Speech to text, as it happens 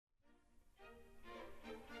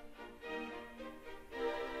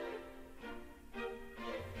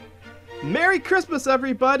Merry Christmas,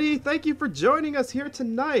 everybody! Thank you for joining us here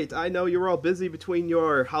tonight. I know you're all busy between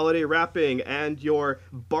your holiday wrapping and your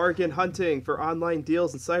bargain hunting for online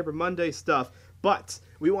deals and Cyber Monday stuff, but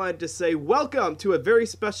we wanted to say welcome to a very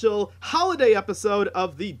special holiday episode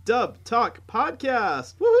of the Dub Talk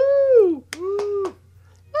Podcast. Woohoo! Woo!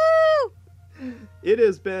 Woo! It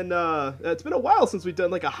has been it's been a while since we've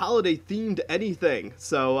done like a holiday themed anything,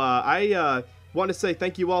 so I want to say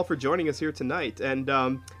thank you all for joining us here tonight. And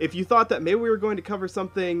if you thought that maybe we were going to cover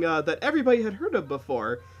something that everybody had heard of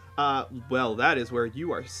before, well, that is where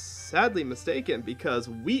you are sadly mistaken, because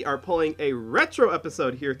we are pulling a retro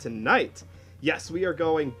episode here tonight. Yes, we are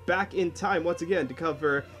going back in time once again to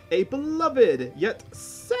cover a beloved yet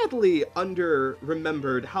sadly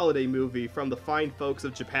under-remembered holiday movie from the fine folks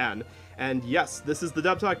of Japan. And yes, this is the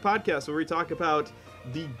Dub Talk Podcast, where we talk about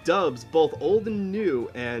the dubs, both old and new,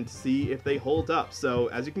 and see if they hold up. So,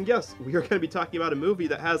 as you can guess, we are going to be talking about a movie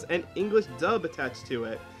that has an English dub attached to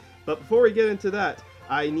it. But before we get into that,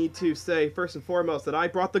 I need to say, first and foremost, that I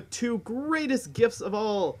brought the two greatest gifts of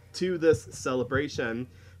all to this celebration.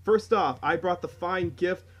 First off, I brought the fine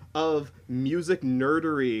gift of music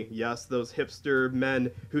nerdery. Yes, those hipster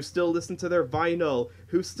men who still listen to their vinyl,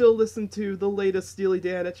 who still listen to the latest Steely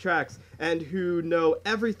Dan tracks, and who know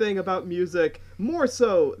everything about music more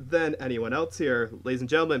so than anyone else here. Ladies and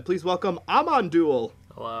gentlemen, please welcome Amanduel.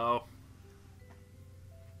 Hello.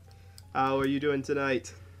 How are you doing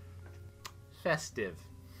tonight? Festive.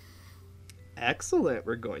 Excellent.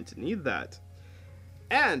 We're going to need that.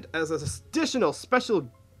 And as an additional special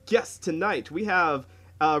guest tonight, we have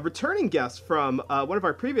a returning guest from one of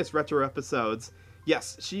our previous retro episodes.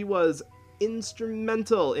 Yes, she was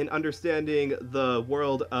instrumental in understanding the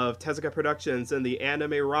world of Tezuka Productions and the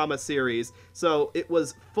Anime Rama series, so it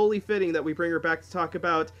was fully fitting that we bring her back to talk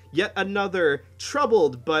about yet another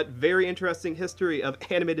troubled but very interesting history of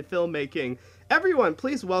animated filmmaking. Everyone,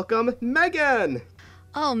 please welcome Megan!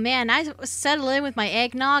 Oh man, I was settling in with my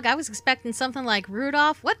eggnog. I was expecting something like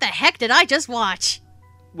Rudolph. What the heck did I just watch?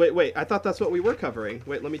 Wait, I thought that's what we were covering.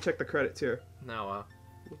 Wait, let me check the credits here. No,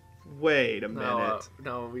 Wait a minute.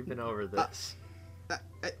 No, we've been over this.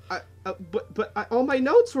 But all my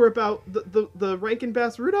notes were about the Rankin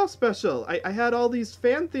Bass Rudolph special. I had all these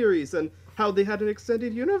fan theories and how they had an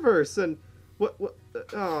extended universe and what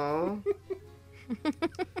aw.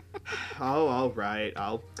 Oh, all right.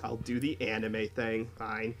 I'll do the anime thing.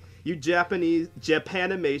 Fine. You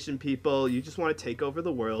Japanimation people, you just want to take over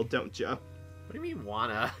the world, don't you? What do you mean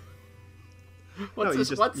wanna?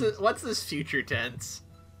 What's this future tense?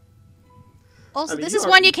 Also, this is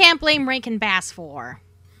one you can't blame Rankin Bass for.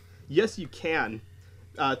 Yes, you can.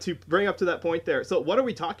 To bring up to that point there. So what are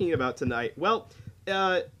we talking about tonight? Well,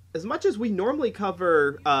 as much as we normally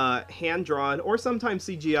cover hand-drawn or sometimes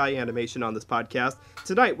CGI animation on this podcast,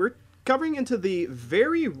 tonight we're covering into the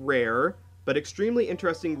very rare but extremely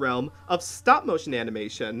interesting realm of stop-motion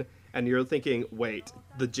animation. And you're thinking, wait,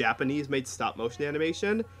 the Japanese made stop-motion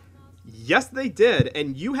animation? Yes, they did,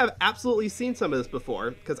 and you have absolutely seen some of this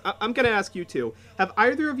before, because I'm going to ask you two. Have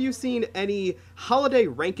either of you seen any holiday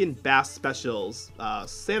Rankin Bass specials?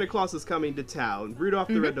 Santa Claus is Coming to Town, Rudolph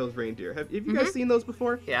the Red-Nosed Reindeer. Have you guys seen those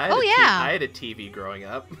before? Yeah, I had a TV growing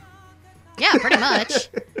up. Yeah, pretty much.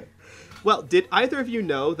 Well, did either of you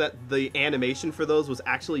know that the animation for those was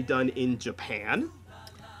actually done in Japan?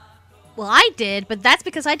 Well, I did, but that's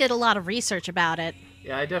because I did a lot of research about it.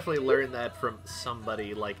 Yeah, I definitely learned that from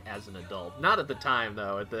somebody, like, as an adult. Not at the time,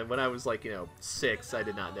 though. When I was, 6, I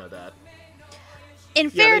did not know that. In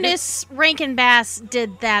fairness, Rankin Bass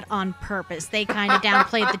did that on purpose. They kind of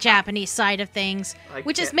downplayed the Japanese side of things,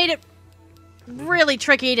 which has made it really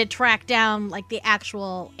tricky to track down, the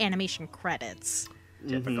actual animation credits.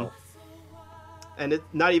 Typical. Mm-hmm. And it's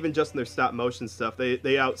not even just in their stop-motion stuff. They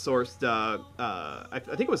outsourced, I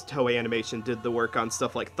think it was Toei Animation did the work on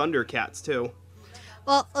stuff like Thundercats, too.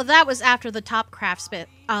 Well, that was after the Topcraft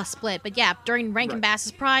split. But yeah, during Rankin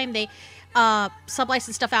Bass's prime, they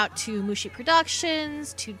sub-licensed stuff out to Mushi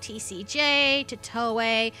Productions, to TCJ, to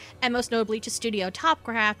Toei, and most notably to Studio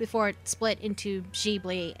Topcraft before it split into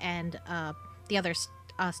Ghibli and the other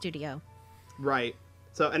studio. Right.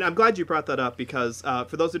 So, and I'm glad you brought that up because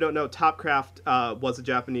for those who don't know, Topcraft was a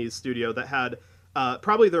Japanese studio that had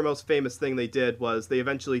probably their most famous thing they did was they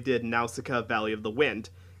eventually did Nausicaa Valley of the Wind.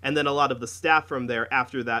 And then a lot of the staff from there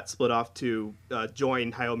after that split off to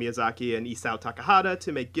join Hayao Miyazaki and Isao Takahata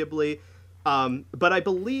to make Ghibli. But I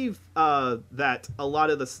believe that a lot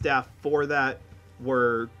of the staff for that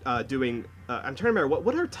were doing... I'm trying to remember,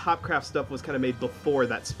 what our Topcraft stuff was kind of made before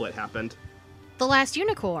that split happened? The Last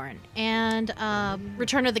Unicorn and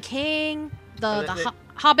Return of the King, the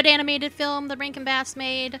Hobbit animated film that Rankin Bass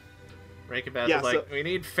made. Rankin Bass Yeah, is like, so- we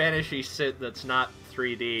need fantasy shit that's not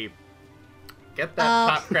 3D. Get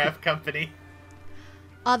that Popcraft company.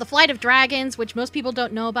 The Flight of Dragons, which most people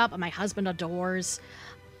don't know about, but my husband adores.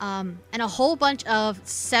 And a whole bunch of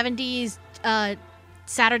 70s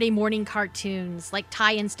Saturday morning cartoons, like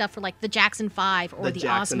tie-in stuff for like the Jackson 5 or the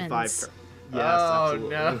Jackson Osmonds. 5. Yes, Oh, absolutely.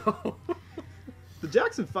 no. The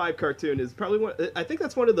Jackson 5 cartoon is probably one. I think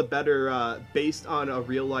that's one of the better based on a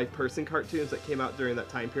real life person cartoons that came out during that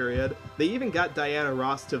time period. They even got Diana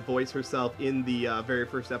Ross to voice herself in the very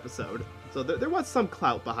first episode, so there was some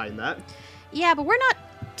clout behind that. Yeah, but we're not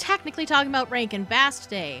technically talking about Rankin Bass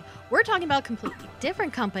today. We're talking about a completely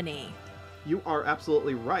different company. You are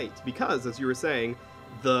absolutely right, because as you were saying,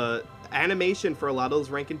 the animation for a lot of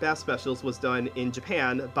those Rankin Bass specials was done in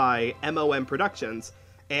Japan by MOM Productions.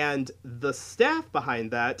 And the staff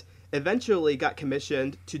behind that eventually got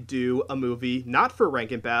commissioned to do a movie not for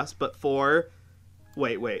Rankin Bass, but for...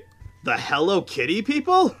 Wait. The Hello Kitty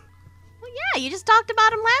people? Well, yeah, you just talked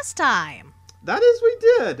about them last time. That is, we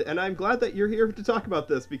did. And I'm glad that you're here to talk about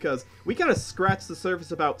this, because we kind of scratched the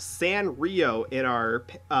surface about Sanrio in our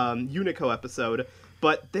Unico episode.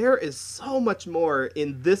 But there is so much more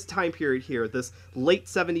in this time period here, this late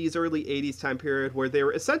 70s, early 80s time period, where they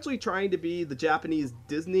were essentially trying to be the Japanese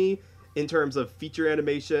Disney in terms of feature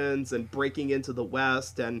animations and breaking into the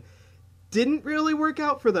West, and didn't really work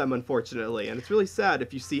out for them, unfortunately. And it's really sad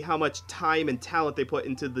if you see how much time and talent they put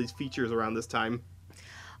into these features around this time.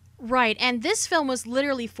 Right, and this film was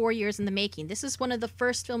literally 4 years in the making. This is one of the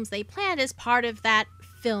first films they planned as part of that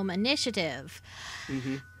film initiative.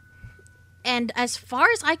 Mm-hmm. And as far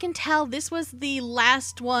as I can tell, this was the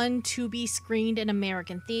last one to be screened in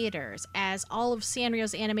American theaters, as all of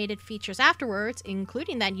Sanrio's animated features afterwards,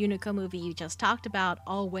 including that Unico movie you just talked about,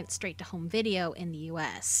 all went straight to home video in the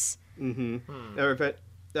U.S. Mm-hmm. Or if it,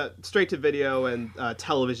 straight to video and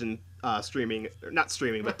television streaming, not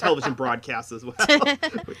streaming, but television broadcasts as well.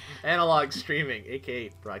 Analog streaming, aka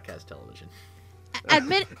broadcast television.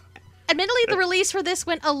 Admittedly, the release for this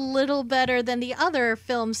went a little better than the other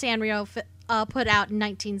film Sanrio put out in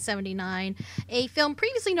 1979, a film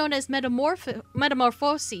previously known as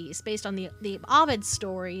Metamorphoses, based on the Ovid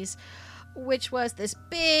stories, which was this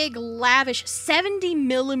big, lavish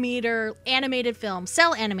 70mm animated film,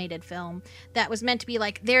 cell animated film, that was meant to be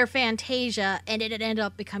like their Fantasia, and it ended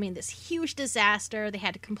up becoming this huge disaster. They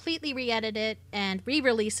had to completely re-edit it and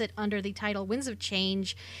re-release it under the title Winds of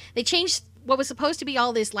Change. They changed what was supposed to be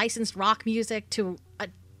all this licensed rock music to a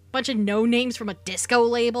bunch of no-names from a disco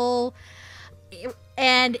label.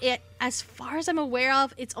 And it, as far as I'm aware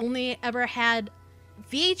of, it's only ever had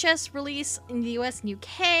VHS release in the US and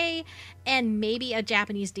UK, and maybe a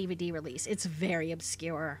Japanese DVD release. It's very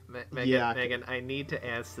obscure. Megan, I need to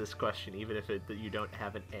ask this question, even if you don't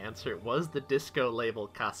have an answer. Was the disco label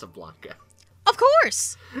Casablanca? Of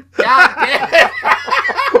course! God damn it!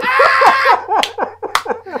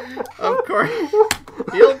 Of course.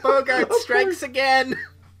 Neil Bogart strikes again!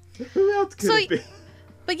 Who else could it be?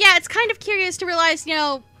 But yeah, it's kind of curious to realize,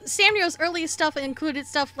 Sanrio's earliest stuff included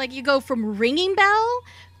stuff like you go from Ringing Bell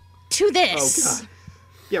to this. Oh, God.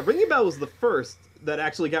 Yeah, Ringing Bell was the first that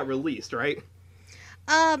actually got released, right?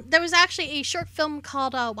 There was actually a short film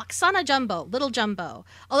called Waxana Jumbo, Little Jumbo.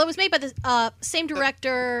 Although it was made by the same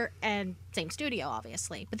director and same studio,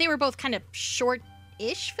 obviously. But they were both kind of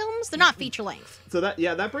short-ish films. They're not feature-length. So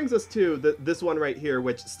that brings us to this one right here,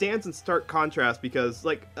 which stands in stark contrast because,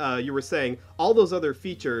 like you were saying, all those other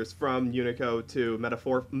features from Unico to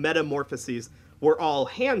Metamorphoses were all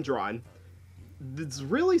hand-drawn. This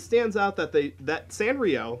really stands out that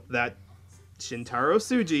Sanrio, that Shintaro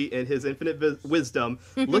Tsuji, in his infinite wisdom,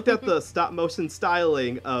 looked at the stop-motion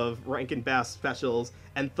styling of Rankin Bass specials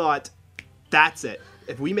and thought, that's it.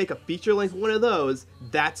 If we make a feature-length one of those,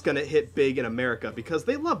 that's gonna hit big in America, because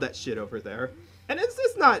they love that shit over there. And it's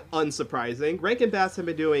not unsurprising. Rankin Bass had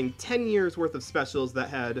been doing 10 years worth of specials that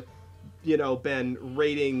had, been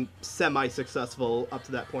rating semi-successful up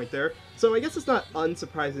to that point there. So I guess it's not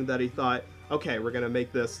unsurprising that he thought, okay, we're gonna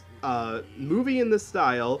make this movie in this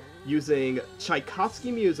style using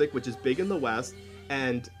Tchaikovsky music, which is big in the West,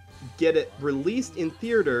 and get it released in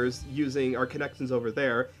theaters using our connections over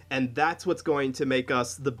there, and that's what's going to make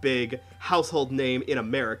us the big household name in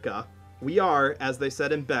America. We are, as they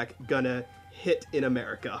said in Beck, gonna hit in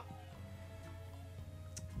America.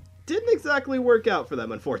 Didn't exactly work out for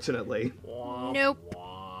them, unfortunately. Womp, Nope.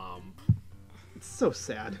 womp. It's so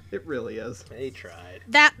sad. It really is. They tried.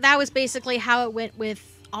 That was basically how it went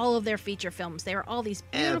with all of their feature films. They were all these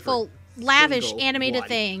beautiful, lavish single animated one.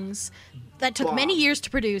 things that took Bomb. many years to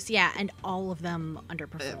produce, and all of them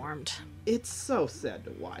underperformed. It's so sad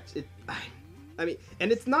to watch. I mean,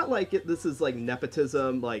 and it's not like this is like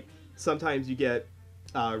nepotism. Like sometimes you get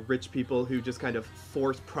rich people who just kind of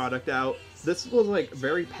force product out. This was like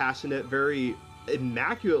very passionate, very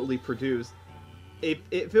immaculately produced. If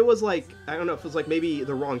it was like, I don't know, if it was like maybe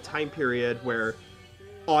the wrong time period where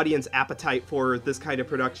audience appetite for this kind of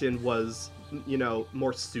production was, you know,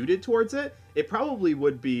 more suited towards it, it probably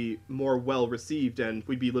would be more well received and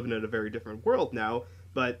we'd be living in a very different world now,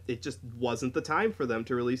 but it just wasn't the time for them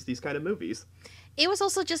to release these kind of movies. It was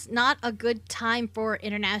also just not a good time for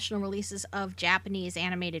international releases of Japanese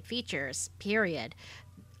animated features, period.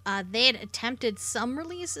 They had attempted some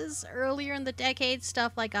releases earlier in the decade,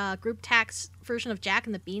 stuff like a Group Tax version of Jack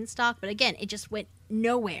and the Beanstalk, but again, it just went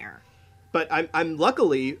nowhere. But I'm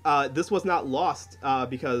luckily, this was not lost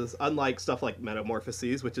because unlike stuff like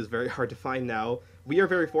Metamorphoses, which is very hard to find now, we are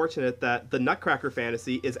very fortunate that the Nutcracker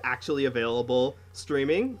Fantasy is actually available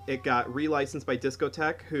streaming. It got relicensed by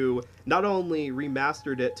Discotek, who not only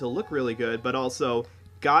remastered it to look really good, but also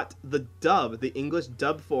got the dub, the English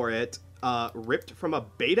dub for it, ripped from a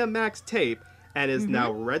Betamax tape, and is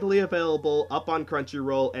now readily available up on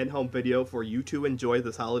Crunchyroll and home video for you to enjoy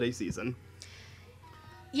this holiday season.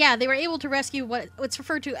 Yeah, they were able to rescue what's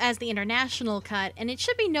referred to as the international cut, and it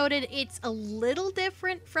should be noted it's a little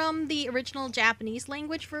different from the original Japanese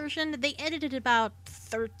language version. They edited about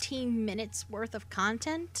 13 minutes worth of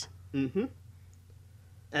content. Mm-hmm.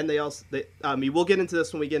 And we'll get into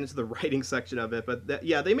this when we get into the writing section of it, but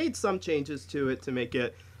they made some changes to it to make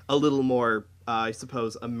it a little more, I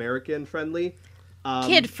suppose, American-friendly.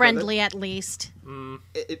 Kid-friendly, at least.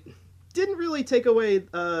 It didn't really take away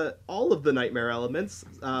all of the nightmare elements,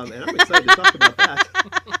 and I'm excited to talk about that.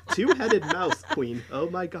 Two-headed mouse queen. Oh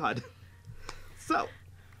my god.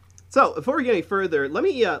 So before we get any further, let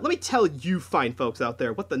me tell you fine folks out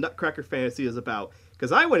there what the Nutcracker Fantasy is about,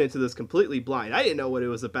 because I went into this completely blind. I didn't know what it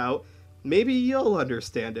was about. Maybe you'll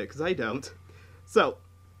understand it, because I don't. So,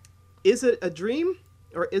 is it a dream,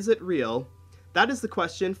 or is it real? That is the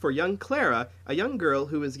question for young Clara, a young girl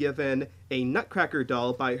who is given a Nutcracker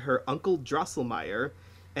doll by her uncle Drosselmeyer.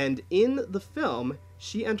 And in the film,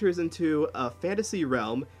 she enters into a fantasy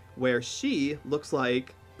realm where she looks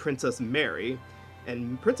like Princess Mary.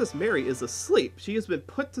 And Princess Mary is asleep. She has been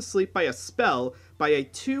put to sleep by a spell by a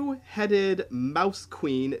two-headed mouse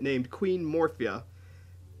queen named Queen Morphia.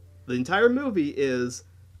 The entire movie is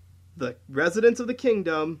the residents of the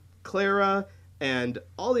kingdom, Clara, and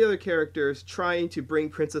all the other characters trying to bring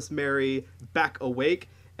Princess Mary back awake,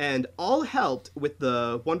 and all helped with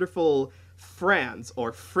the wonderful Franz,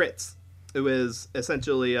 or Fritz, who is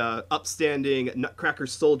essentially a upstanding Nutcracker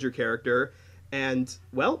soldier character. And,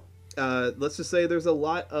 well, let's just say there's a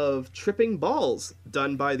lot of tripping balls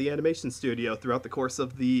done by the animation studio throughout the course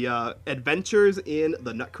of the adventures in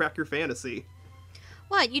the Nutcracker Fantasy.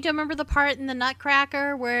 What, you don't remember the part in the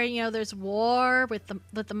Nutcracker where, you know, there's war with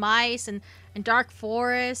the mice and dark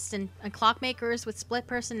forests and clockmakers with split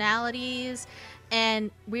personalities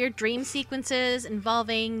and weird dream sequences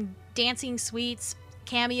involving dancing sweets,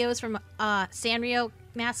 cameos from Sanrio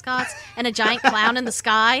mascots, and a giant clown in the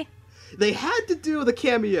sky? They had to do the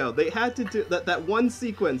cameo. They had to do that one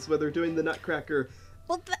sequence where they're doing the Nutcracker.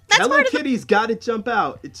 Well, that's Hello part of Kitty's got to jump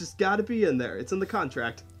out. It's just got to be in there. It's in the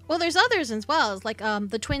contract. Well, there's others as well, like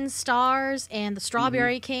the Twin Stars and the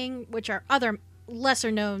Strawberry King, which are other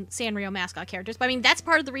lesser-known Sanrio mascot characters. But I mean, that's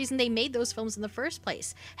part of the reason they made those films in the first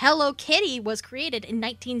place. Hello Kitty was created in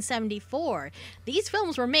 1974. These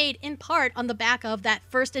films were made in part on the back of that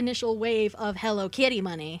first initial wave of Hello Kitty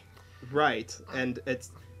money. Right, and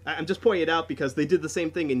I'm just pointing it out because they did the same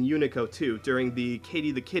thing in Unico, too. During the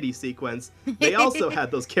Katie the Kitty sequence, they also had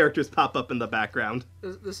those characters pop up in the background.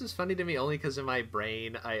 This is funny to me only because in my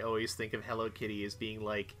brain, I always think of Hello Kitty as being,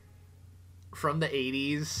 like, from the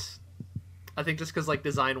 80s. I think just because, like,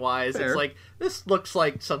 design-wise, Fair. It's like, this looks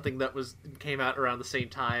like something that came out around the same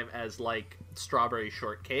time as, like, Strawberry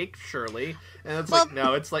Shortcake, surely. And it's like,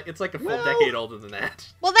 no, it's like a full decade older than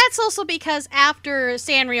that. Well, that's also because after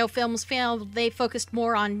Sanrio films failed, they focused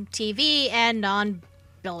more on TV and on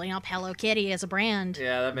building up Hello Kitty as a brand.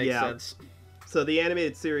 Yeah, that makes sense. So the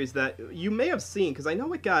animated series that you may have seen, because I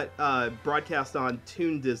know it got broadcast on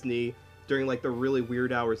Toon Disney during like the really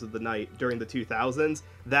weird hours of the night during the 2000s,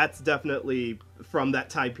 that's definitely from that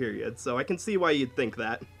time period. So I can see why you'd think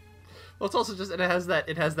that. Well, it's also just, and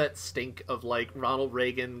it has that stink of, like, Ronald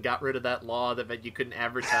Reagan got rid of that law that meant you couldn't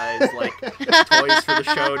advertise, like, toys for the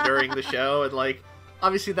show during the show, and, like,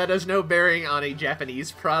 obviously that has no bearing on a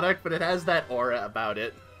Japanese product, but it has that aura about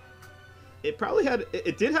it.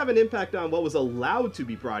 It did have an impact on what was allowed to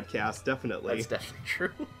be broadcast, definitely. That's definitely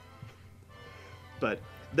true. But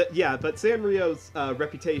But Sanrio's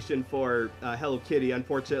reputation for Hello Kitty,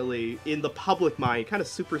 unfortunately, in the public mind, kind of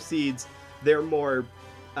supersedes their more,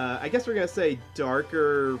 I guess we're gonna say,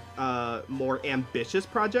 darker, more ambitious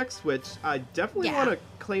projects, which I definitely want to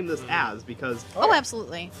claim this as, because... Oh,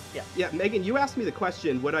 absolutely. Yeah, Megan, you asked me the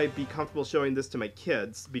question, would I be comfortable showing this to my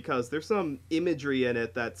kids? Because there's some imagery in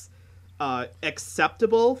it that's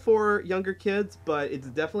acceptable for younger kids, but it's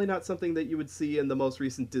definitely not something that you would see in the most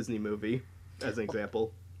recent Disney movie, as an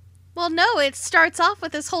example. Well, no, it starts off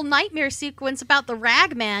with this whole nightmare sequence about the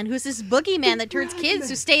Ragman, who's this boogeyman that turns kids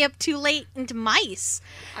who stay up too late into mice.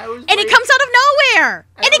 And it comes out of nowhere!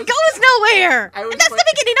 And it goes nowhere! And that's the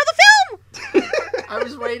beginning of the film! I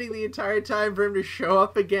was waiting the entire time for him to show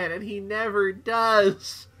up again, and he never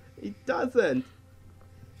does. He doesn't.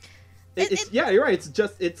 Yeah, you're right.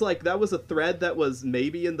 It's like that was a thread that was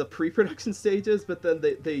maybe in the pre-production stages, but then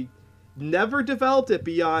they never developed it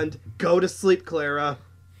beyond go to sleep, Clara.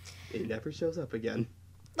 It never shows up again.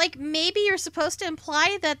 Like, maybe you're supposed to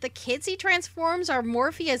imply that the kids he transforms are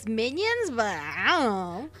Morpheus minions, but I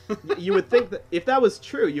don't know. You would think that, if that was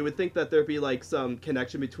true, you would think that there'd be, like, some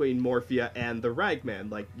connection between Morphia and the Ragman.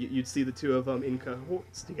 Like, you'd see the two of them in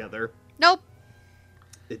cohorts together. Nope.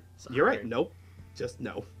 You're right. Nope. Just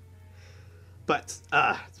no. But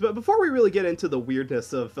before we really get into the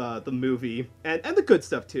weirdness of the movie, and the good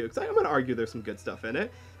stuff, too, because I'm going to argue there's some good stuff in it,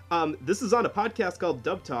 this is on a podcast called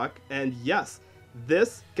Dub Talk, and yes,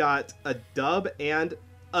 this got a dub and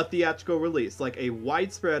a theatrical release, like a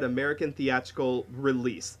widespread American theatrical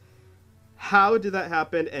release. How did that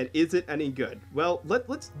happen, and is it any good? Well,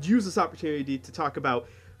 let's use this opportunity to talk about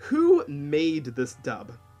who made this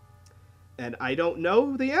dub. And I don't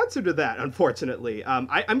know the answer to that, unfortunately. I'm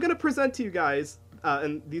going to present to you guys,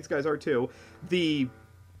 and these guys are too, the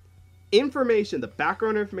information, the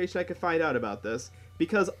background information I could find out about this.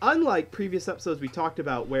 Because unlike previous episodes we talked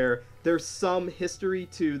about where there's some history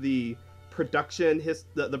to the production,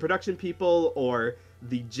 the production people or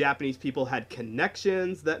the Japanese people had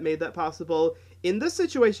connections that made that possible, in this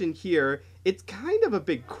situation here, it's kind of a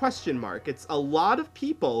big question mark. It's a lot of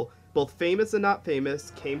people, both famous and not famous,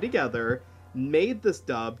 came together, made this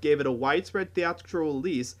dub, gave it a widespread theatrical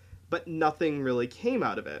release, but nothing really came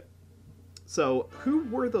out of it. So, who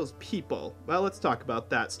were those people? Well, let's talk about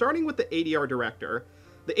that. Starting with the ADR director.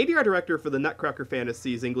 The ADR director for the Nutcracker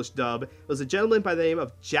Fantasies English dub was a gentleman by the name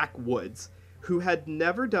of Jack Woods, who had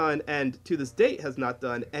never done, and to this date has not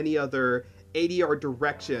done, any other ADR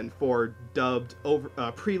direction for dubbed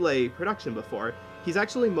prelay production before. He's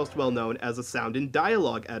actually most well known as a sound and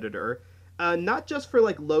dialogue editor, not just for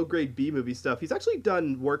like low-grade B-movie stuff. He's actually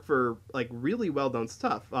done work for like really well-known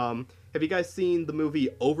stuff. Have you guys seen the movie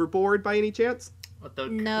Overboard by any chance? What,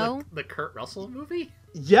 No. The Kurt Russell movie?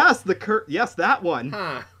 Yes, yes, that one.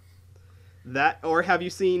 Huh. That, or have you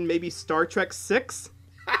seen maybe Star Trek 6?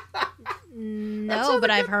 No, but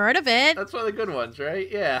I've heard of it. That's one of the good ones,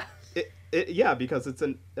 right? Yeah. Yeah, because it's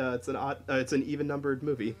an even-numbered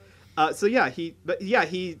movie. He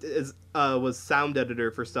was sound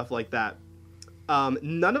editor for stuff like that.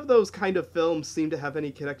 None of those kind of films seem to have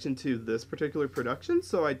any connection to this particular production,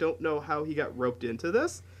 so I don't know how he got roped into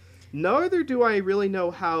this. Neither do I really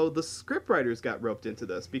know how the scriptwriters got roped into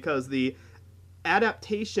this, because the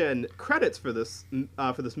adaptation credits for this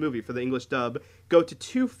movie, for the English dub, go to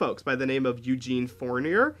two folks by the name of Eugene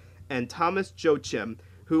Fournier and Thomas Joachim,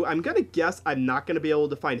 who I'm going to guess I'm not going to be able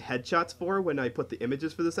to find headshots for when I put the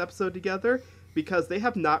images for this episode together, because they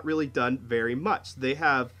have not really done very much. They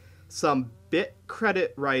have some bit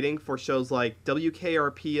credit writing for shows like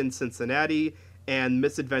WKRP in Cincinnati and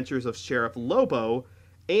Misadventures of Sheriff Lobo,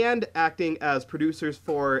 and acting as producers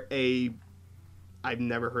for I've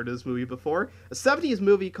never heard of this movie before, a 70s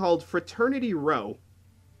movie called Fraternity Row,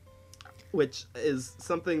 which is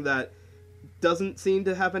something that doesn't seem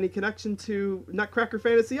to have any connection to Nutcracker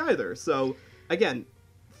Fantasy either. So, again,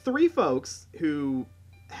 three folks who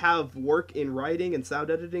have work in writing and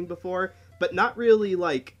sound editing before, but not really,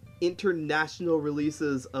 like, international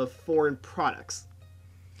releases of foreign products.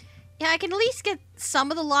 Yeah, I can at least get some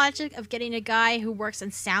of the logic of getting a guy who works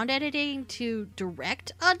in sound editing to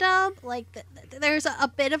direct a dub. Like, there's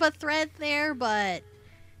a bit of a thread there, but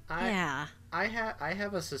yeah. I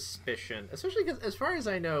have a suspicion, especially because, as far as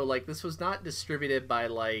I know, like, this was not distributed by,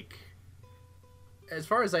 like... As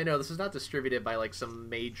far as I know, this was not distributed by, like, some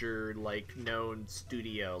major, like, known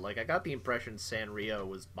studio. Like, I got the impression Sanrio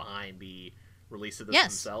was behind the release of this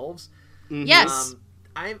themselves. Mm-hmm. Yes.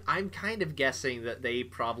 I'm kind of guessing that they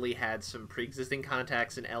probably had some pre-existing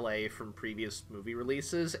contacts in LA from previous movie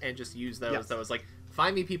releases and just used those. That was like,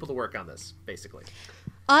 find me people to work on this, basically.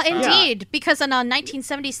 Indeed, because in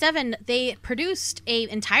 1977 they produced a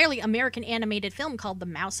entirely American animated film called The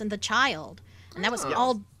Mouse and the Child, and that was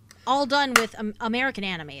all done with American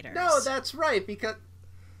animators. No, that's right, because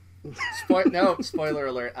spoiler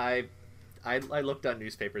alert. I looked on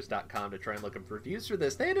newspapers.com to try and look up reviews for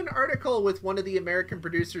this. They had an article with one of the American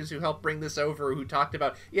producers who helped bring this over, who talked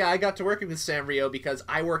about, I got to working with Sanrio because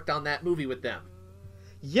I worked on that movie with them.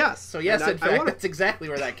 Yes. So yes, in fact, that's exactly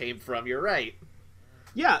where that came from. You're right.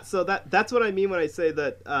 Yeah, so that's what I mean when I say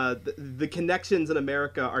that the connections in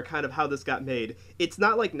America are kind of how this got made. It's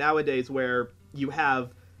not like nowadays where you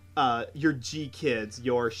have your G Kids,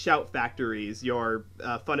 your Shout Factories, your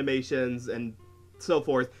Funimations, and so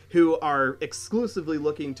forth, who are exclusively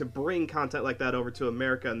looking to bring content like that over to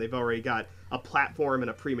America, and they've already got a platform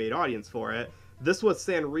and a pre-made audience for it. This was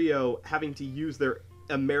Sanrio having to use their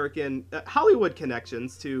American Hollywood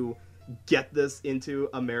connections to get this into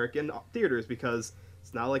American theaters, because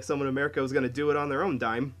it's not like someone in America was going to do it on their own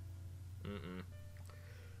dime. Mm-mm.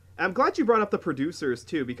 I'm glad you brought up the producers,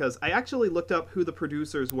 too, because I actually looked up who the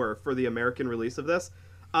producers were for the American release of this.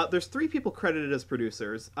 There's 3 people credited as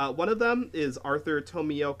producers. One of them is Arthur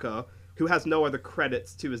Tomioka, who has no other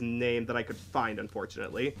credits to his name that I could find,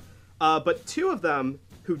 unfortunately. But 2 of them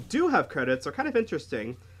who do have credits are kind of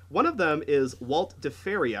interesting. One of them is Walt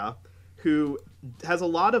DeFaria, who has a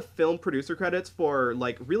lot of film producer credits for,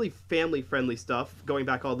 like, really family-friendly stuff, going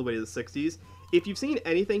back all the way to the 60s. If you've seen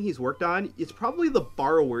anything he's worked on, it's probably the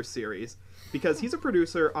Borrower series, because he's a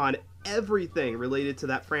producer on everything related to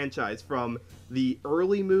that franchise, from the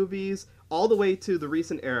early movies all the way to the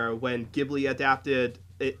recent era when Ghibli adapted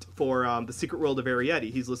it for The Secret World of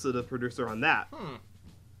Arrietty. He's listed as a producer on that.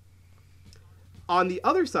 On the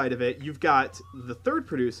other side of it, you've got the third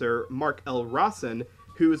producer, Mark L. Rawson,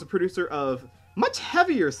 who is a producer of much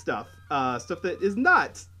heavier stuff, stuff that is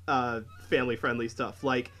not family-friendly stuff,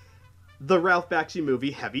 like the Ralph Bakshi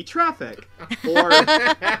movie Heavy Traffic, or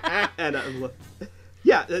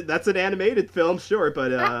yeah, that's an animated film, sure,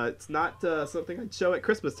 but it's not something I'd show at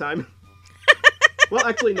Christmas time. Well,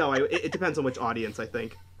 actually, no, it depends on which audience, I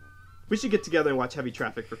think. We should get together and watch Heavy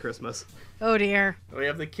Traffic for Christmas. Oh dear. We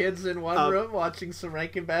have the kids in one room watching some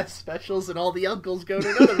Rankin Bass specials, and all the uncles go to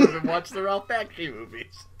another room and watch the Ralph Bakshi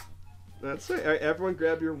movies. That's right. All right, everyone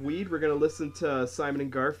grab your weed. We're going to listen to Simon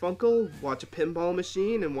and Garfunkel, watch a pinball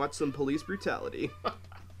machine, and watch some police brutality.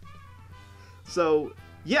 So,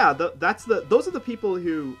 yeah, those are the people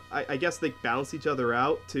who, I guess they balance each other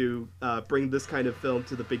out to bring this kind of film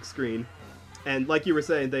to the big screen. And like you were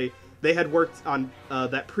saying, they had worked on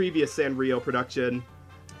that previous Sanrio production,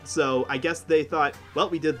 so I guess they thought, well,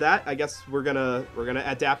 we did that, I guess we're gonna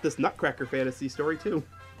adapt this Nutcracker fantasy story too.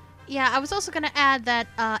 Yeah, I was also gonna add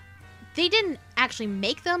that they didn't actually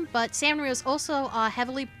make them, but Sanrio's also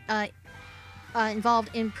heavily involved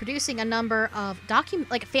in producing a number of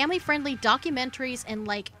family-friendly documentaries and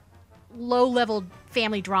like low-level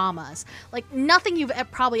family dramas, like nothing you've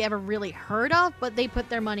probably ever really heard of, but they put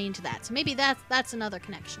their money into that. So maybe that's another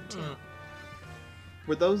connection too.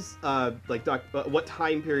 Were those what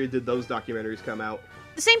time period did those documentaries come out?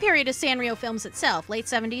 The same period as Sanrio Films itself, late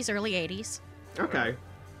 70s, early 80s. Okay.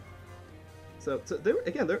 So they were,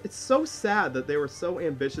 again, it's so sad that they were so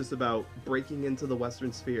ambitious about breaking into the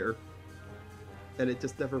Western sphere, and it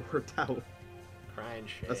just never worked out. Crying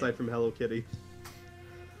shame. Aside from Hello Kitty.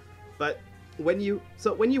 But when you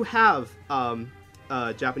have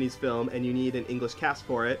a Japanese film and you need an English cast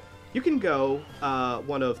for it, you can go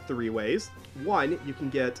one of 3 ways. One, you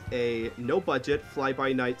can get a no-budget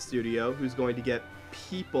fly-by-night studio who's going to get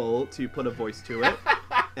people to put a voice to it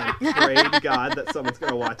and pray to God that someone's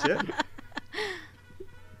going to watch it.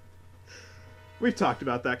 We've talked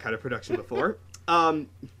about that kind of production before.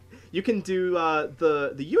 You can do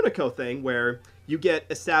the Unico thing, where you get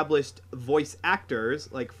established voice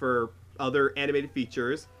actors, like for other animated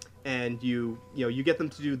features, and you get them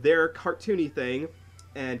to do their cartoony thing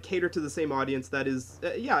and cater to the same audience that is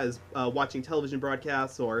watching television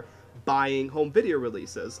broadcasts or buying home video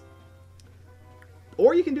releases.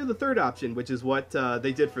 Or you can do the third option, which is what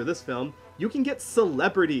they did for this film. You can get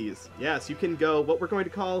celebrities. Yes, you can go what we're going to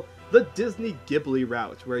call the Disney Ghibli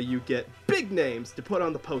route, where you get big names to put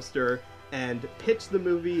on the poster and pitch the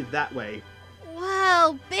movie that way.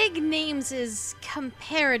 Well, big names is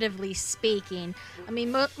comparatively speaking. I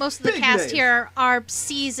mean, most of the Big cast names. here are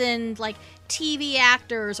seasoned, like, TV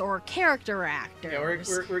actors or character actors. Yeah,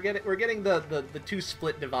 we're getting the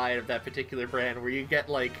 2-split divide of that particular brand, where you get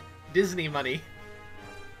like Disney money,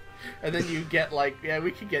 and then you get like, yeah,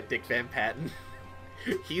 we could get Dick Van Patten.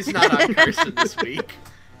 He's not on Carson this week.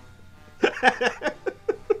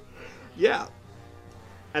 Yeah.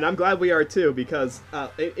 And I'm glad we are too, because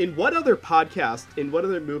in what other podcast, in what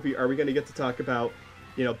other movie are we going to get to talk about,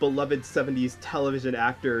 beloved 70s television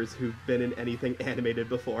actors who've been in anything animated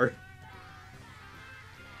before?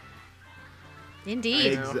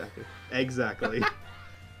 Indeed. Exactly.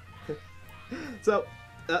 So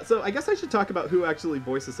I guess I should talk about who actually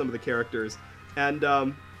voices some of the characters. And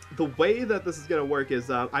the way that this is going to work is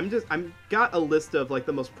I'm got a list of like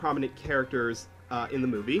the most prominent characters in the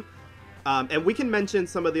movie. And we can mention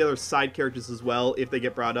some of the other side characters as well if they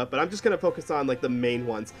get brought up, but I'm just going to focus on like the main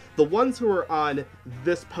ones. The ones who are on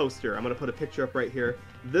this poster. I'm going to put a picture up right here.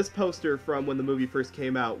 This poster from when the movie first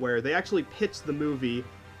came out, where they actually pitched the movie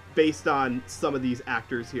based on some of these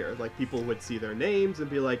actors here. Like, people would see their names and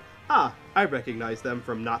be like, I recognize them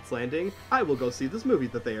from Knots Landing. I will go see this movie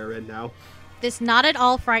that they are in now. This not at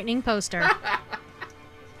all frightening poster.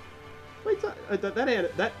 Wait,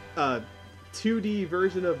 that 2D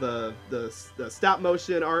version of the stop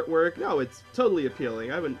motion artwork, no, it's totally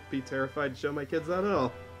appealing. I wouldn't be terrified to show my kids that at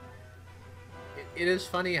all. It is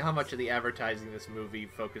funny how much of the advertising in this movie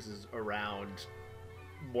focuses around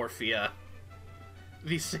Morphia,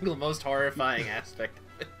 the single most horrifying aspect.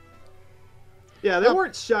 Yeah, they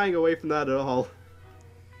weren't shying away from that at all.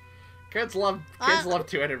 Kids love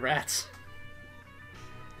two-headed rats.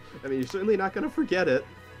 I mean, you're certainly not going to forget it.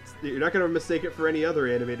 You're not going to mistake it for any other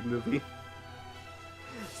animated movie.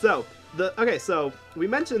 So we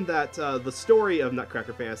mentioned that the story of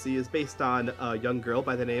Nutcracker Fantasy is based on a young girl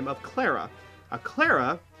by the name of Clara.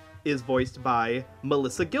 Clara is voiced by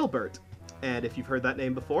Melissa Gilbert. And if you've heard that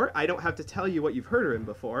name before, I don't have to tell you what you've heard her in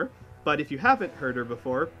before. But if you haven't heard her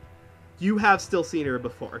before, you have still seen her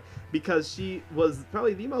before. Because she was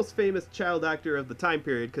probably the most famous child actor of the time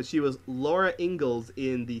period, because she was Laura Ingalls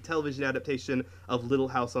in the television adaptation of Little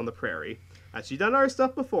House on the Prairie. She'd done other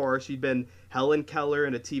stuff before. She'd been Helen Keller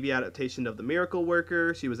in a TV adaptation of The Miracle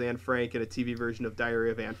Worker. She was Anne Frank in a TV version of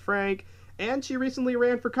Diary of Anne Frank. And she recently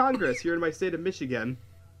ran for Congress here in my state of Michigan.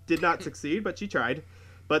 Did not succeed, but she tried.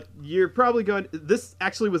 But you're probably going... This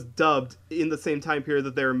actually was dubbed in the same time period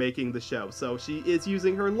that they were making the show. So she is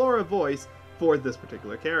using her Laura voice for this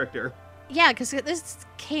particular character. Yeah, because this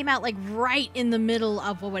came out like right in the middle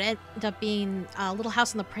of what would end up being Little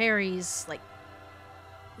House on the Prairie's, like,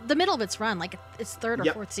 the middle of its run, like its third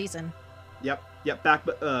or fourth season. Yep. Back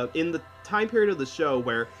in the time period of the show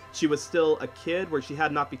where she was still a kid, where she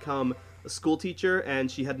had not become a school teacher, and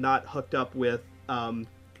she had not hooked up with,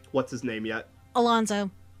 what's his name yet? Alonzo.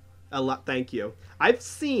 Thank you. I've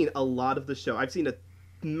seen a lot of the show. I've seen a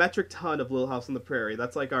metric ton of Little House on the Prairie.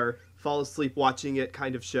 That's like our fall asleep watching it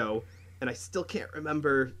kind of show. And I still can't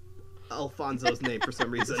remember Alfonso's name for some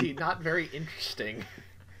reason. Is he not very interesting?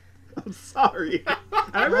 I'm sorry.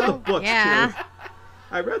 I read the books yeah. too.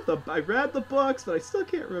 I read the books, but I still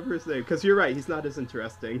can't remember his name. Because you're right, he's not as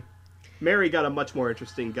interesting. Mary got a much more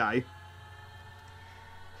interesting guy.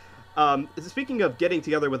 Speaking of getting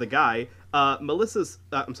together with a guy,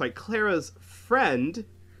 Clara's friend,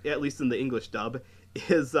 at least in the English dub,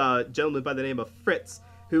 is a gentleman by the name of Fritz,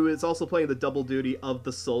 who is also playing the double duty of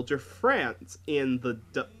the soldier Franz in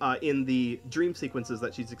the dream sequences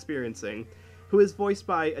that she's experiencing, who is voiced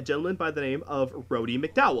by a gentleman by the name of Rhodey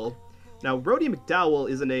McDowall. Now, Rhodey McDowall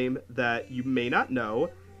is a name that you may not know,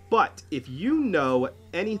 but if you know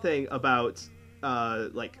anything about,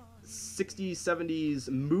 60s, 70s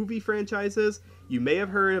movie franchises, you may have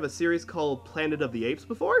heard of a series called Planet of the Apes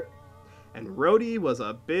before. And Rhodey was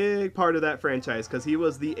a big part of that franchise, because he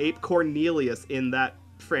was the ape Cornelius in that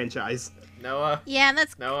franchise. Noah. Yeah, and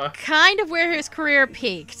that's Noah. kind of where his career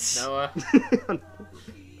peaked. Noah.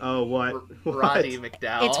 Oh, what? Roddy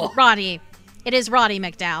McDowall. It's Roddy. It is Roddy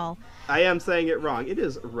McDowall. I am saying it wrong. It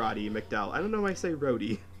is Roddy McDowall. I don't know why I say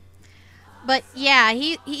Rhodey. But yeah,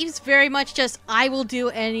 he's very much just, I will do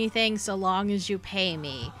anything so long as you pay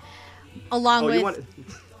me. Along with...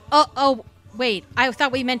 Oh, wait. I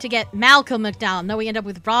thought we meant to get Malcolm McDowell. No, we end up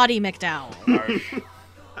with Roddy McDowall.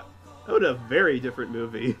 That would have a very different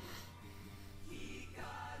movie.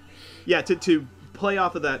 Yeah, to play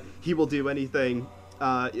off of that, he will do anything.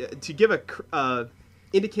 To give a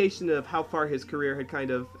indication of how far his career had kind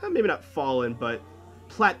of, maybe not fallen, but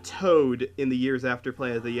plateaued in the years after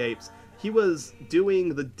Planet of the Apes. He was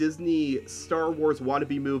doing the Disney Star Wars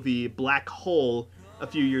wannabe movie Black Hole a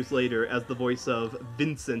few years later as the voice of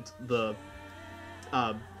Vincent, the,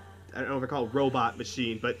 I don't know if I call it robot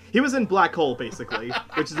machine, but he was in Black Hole, basically,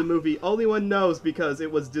 which is a movie only one knows because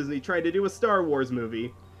it was Disney trying to do a Star Wars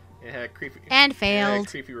movie. Yeah, creepy. And failed.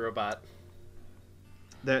 Yeah, creepy robot.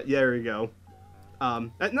 There we go.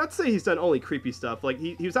 Not to say he's done only creepy stuff. Like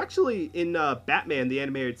he was actually in Batman the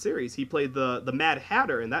animated series. He played the Mad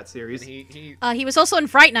Hatter in that series. And he was also in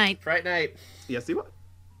Fright Night. Fright Night. Yes, he was.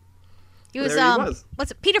 He was There he was.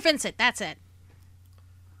 what's it? Peter Vincent. That's it.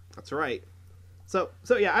 That's right. So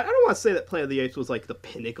yeah, I don't want to say that Planet of the Apes was like the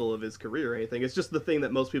pinnacle of his career or anything. It's just the thing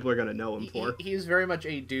that most people are going to know him for. He's very much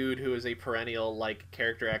a dude who is a perennial like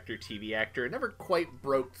character actor, TV actor. Never quite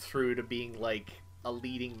broke through to being like a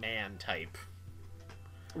leading man type.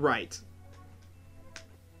 Right.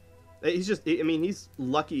 He's just, I mean, he's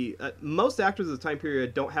lucky. Most actors of the time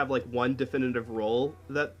period don't have like one definitive role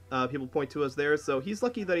that people point to as theirs, so he's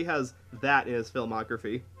lucky that he has that in his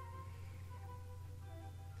filmography.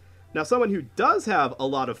 Now, someone who does have a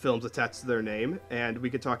lot of films attached to their name, and we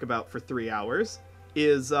could talk about for 3 hours,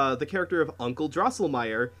 is the character of Uncle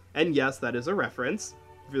Drosselmeyer. And yes, that is a reference.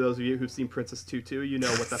 For those of you who've seen Princess Tutu, you know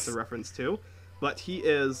what that's a reference to. But he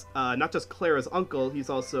is not just Clara's uncle, he's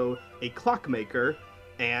also a clockmaker.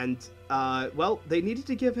 And, well, they needed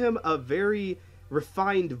to give him a very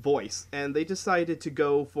refined voice. And they decided to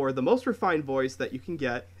go for the most refined voice that you can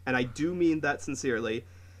get. And I do mean that sincerely.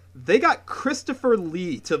 They got Christopher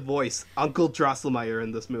Lee to voice Uncle Drosselmeyer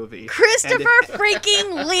in this movie. Christopher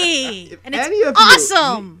freaking Lee! And it's any of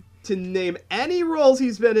awesome! To name any roles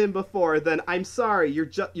he's been in before, then I'm sorry,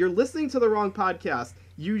 you're listening to the wrong podcast.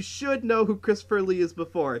 You should know who Christopher Lee is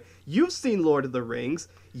before. You've seen Lord of the Rings.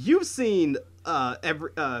 You've seen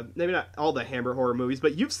maybe not all the Hammer horror movies,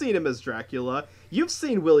 but you've seen him as Dracula. You've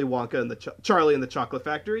seen Willy Wonka and Charlie and the Chocolate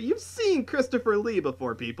Factory. You've seen Christopher Lee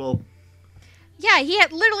before, people. Yeah, he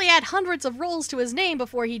had literally had hundreds of roles to his name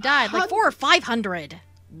before he died, like 400 or 500.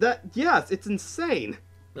 Yes, it's insane.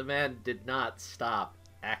 The man did not stop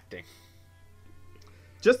acting.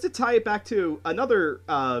 Just to tie it back to another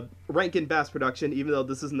Rankin Bass production, even though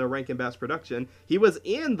this isn't a Rankin Bass production, he was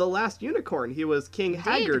in The Last Unicorn. He was King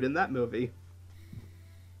Haggard in that movie.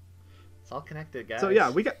 It's all connected, guys. So yeah,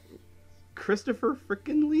 we got Christopher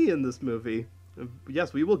frickin' Lee in this movie.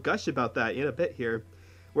 Yes, we will gush about that in a bit here.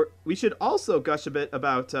 We should also gush a bit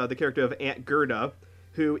about the character of Aunt Gerda,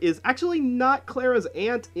 who is actually not Clara's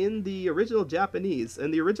aunt in the original Japanese.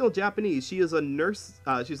 In the original Japanese, she is a nurse.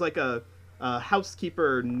 She's like a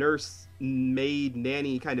housekeeper, nurse, maid,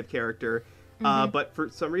 nanny kind of character. But for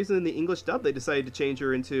some reason in the English dub, they decided to change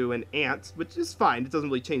her into an aunt, which is fine. It doesn't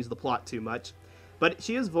really change the plot too much. But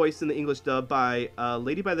she is voiced in the English dub by a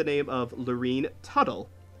lady by the name of Lorene Tuttle.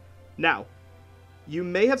 Now, you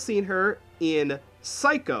may have seen her in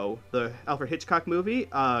Psycho, the Alfred Hitchcock movie,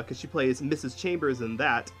 because she plays Mrs. Chambers in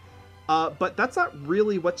that. But that's not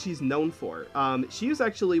really what she's known for. She was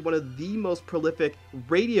actually one of the most prolific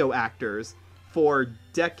radio actors for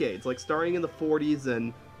decades, like starting in the 40s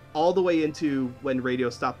and all the way into when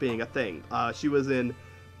radio stopped being a thing. She was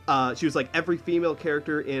like every female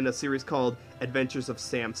character in a series called Adventures of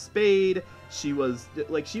Sam Spade. She was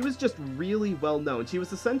just really well known. She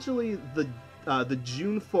was essentially the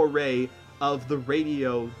June Foray of the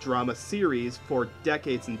radio drama series for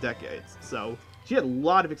decades and decades. So she had a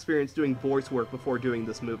lot of experience doing voice work before doing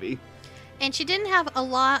this movie. And she didn't have a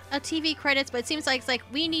lot of TV credits, but it seems like it's like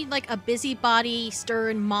we need like a busybody,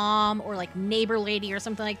 stern mom, or like neighbor lady or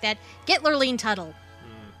something like that. Get Lurleen Tuttle.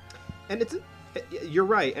 And you're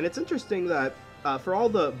right, and it's interesting that for all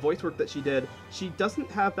the voice work that she did, she doesn't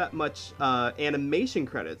have that much animation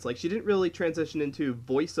credits. Like she didn't really transition into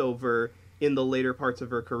voiceover in the later parts of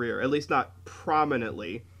her career, at least not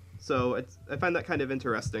prominently. So I find that kind of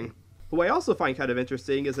interesting. Who I also find kind of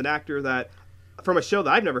interesting is an actor that, from a show that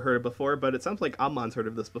I've never heard of before, but it sounds like Ammon's heard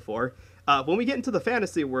of this before. When we get into the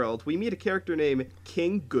fantasy world, we meet a character named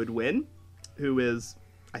King Goodwin, who is,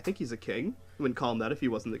 I think he's a king. I wouldn't call him that if he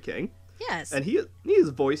wasn't a king. Yes. And he is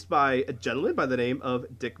voiced by a gentleman by the name of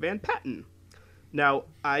Dick Van Patten. Now,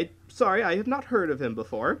 I have not heard of him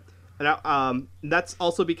before. Now, that's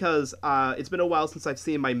also because it's been a while since I've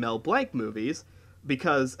seen my Mel Blanc movies,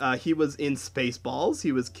 because he was in Spaceballs,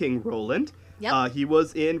 he was King Roland, he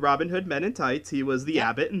was in Robin Hood Men in Tights, he was the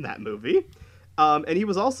Abbot in that movie, and he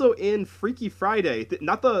was also in Freaky Friday,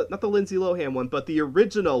 not the Lindsay Lohan one, but the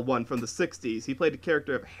original one from the 60s. He played the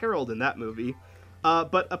character of Harold in that movie.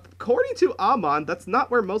 But according to Ammon, that's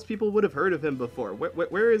not where most people would have heard of him before.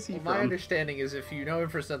 Where is he from? My understanding is if you know him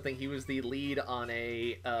for something, he was the lead on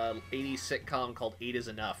a 80s sitcom called 8 is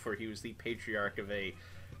Enough, where he was the patriarch of a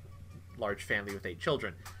large family with 8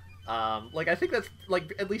 children. I think that's,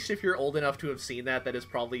 like, at least if you're old enough to have seen that is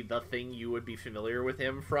probably the thing you would be familiar with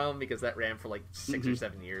him from, because that ran for, like, 6 or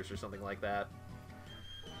 7 years or something like that.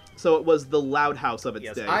 So it was the Loud House of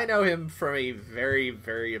its day. I know him from a very,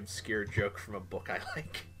 very obscure joke from a book I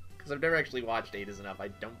like. Because because I've never actually watched 8 is Enough. I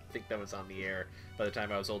don't think that was on the air by the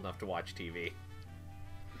time I was old enough to watch TV.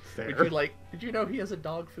 Fair. Did you know he has a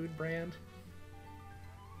dog food brand?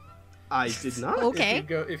 I did not. Okay.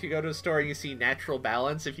 If you go to a store and you see Natural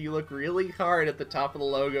Balance, if you look really hard at the top of the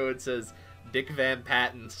logo, it says Dick Van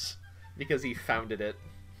Patten's, because he founded it.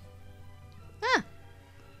 Huh.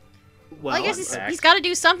 Well, I guess he's got to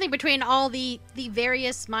do something between all the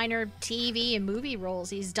various minor TV and movie roles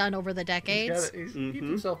he's done over the decades. He's keeping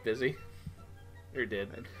himself busy. Or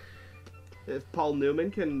did. If Paul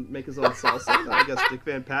Newman can make his own salsa, I guess Dick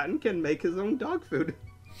Van Patten can make his own dog food.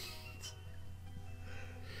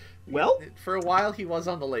 Well, for a while he was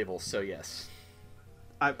on the label, so yes.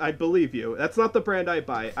 I believe you. That's not the brand I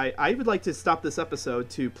buy. I would like to stop this episode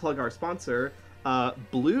to plug our sponsor,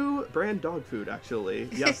 Blue brand dog food, actually.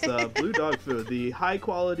 Yes, Blue dog food. The high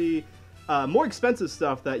quality, more expensive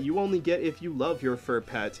stuff that you only get if you love your fur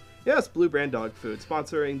pet. Yes, Blue brand dog food,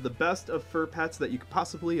 sponsoring the best of fur pets that you could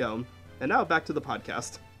possibly own. And now back to the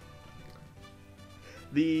podcast.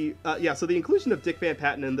 So the inclusion of Dick Van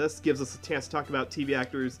Patten in this gives us a chance to talk about TV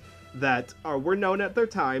actors that were known at their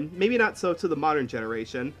time, maybe not so to the modern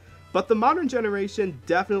generation, but the modern generation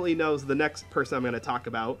definitely knows the next person I'm going to talk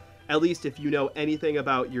about, at least if you know anything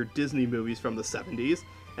about your Disney movies from the 70s,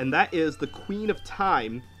 and that is the Queen of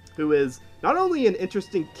Time, who is not only an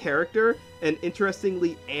interesting character, an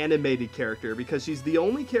interestingly animated character, because she's the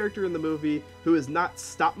only character in the movie who is not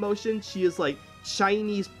stop motion. She is like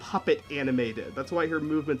Chinese puppet animated. That's why her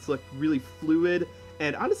movements look really fluid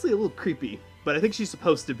and honestly a little creepy. But I think she's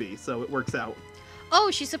supposed to be, so it works out.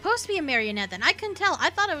 Oh, she's supposed to be a marionette then. I couldn't tell.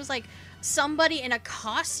 I thought it was like somebody in a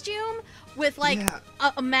costume with like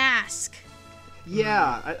a mask.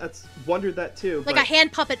 Yeah, I wondered that too. Like a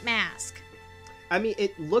hand puppet mask. I mean,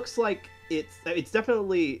 it looks like it's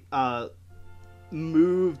definitely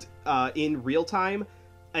moved in real time.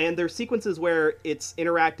 And there's sequences where it's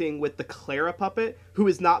interacting with the Clara puppet, who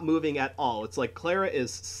is not moving at all. It's like Clara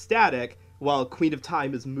is static while Queen of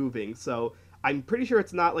Time is moving. So I'm pretty sure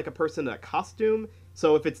it's not like a person in a costume.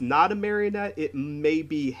 So if it's not a marionette, it may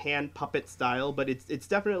be hand puppet style, but it's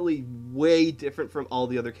definitely way different from all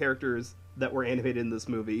the other characters that were animated in this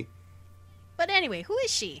movie. But anyway, who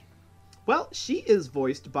is she? Well, she is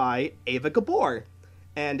voiced by Ava Gabor.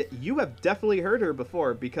 And you have definitely heard her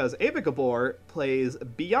before because Ava Gabor plays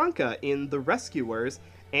Bianca in The Rescuers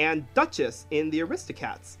and Duchess in The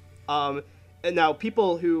Aristocats. And now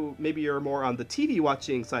people who maybe are more on the TV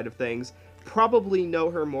watching side of things probably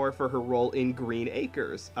know her more for her role in Green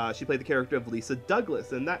Acres. She played the character of Lisa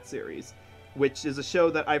Douglas in that series, which is a show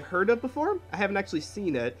that I've heard of before. I haven't actually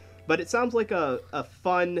seen it, but it sounds like a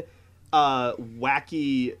fun,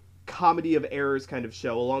 wacky comedy of errors kind of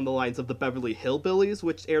show along the lines of the Beverly Hillbillies,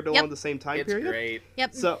 which aired along the same time period. It's great.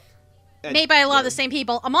 Yep. So, made by a lot of the same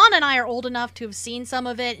people. Amon and I are old enough to have seen some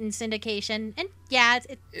of it in syndication, and yeah,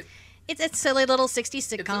 it's a silly little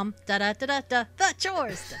 60s sitcom. Da da da da da. The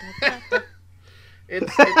Chores. Da, da, da, da.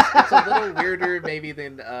 It's a little weirder maybe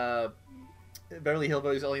than Beverly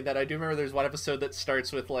Hillbillies, only that I do remember there's one episode that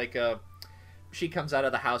starts with like she comes out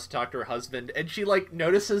of the house to talk to her husband, and she like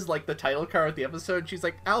notices like the title card of the episode, and she's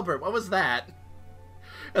like, Albert, what was that?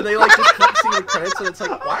 And they like just keep seeing the credits, and it's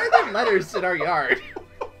like, why are there letters in our yard?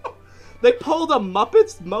 They pulled a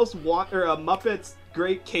Muppets Muppets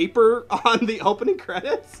Great Caper on the opening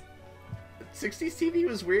credits. 60s TV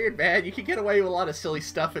was weird, man. You could get away with a lot of silly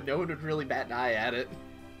stuff, and no one would really bat an eye at it.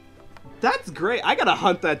 That's great. I gotta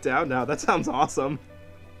hunt that down now. That sounds awesome.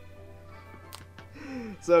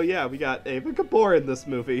 So yeah, we got Ava Gabor in this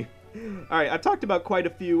movie. Alright, I've talked about quite a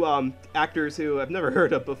few actors who I've never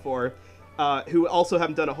heard of before, who also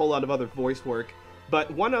haven't done a whole lot of other voice work.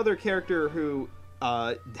 But one other character who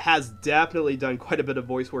has definitely done quite a bit of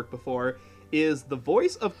voice work before is the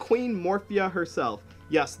voice of Queen Morphia herself.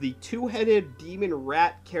 Yes, the two-headed demon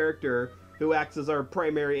rat character who acts as our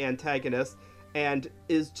primary antagonist and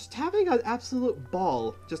is just having an absolute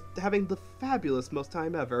ball, just having the fabulous most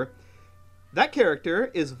time ever. That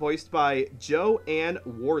character is voiced by Joanne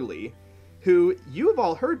Worley, who you have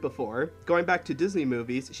all heard before. Going back to Disney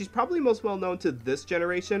movies, she's probably most well known to this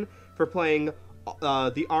generation for playing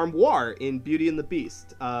the Armoire in Beauty and the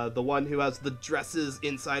Beast, the one who has the dresses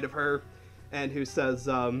inside of her and who says,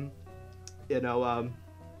 what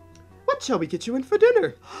shall we get you in for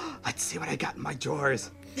dinner? Let's see what I got in my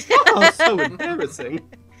drawers. Oh, so embarrassing.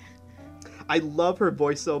 I love her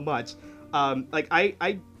voice so much.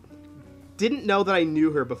 I didn't know that I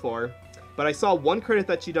knew her before, but I saw one credit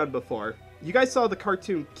that she'd done before. You guys saw the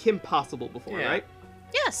cartoon Kim Possible before, right?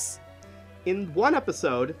 Yes. In one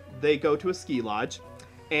episode, they go to a ski lodge,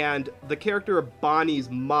 and the character of Bonnie's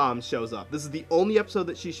mom shows up. This is the only episode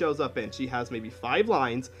that she shows up in. She has maybe 5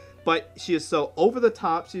 lines, but she is so over the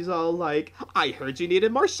top. She's all like, I heard you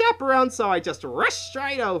needed more chaperones, so I just rushed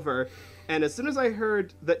right over. And as soon as I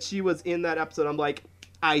heard that she was in that episode, I'm like,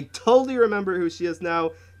 I totally remember who she is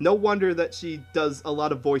now. No wonder that she does a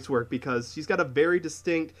lot of voice work, because she's got a very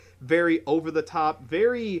distinct, very over the top,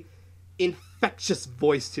 very infectious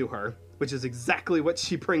voice to her, which is exactly what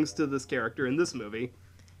she brings to this character in this movie.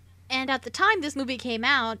 And at the time this movie came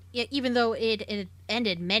out, even though it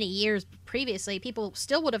ended many years previously, people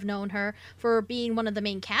still would have known her for being one of the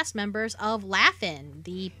main cast members of Laugh-In,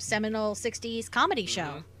 the seminal 60s comedy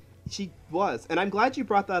show. She was. And I'm glad you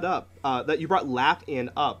brought that up, that you brought Laugh-In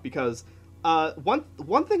up, because one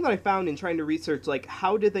thing that I found in trying to research, like,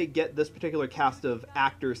 how did they get this particular cast of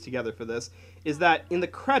actors together for this, is that in the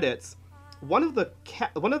credits, one of the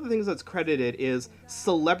things that's credited is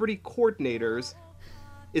celebrity coordinators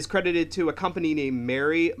is credited to a company named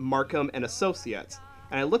Mary, Markham, and Associates.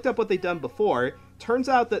 And I looked up what they'd done before. Turns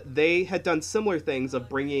out that they had done similar things of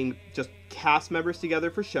bringing just cast members together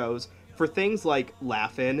for shows for things like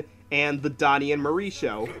Laugh-In and the Donnie and Marie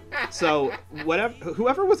show. So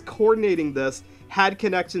whoever was coordinating this had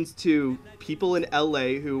connections to people in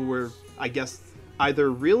LA who were, I guess, either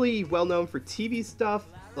really well known for TV stuff,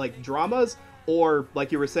 like dramas, or,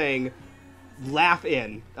 like you were saying,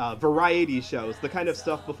 Laugh-In, variety shows, the kind of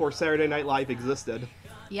stuff before Saturday Night Live existed.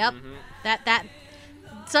 Yep. That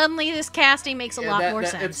suddenly this casting makes a lot more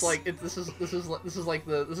sense. It's like this is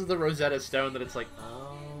the Rosetta Stone that it's like,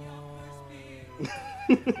 oh,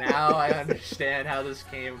 now I understand how this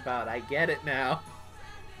came about. I get it now.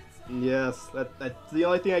 Yes, that's the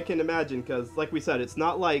only thing I can imagine, because, like we said, it's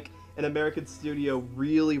not like an American studio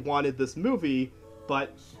really wanted this movie,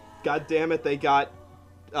 but god damn it, they got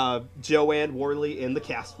Joanne Worley in the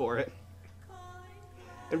cast for it.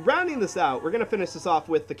 And rounding this out, we're going to finish this off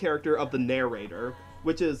with the character of the narrator,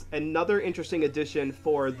 which is another interesting addition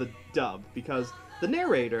for the dub, because the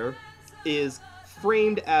narrator is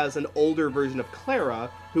framed as an older version of Clara,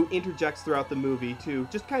 who interjects throughout the movie to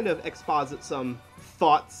just kind of exposit some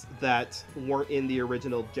thoughts that weren't in the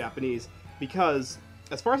original Japanese, because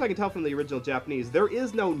as far as I can tell from the original Japanese, there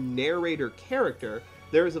is no narrator character.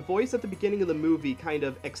 There is a voice at the beginning of the movie kind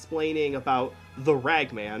of explaining about the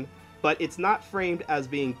Ragman, but it's not framed as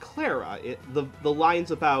being Clara. The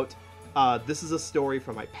lines about, this is a story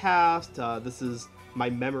from my past, this is my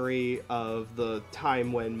memory of the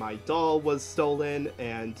time when my doll was stolen,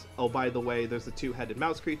 and, oh, by the way, there's a 2-headed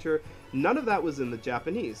mouse creature. None of that was in the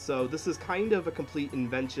Japanese, so this is kind of a complete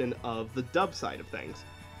invention of the dub side of things.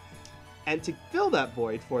 And to fill that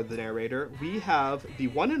void for the narrator, we have the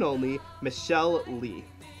one and only Michelle Lee.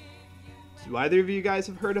 Do either of you guys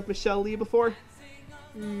have heard of Michelle Lee before?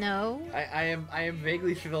 No. I am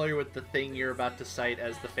vaguely familiar with the thing you're about to cite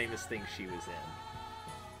as the famous thing she was in.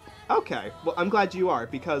 Okay, well, I'm glad you are,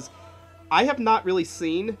 because I have not really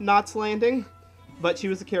seen Knots Landing, but she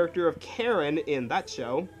was the character of Karen in that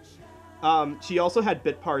show. She also had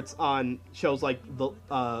bit parts on shows like the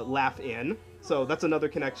Laugh-In, so that's another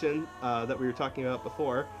connection that we were talking about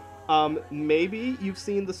before. Maybe you've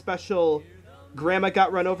seen the special Grandma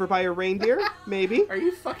Got Run Over by a Reindeer? Maybe. Are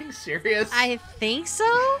you fucking serious? I think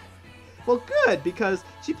so. Well, good, because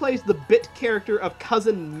she plays the bit character of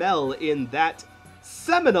Cousin Mel in that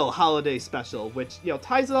seminal holiday special, which, you know,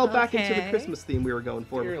 ties it all back into the Christmas theme we were going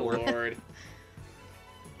for Dear before. Lord.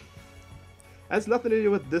 Has nothing to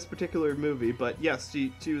do with this particular movie, but yes,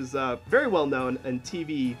 she was very well known in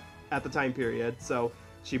TV at the time period, so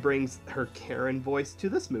she brings her Karen voice to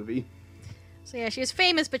this movie. So yeah, she was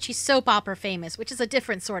famous, but she's soap opera famous, which is a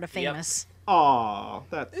different sort of famous. Yep. Aw,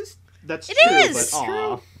 that's it true, is! But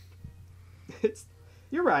aw.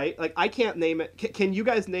 You're right. Like, I can't name it. Can you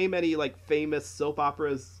guys name any, like, famous soap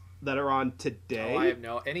operas that are on today? Oh, I have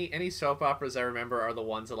no. Any soap operas I remember are the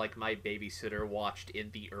ones that, like, my babysitter watched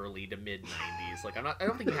in the early to mid 90s. Like, I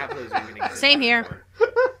don't think half of those even exist. Same here.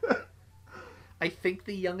 I think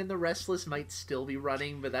The Young and the Restless might still be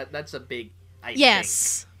running, but that's a big.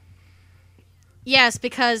 Yes. Yes,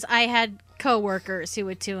 because I had coworkers who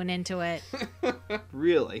would tune into it.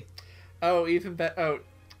 Really? Oh, even better. Oh,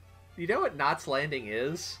 you know what Knots Landing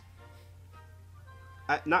is?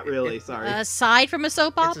 Not really. Sorry. Aside from a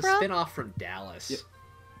soap opera, it's a spin-off from Dallas. Yep.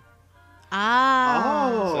 Ah.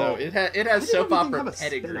 Oh. So it has soap opera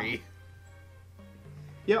pedigree.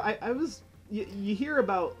 Yeah, I was. You hear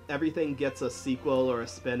about everything gets a sequel or a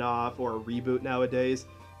spin-off or a reboot nowadays.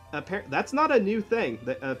 That's not a new thing.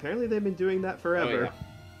 Apparently they've been doing that forever. Oh,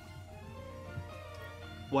 yeah.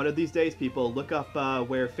 One of these days, people, look up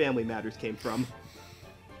where Family Matters came from.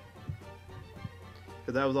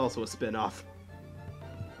 but that was also a spin-off.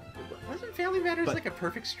 Wasn't Family Matters like a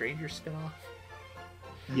Perfect Stranger spinoff?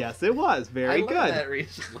 Yes, it was. Very good. I learned that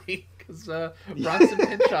recently because Bronson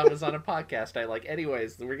Pinchot was on a podcast I like.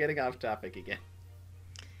 Anyways, we're getting off topic again.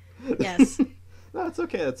 Yes. No, it's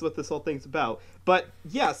okay. That's what this whole thing's about. But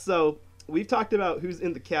yeah, so we've talked about who's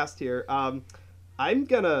in the cast here. I'm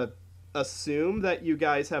gonna assume that you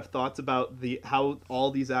guys have thoughts about how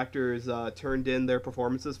all these actors turned in their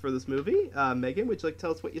performances for this movie. Megan, would you like to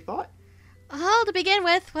tell us what you thought? Oh, to begin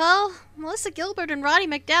with, well, Melissa Gilbert and Roddy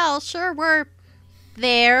McDowall sure were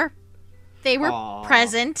there. They were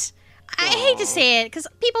present. I hate to say it, because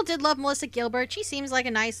people did love Melissa Gilbert. She seems like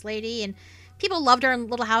a nice lady, and people loved her in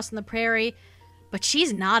Little House on the Prairie, but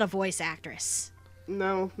she's not a voice actress.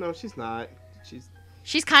 No, she's not.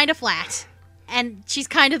 She's kind of flat, and she's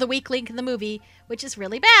kind of the weak link in the movie, which is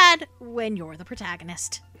really bad when you're the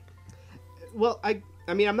protagonist. Well, I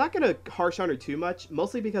mean, I'm not going to harsh on her too much,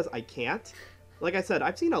 mostly because I can't. Like I said,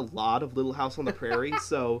 I've seen a lot of Little House on the Prairie,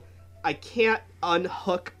 so I can't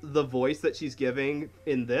unhook the voice that she's giving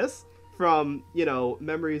in this from,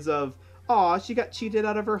 memories of, aw, she got cheated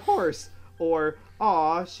out of her horse, or,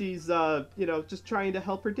 aw, she's, just trying to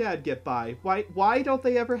help her dad get by. Why don't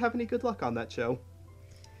they ever have any good luck on that show?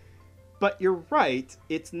 But you're right,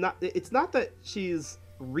 it's not that she's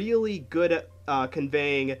really good at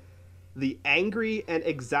conveying the angry and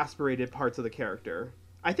exasperated parts of the character.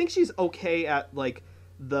 I think she's okay at, like,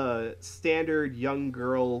 the standard young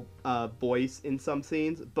girl voice in some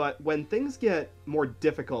scenes, but when things get more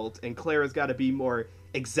difficult and Clara's got to be more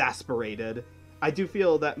exasperated, I do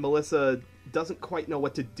feel that Melissa doesn't quite know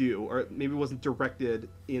what to do, or maybe wasn't directed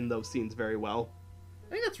in those scenes very well.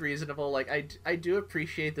 I think that's reasonable. Like, I do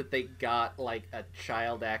appreciate that they got, like, a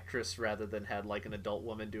child actress rather than had, like, an adult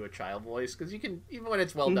woman do a child voice, because you can, even when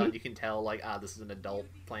it's well done, you can tell, like, this is an adult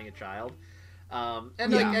playing a child.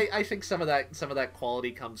 Like, I think some of that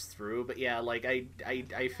quality comes through, but yeah, like,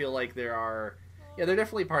 I feel like there are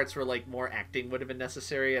definitely parts where, like, more acting would have been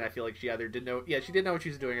necessary, and I feel like she either didn't know what she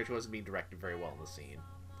was doing, or she wasn't being directed very well in the scene.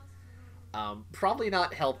 Probably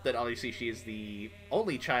not helped that obviously she is the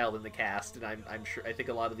only child in the cast, and I think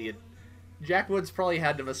a lot of Jack Woods probably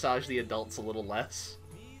had to massage the adults a little less,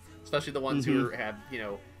 especially the ones who have,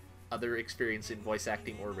 other experience in voice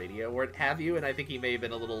acting or radio or what have you, and I think he may have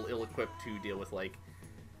been a little ill-equipped to deal with, like,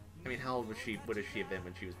 I mean, how old would she have been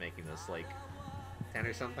when she was making this, like, 10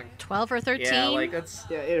 or something? 12 or 13? Yeah, like, that's...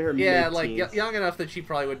 Yeah, in her mid-teens. Like, young enough that she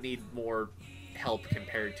probably would need more help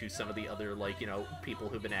compared to some of the other, like, people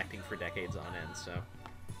who've been acting for decades on end, so...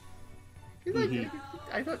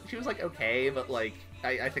 I thought she was, like, okay, but, like,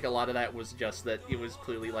 I think a lot of that was just that it was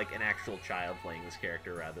clearly, like, an actual child playing this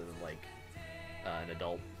character rather than, like, an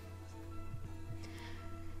adult.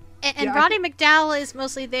 And Roddy McDowall is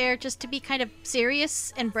mostly there just to be kind of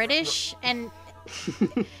serious and British, and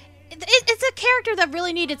it's a character that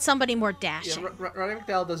really needed somebody more dashing. Yeah, Roddy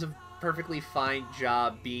McDowall does a perfectly fine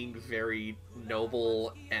job being very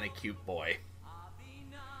noble and a cute boy.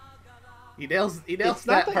 He nails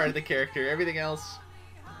that part of the character. Everything else,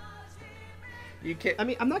 you can't. I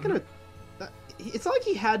mean, I'm not gonna. It's not like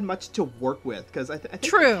he had much to work with, because I think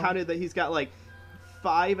True. I counted that he's got like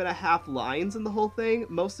 5.5 lines in the whole thing.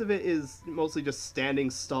 Most of it is mostly just standing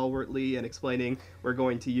stalwartly and explaining we're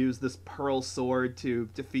going to use this pearl sword to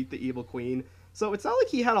defeat the evil queen. So it's not like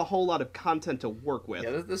he had a whole lot of content to work with.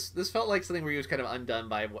 Yeah, this felt like something where he was kind of undone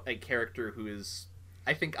by a character who is,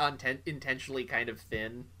 I think, intentionally kind of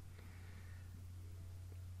thin.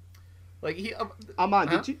 Like he.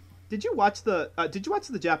 Aman, did you watch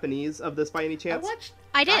the Japanese of this by any chance?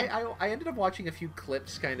 I did. I ended up watching a few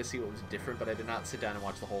clips kind of see what was different, but I did not sit down and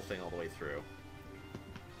watch the whole thing all the way through.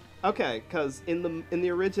 Okay, because in the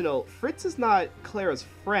original, Fritz is not Clara's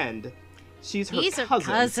friend. He's her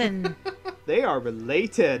cousin. They are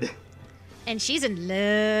related. And she's in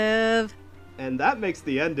love. And that makes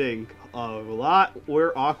the ending a lot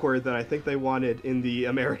more awkward than I think they wanted in the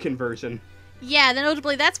American version. Yeah,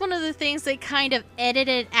 notably, that's one of the things they kind of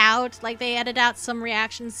edited out. Like, they edited out some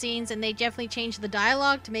reaction scenes, and they definitely changed the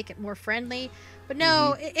dialogue to make it more friendly. But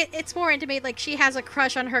no, it's more intimate. Like, she has a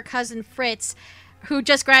crush on her cousin Fritz, who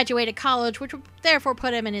just graduated college, which would therefore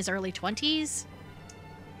put him in his early 20s.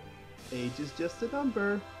 Age is just a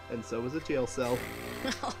number, and so is a jail cell.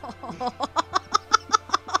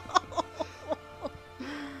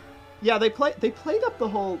 Yeah, they played up the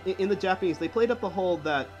whole in the Japanese. They played up the whole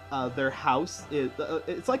that their house is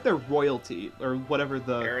it's like their royalty or whatever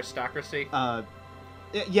the aristocracy.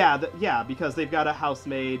 Yeah, because they've got a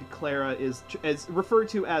housemaid. Clara is referred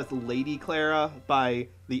to as Lady Clara by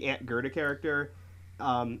the Aunt Gerda character.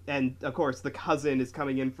 And of course, the cousin is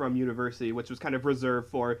coming in from university, which was kind of reserved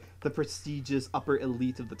for the prestigious upper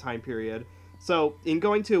elite of the time period. So, in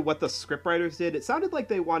going to what the scriptwriters did, it sounded like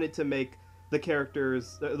they wanted to make the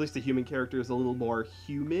characters, at least the human characters, a little more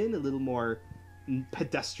human, a little more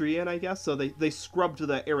pedestrian, I guess. So they scrubbed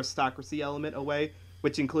the aristocracy element away,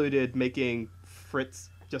 which included making Fritz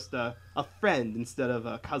just a friend instead of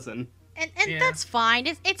a cousin. And that's fine.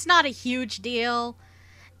 It's not a huge deal.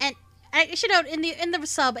 And I should note in the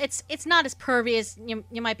sub, it's not as pervy as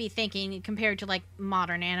you might be thinking compared to like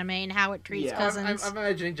modern anime and how it treats cousins. I'm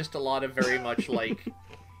imagining just a lot of very much like,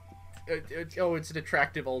 it's an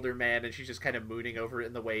attractive older man, and she's just kind of mooning over it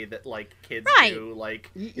in the way that like kids do. Like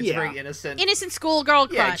it's very innocent schoolgirl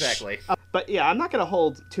crush. Yeah, exactly. But yeah, I'm not gonna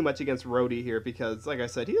hold too much against Rhodey here because, like I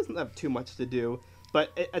said, he doesn't have too much to do. But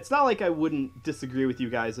it's not like I wouldn't disagree with you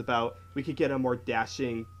guys about we could get a more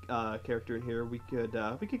dashing character in here. We could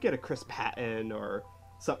get a Chris Patton or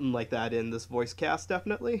something like that in this voice cast,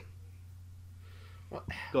 definitely.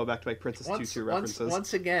 Go back to my Princess Tutu references.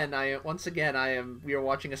 Once again, we are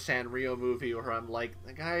watching a Sanrio movie where I'm like,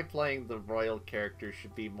 the guy playing the royal character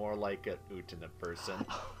should be more like a Utena person.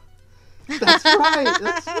 That's right.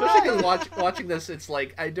 That's Especially right. because watching this, it's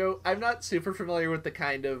like I'm not super familiar with the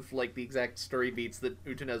kind of like the exact story beats that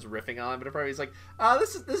Utena's riffing on, but I'm probably like,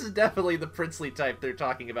 this is definitely the princely type they're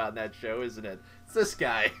talking about in that show, isn't it? It's this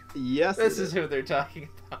guy. Yes. This is who they're talking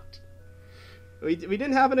about. We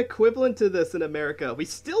didn't have an equivalent to this in America. We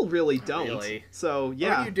still really don't. Really? So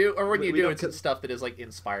yeah. Or when you do, it's stuff that is like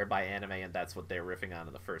inspired by anime, and that's what they're riffing on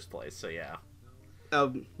in the first place. So yeah.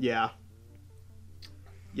 Yeah.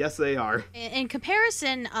 Yes, they are. In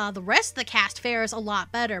comparison, the rest of the cast fares a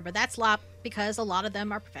lot better, but that's a lot because a lot of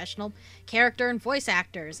them are professional character and voice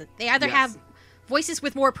actors. They either have voices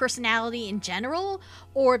with more personality in general,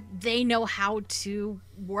 or they know how to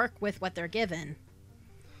work with what they're given.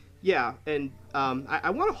 Yeah, and I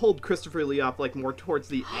want to hold Christopher Lee up like more towards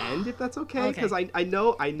the end, if that's okay, because I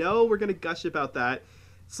know we're gonna gush about that.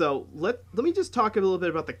 So let me just talk a little bit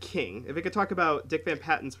about the King. If we could talk about Dick Van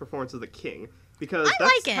Patten's performance of the King, because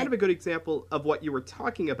that's kind of a good example of what you were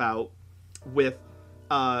talking about with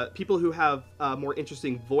people who have more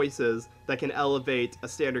interesting voices that can elevate a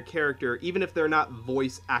standard character, even if they're not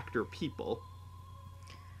voice actor people.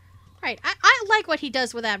 Right. I like what he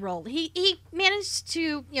does with that role. He managed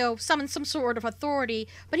to, summon some sort of authority,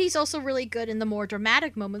 but he's also really good in the more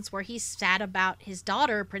dramatic moments where he's sad about his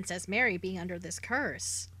daughter, Princess Mary, being under this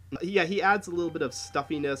curse. Yeah, he adds a little bit of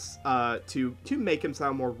stuffiness to make him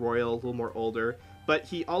sound more royal, a little more older, but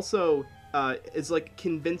he also is like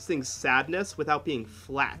convincing sadness without being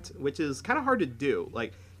flat, which is kind of hard to do.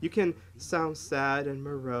 Like, you can sound sad and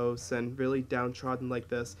morose and really downtrodden like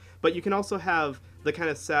this, but you can also have the kind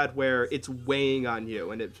of sad where it's weighing on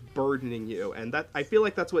you and it's burdening you, and that I feel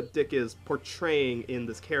like that's what Dick is portraying in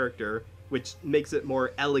this character, which makes it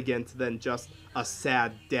more elegant than just a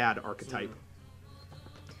sad dad archetype.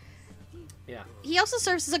 Yeah. He also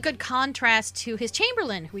serves as a good contrast to his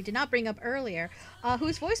Chamberlain, who we did not bring up earlier, who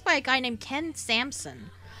is voiced by a guy named Ken Sampson.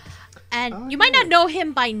 And you might not know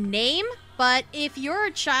him by name, but if you're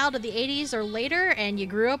a child of the 80s or later and you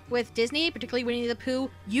grew up with Disney, particularly Winnie the Pooh,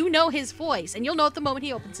 you know his voice, and you'll know it the moment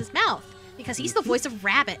he opens his mouth, because he's the voice of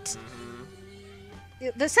Rabbit.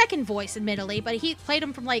 The second voice, admittedly, but he played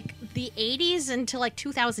him from like the 80s until like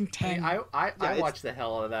 2010. I watched the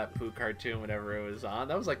hell out of that Pooh cartoon whenever it was on.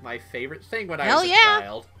 That was like my favorite thing when I was a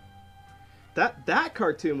child. That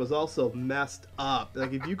cartoon was also messed up.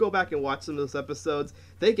 Like, if you go back and watch some of those episodes,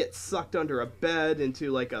 they get sucked under a bed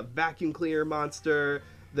into like a vacuum cleaner monster.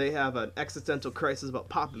 They have an existential crisis about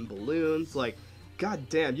popping balloons. Like, god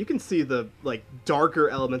damn, you can see the like darker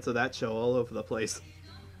elements of that show all over the place.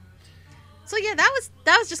 So yeah, that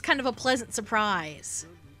was just kind of a pleasant surprise.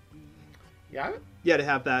 Yeah, to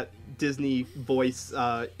have that Disney voice,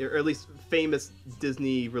 or at least famous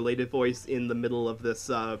Disney-related voice in the middle of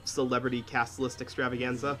this celebrity cast list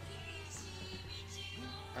extravaganza.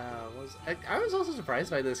 I was also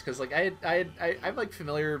surprised by this because like I'm like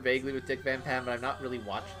familiar vaguely with Dick Van Patten, but I've not really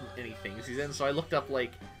watched any things he's in. So I looked up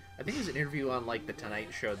like I think it was an interview on like the Tonight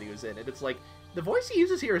Show that he was in, and it's like the voice he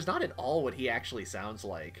uses here is not at all what he actually sounds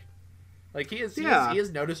like. Like, he is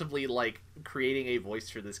noticeably, like, creating a voice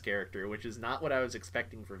for this character, which is not what I was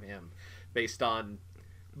expecting from him, based on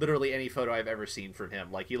literally any photo I've ever seen from him.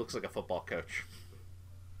 Like, he looks like a football coach.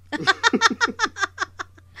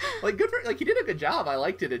 Like, he did a good job. I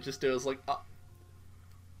liked it. It was like,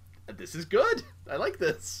 this is good. I like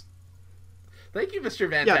this. Thank you, Mr.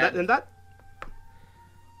 Van Patten.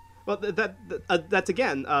 Well, that's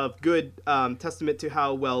again a good testament to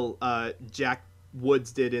how well Jack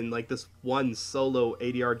Woods did in like this one solo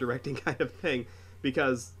ADR directing kind of thing,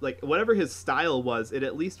 because like whatever his style was, it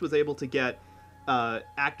at least was able to get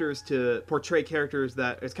actors to portray characters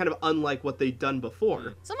that is kind of unlike what they'd done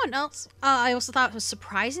before. Someone else I also thought was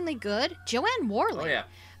surprisingly good, Joanne Worley. Oh yeah.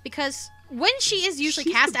 Because when she is usually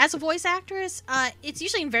She's cast the as a voice actress, it's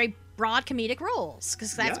usually in very broad comedic roles,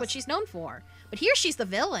 because that's what Yes. she's known for. But here she's the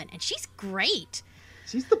villain, and she's great.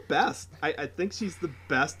 She's the best. I think she's the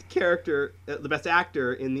best character, the best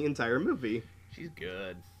actor in the entire movie. She's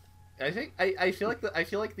good. I think I feel like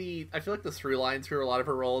the through line through a lot of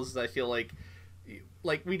her roles is I feel like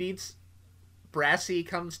we need Brassy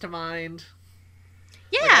comes to mind.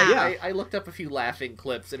 Yeah. Like, I looked up a few laughing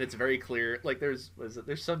clips and it's very clear. Like there's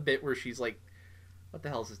some bit where she's like, what the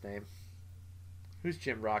hell's his name? Who's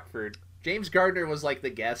Jim Rockford? James Gardner was like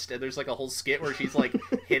the guest, and there's like a whole skit where she's like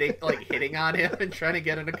hitting on him and trying to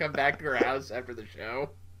get him to come back to her house after the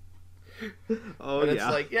show. Oh, And yeah.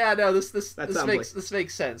 it's like, yeah, no, this sounds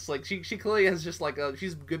makes sense. Like she clearly has just like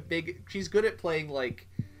she's good at playing like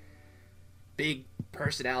big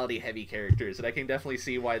personality heavy characters, and I can definitely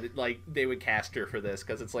see why they would cast her for this,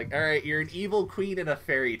 because it's like, all right, you're an evil queen in a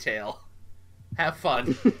fairy tale. Have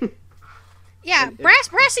fun. Yeah,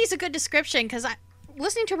 Brassy's a good description, because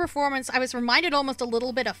listening to her performance, I was reminded almost a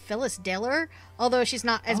little bit of Phyllis Diller, although she's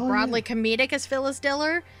not as broadly comedic as Phyllis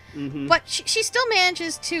Diller. Mm-hmm. But she still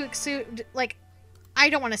manages to exude, like, I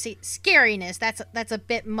don't want to say scariness, that's a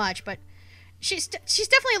bit much, but she's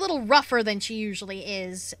definitely a little rougher than she usually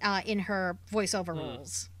is in her voiceover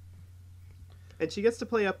roles. And she gets to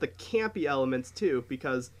play up the campy elements too,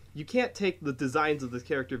 because you can't take the designs of this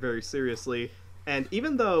character very seriously. And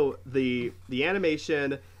even though the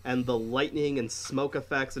animation and the lightning and smoke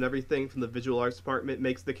effects and everything from the visual arts department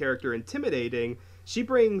makes the character intimidating, she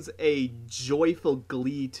brings a joyful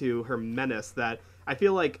glee to her menace that I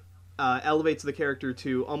feel like elevates the character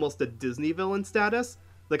to almost a Disney villain status.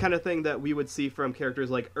 The kind of thing that we would see from characters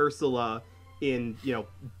like Ursula in,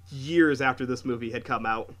 years after this movie had come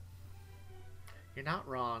out. You're not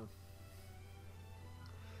wrong.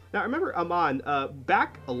 Now, remember, Aman,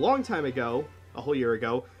 back a long time ago, a whole year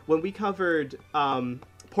ago, when we covered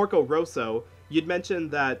Porco Rosso, you'd mentioned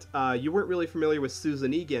that you weren't really familiar with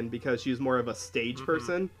Susan Egan because she was more of a stage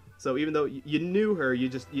person. So even though you knew her, you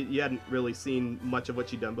hadn't really seen much of what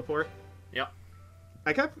she'd done before. Yep.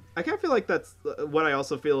 I kind of feel like that's what I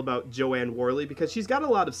also feel about Joanne Worley, because she's got a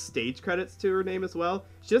lot of stage credits to her name as well.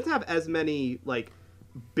 She doesn't have as many like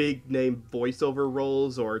big name voiceover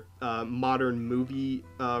roles or modern movie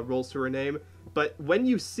roles to her name, but when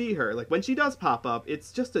you see her, like when she does pop up,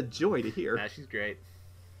 it's just a joy to hear. Yeah, she's great.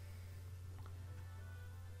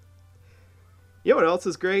 You know what else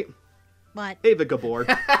is great? What? Ava Gabor.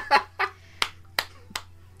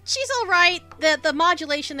 She's all right. The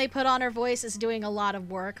modulation they put on her voice is doing a lot of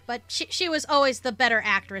work, but she was always the better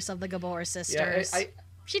actress of the Gabor sisters. Yeah,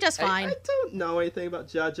 she does fine. I don't know anything about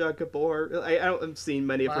Zsa Zsa Gabor. I don't have seen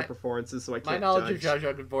many of her performances, so I can't My knowledge judge. of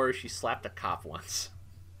Zsa Zsa Gabor is she slapped a cop once.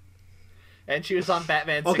 And she was on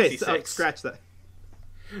Batman Okay, 66. so scratch that.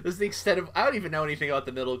 This is the extent of... I don't even know anything about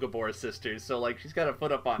the middle Gabor sisters, so, like, she's got a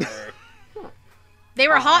foot up on her. They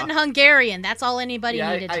were hot and Hungarian. That's all anybody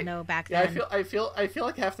Yeah, needed to know back then. I feel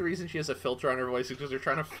like half the reason she has a filter on her voice is because they're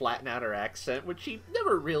trying to flatten out her accent, which she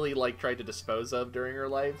never really, like, tried to dispose of during her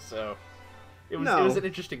life, so... It was an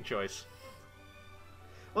interesting choice.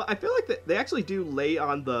 Well, I feel like they actually do lay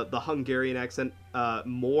on the Hungarian accent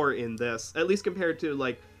more in this, at least compared to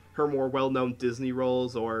like her more well-known Disney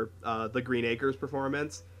roles or the Green Acres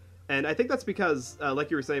performance. And I think that's because, like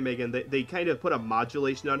you were saying, Megan, they kind of put a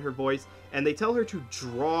modulation on her voice, and they tell her to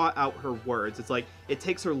draw out her words. It's like it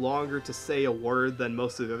takes her longer to say a word than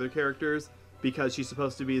most of the other characters, because she's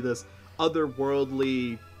supposed to be this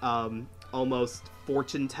otherworldly, almost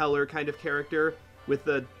fortune teller kind of character with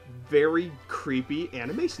a very creepy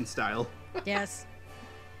animation style. Yes.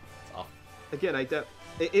 Again,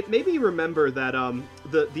 it made me remember that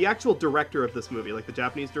the actual director of this movie, like the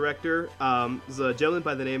Japanese director, is a gentleman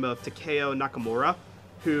by the name of Takeo Nakamura,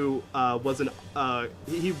 who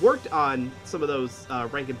he worked on some of those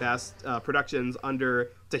Rankin Bass productions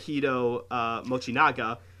under Tahito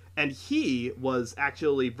Mochinaga, and he was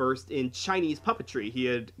actually versed in Chinese puppetry. He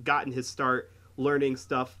had gotten his start learning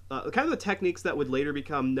stuff, kind of the techniques that would later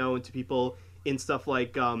become known to people in stuff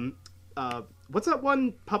like what's that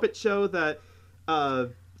one puppet show that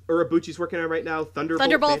Urabuchi's working on right now?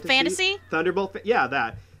 Thunderbolt Fantasy? Yeah,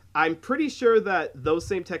 that. I'm pretty sure that those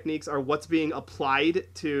same techniques are what's being applied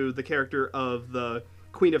to the character of the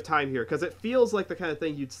Queen of Time here, because it feels like the kind of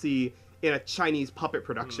thing you'd see in a Chinese puppet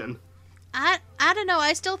production. I don't know.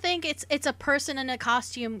 I still think it's a person in a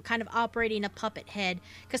costume kind of operating a puppet head,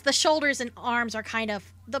 because the shoulders and arms are kind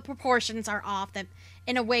of, the proportions are off, that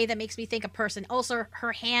in a way that makes me think a person. Also,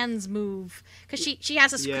 her hands move, because she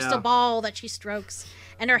has this crystal ball that she strokes,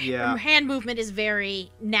 and her hand movement is very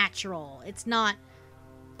natural. It's not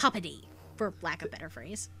puppety, for lack of a better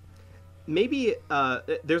phrase. Maybe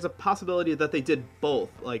there's a possibility that they did both.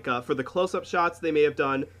 Like for the close-up shots, they may have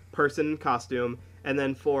done person in costume, and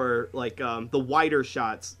then for like the wider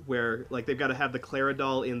shots where like they've got to have the Clara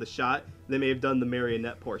doll in the shot, they may have done the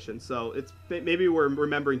marionette portion. So it's maybe we're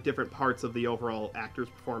remembering different parts of the overall actor's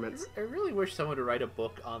performance. I really wish someone would write a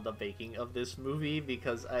book on the making of this movie,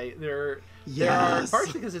 because there are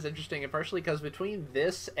partially because it's interesting, and partially because between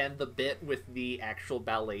this and the bit with the actual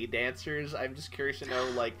ballet dancers, I'm just curious to know,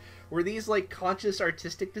 like, were these like conscious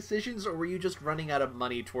artistic decisions, or were you just running out of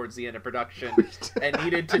money towards the end of production and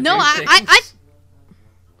needed to do things?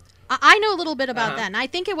 I know a little bit about that, and I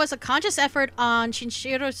think it was a conscious effort on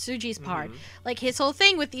Shinjiro Tsuji's part. Mm-hmm. Like, his whole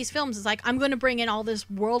thing with these films is like, I'm going to bring in all this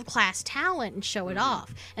world-class talent and show it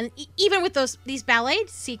off. And even with these ballet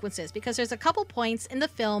sequences, because there's a couple points in the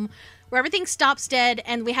film where everything stops dead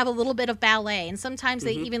and we have a little bit of ballet, and sometimes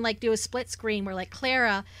they even like do a split screen where like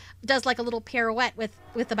Clara does like a little pirouette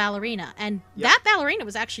with the ballerina, and that ballerina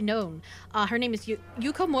was actually known. Her name is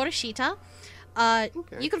Yuko Morishita.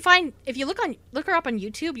 You can find, if you look her up on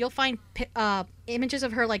YouTube, you'll find images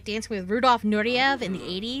of her like dancing with Rudolf Nureyev in the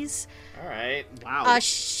 80s. All right. Wow.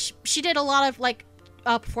 She did a lot of like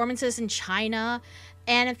performances in China,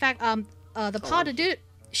 and in fact, the pas de deux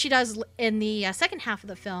she does in the second half of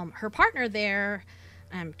the film. Her partner there,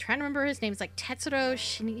 I'm trying to remember his name. It's like Tetsuro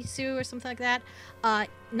Shinizu or something like that.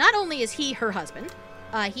 Not only is he her husband,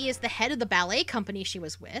 he is the head of the ballet company she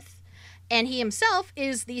was with. And he himself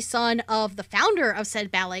is the son of the founder of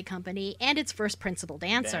said ballet company and its first principal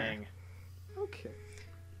dancer. Dang. Okay.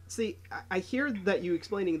 See, I hear that you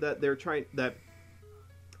explaining that they're trying, that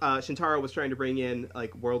Shintaro was trying to bring in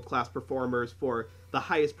like world-class performers for the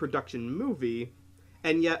highest production movie,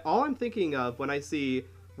 and yet all I'm thinking of when I see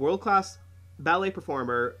world-class ballet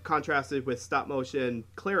performer contrasted with stop-motion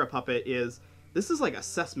Clara puppet is, this is like a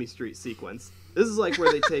Sesame Street sequence. This is like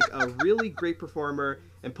where they take a really great performer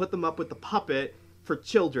and put them up with the puppet for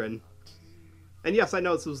children. And yes, I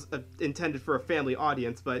know this was intended for a family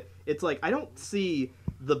audience, but it's like, I don't see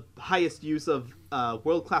the highest use of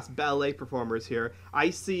world-class ballet performers here. I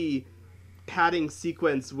see padding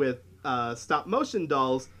sequence with stop-motion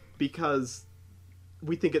dolls because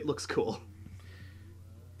we think it looks cool.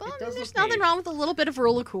 Well, there's nothing wrong with a little bit of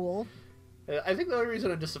roller cool. I think the only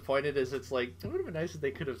reason I'm disappointed is it's like, it would have been nice if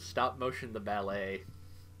they could have stopped motion the ballet.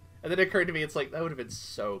 And then it occurred to me, it's like, that would have been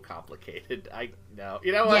so complicated. You know what?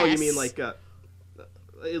 Yes. Oh, you mean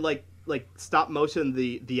like stop motion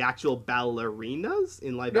the actual ballerinas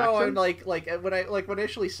in live action? No, I'm like when I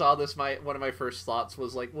initially saw this, one of my first thoughts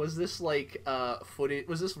was like, was this like footage?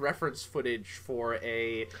 Was this reference footage for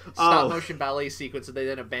a stop motion ballet sequence that they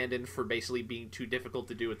then abandoned for basically being too difficult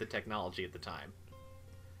to do with the technology at the time?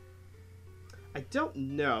 I don't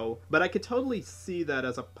know, but I could totally see that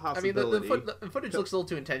as a possibility. I mean, the footage looks a little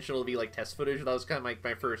too intentional to be like test footage. That was kind of like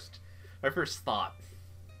my first thought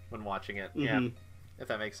when watching it. Mm-hmm. Yeah, if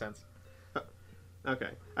that makes sense.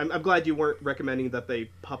 Okay, I'm glad you weren't recommending that they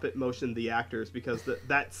puppet motion the actors, because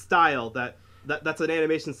that style that's an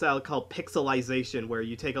animation style called pixelization, where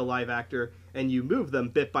you take a live actor and you move them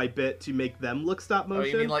bit by bit to make them look stop motion. Oh,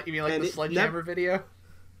 you mean like the Sledgehammer video?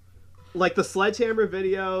 Like the Sledgehammer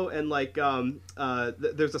video, and like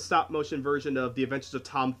there's a stop motion version of The Adventures of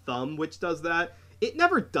Tom Thumb which does that. It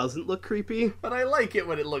never doesn't look creepy, but I like it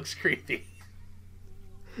when it looks creepy.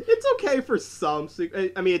 It's okay for some.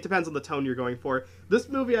 I mean, it depends on the tone you're going for. This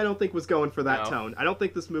movie, I don't think was going for that tone. I don't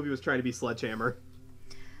think this movie was trying to be Sledgehammer.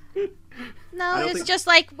 No, it's just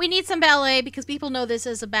like, we need some ballet because people know this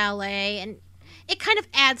is a ballet, and it kind of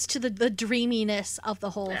adds to the dreaminess of the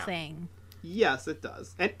whole thing. Yes, it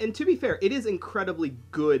does. And to be fair, it is incredibly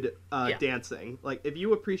good dancing. Like, if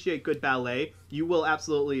you appreciate good ballet, you will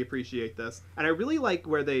absolutely appreciate this. And I really like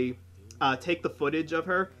where they take the footage of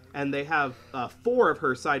her, and they have 4 of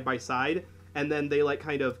her side by side, and then they, like,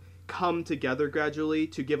 kind of come together gradually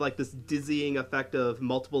to give, like, this dizzying effect of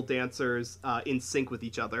multiple dancers in sync with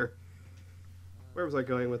each other. Where was I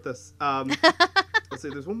going with this? Let's see,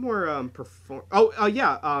 there's one more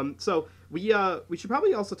so we should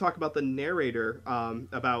probably also talk about the narrator,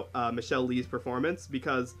 about Michelle Lee's performance,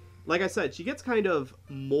 because, like I said, she gets kind of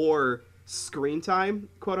more screen time,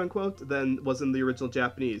 quote unquote, than was in the original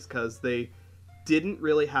Japanese, because they didn't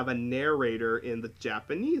really have a narrator in the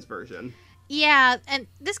Japanese version. Yeah, and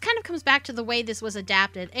this kind of comes back to the way this was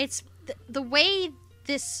adapted. It's the way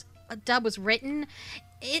this dub was written,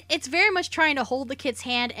 it's very much trying to hold the kid's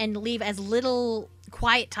hand and leave as little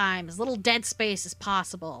quiet time, as little dead space as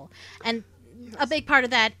possible. And a big part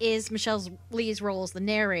of that is Michelle Lee's role as the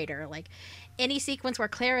narrator. Like, any sequence where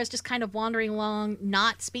Clara is just kind of wandering along,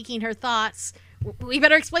 not speaking her thoughts, we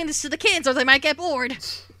better explain this to the kids or they might get bored.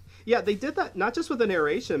 Yeah, they did that not just with the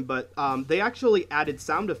narration, but they actually added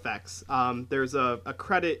sound effects. There's a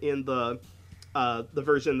credit in the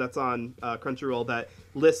version that's on Crunchyroll that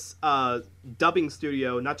lists dubbing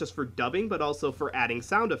studio, not just for dubbing, but also for adding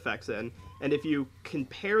sound effects in. And if you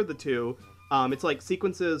compare the two, it's like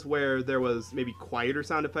sequences where there was maybe quieter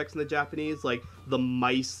sound effects in the Japanese, like the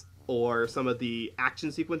mice or some of the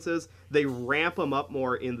action sequences, they ramp them up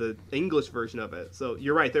more in the English version of it. So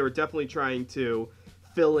you're right, they were definitely trying to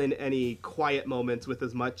fill in any quiet moments with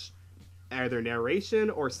as much either narration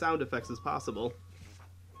or sound effects as possible.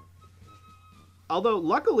 Although,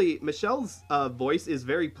 luckily, Michelle's voice is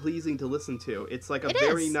very pleasing to listen to. It's like a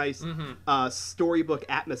very nice storybook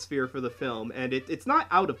atmosphere for the film, and it's not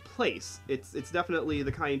out of place. It's definitely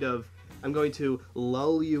the kind of, I'm going to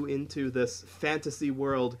lull you into this fantasy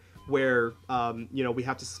world where, we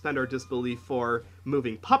have to suspend our disbelief for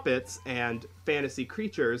moving puppets and fantasy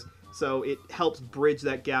creatures, so it helps bridge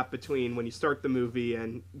that gap between when you start the movie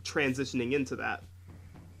and transitioning into that.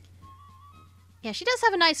 Yeah, she does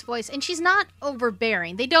have a nice voice, and she's not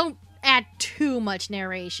overbearing. They don't add too much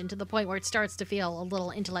narration to the point where it starts to feel a little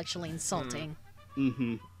intellectually insulting.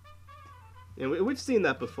 Mm-hmm. And we've seen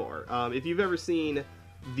that before. If you've ever seen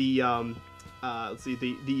the,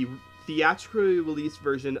 the theatrically released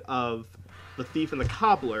version of The Thief and the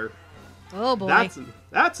Cobbler, oh boy,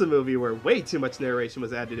 that's a movie where way too much narration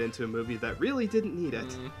was added into a movie that really didn't need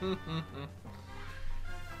it.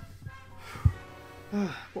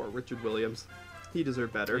 Poor Richard Williams. He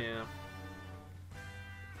deserved better.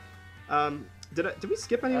 Yeah. Did we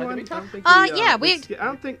skip anyone? Did we talk?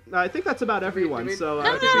 I think that's about everyone. Did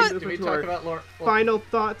we talk about Laura? Final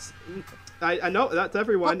thoughts. I know that's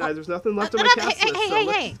everyone. There's nothing left on my cast list.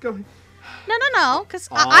 Let's go. No, because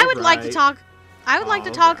I would like to talk. I would like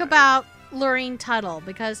to talk about Lorraine Tuttle,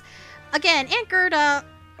 because, again, Aunt Gerda,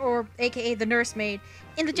 or AKA the nursemaid,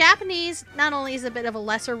 in the Japanese, not only is it a bit of a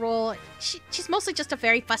lesser role, she's mostly just a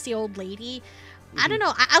very fussy old lady. I don't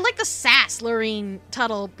know. I like the sass Lorraine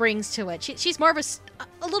Tuttle brings to it. She's more of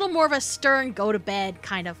a little more of a stern, go to bed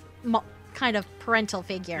kind of parental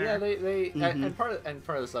figure. Yeah, they and part of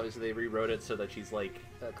this, obviously they rewrote it so that she's like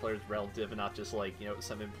Claire's relative and not just like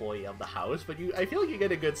some employee of the house. But I feel like you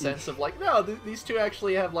get a good sense of like, no, these two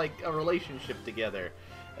actually have like a relationship together,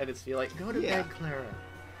 and it's feel like, go to bed, Clara,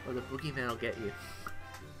 or the boogeyman will get you.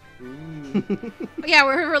 Yeah,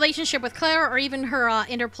 her relationship with Claire, or even her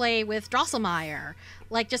interplay with Drosselmeyer,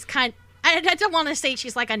 like just I don't want to say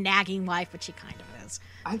she's like a nagging wife, but she kind of is.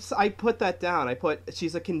 I put that down.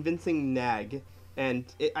 She's a convincing nag, and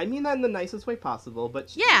I mean that in the nicest way possible.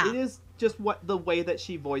 But it is just the way that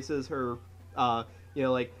she voices her.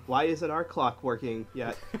 Like, why isn't our clock working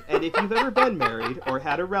yet? And if you've ever been married or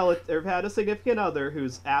had a relative or had a significant other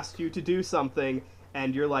who's asked you to do something,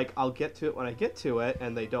 and you're like, I'll get to it when I get to it,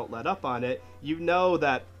 and they don't let up on it, you know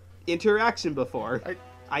that interaction before.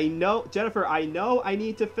 I know, Jennifer, I know I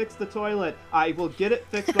need to fix the toilet. I will get it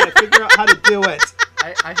fixed when I figure out how to do it.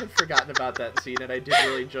 I had forgotten about that scene, and I did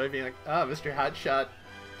really enjoy being like, Mr. Hotshot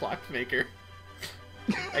Clockmaker.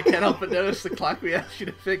 I can't help but notice the clock we asked you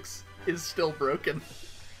to fix is still broken.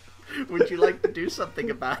 Would you like to do something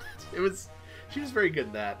about it? She was very good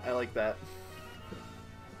in that. I like that.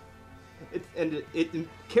 It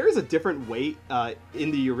carries a different weight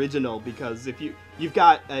in the original, because if you've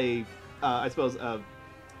got a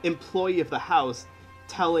employee of the house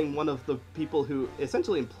telling one of the people who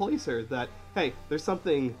essentially employs her that, hey, there's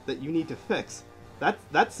something that you need to fix.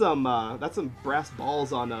 That's some brass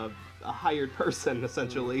balls on a hired person,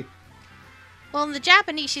 essentially. Well, in the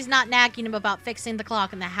Japanese, she's not nagging him about fixing the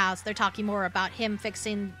clock in the house. They're talking more about him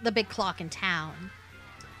fixing the big clock in town.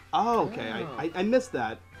 Oh, okay. Oh. I missed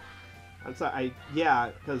that. I'm sorry.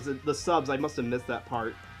 Because the subs, I must have missed that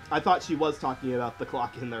part. I thought she was talking about the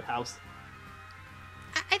clock in their house.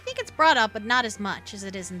 I think it's brought up, but not as much as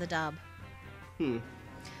it is in the dub.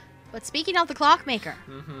 But speaking of the clockmaker,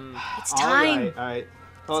 it's time. All right.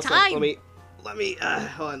 It's time. Let me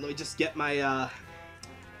hold on. Let me just get my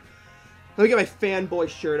let me get my fanboy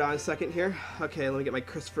shirt on a second here. Okay, let me get my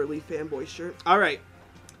Christopher Lee fanboy shirt. All right.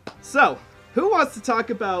 So, who wants to talk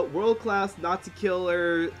about world-class Nazi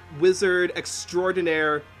killer, wizard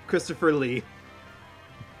extraordinaire Christopher Lee?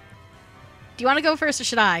 Do you want to go first, or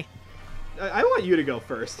should I? I want you to go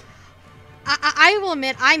first. I will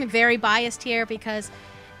admit I'm very biased here, because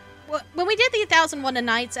when we did the 1001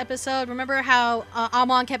 Nights episode, remember how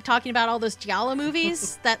Amon kept talking about all those Giallo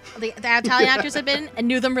movies that the Italian actors had been and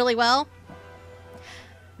knew them really well?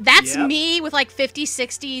 That's me with like 50s,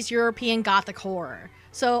 60s European Gothic horror.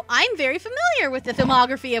 So I'm very familiar with the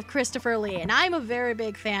filmography of Christopher Lee, and I'm a very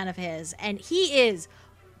big fan of his. And he is,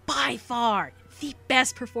 by far, the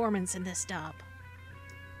best performance in this dub.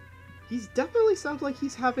 He definitely sounds like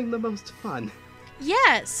he's having the most fun.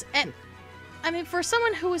 Yes, and I mean, for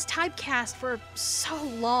someone who was typecast for so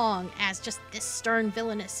long as just this stern,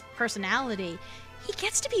 villainous personality, he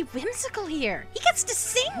gets to be whimsical here. He gets to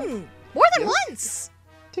sing more than once.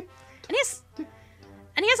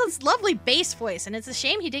 And he has this lovely bass voice, and it's a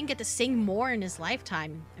shame he didn't get to sing more in his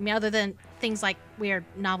lifetime. I mean, other than things like weird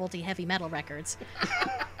novelty heavy metal records.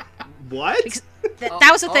 What? That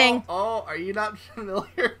was a thing. Oh, are you not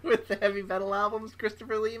familiar with the heavy metal albums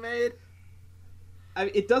Christopher Lee made? I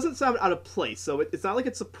mean, it doesn't sound out of place, so it's not like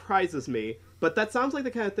it surprises me, but that sounds like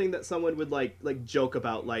the kind of thing that someone would like joke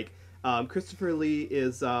about, like, Christopher Lee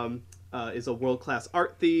is a world-class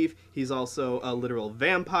art thief. He's also a literal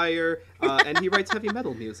vampire, and he writes heavy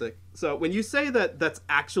metal music. So when you say that that's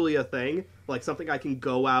actually a thing, like something I can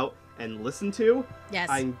go out and listen to, yes,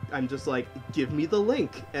 I'm just like, give me the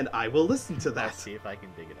link, and I will listen to that. Let's see if I can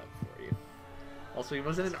dig it up for you. Also, he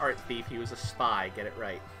wasn't an art thief. He was a spy. Get it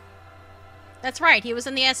right. That's right. He was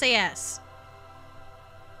in the SAS.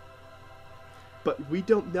 But we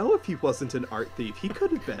don't know if he wasn't an art thief. He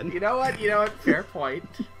could have been. You know what? Fair point.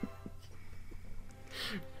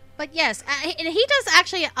 But yes, and he does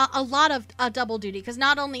actually a lot of double duty, because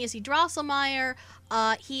not only is he Drosselmeyer,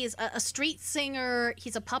 he is a street singer,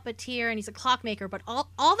 he's a puppeteer, and he's a clockmaker, but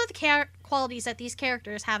all the qualities that these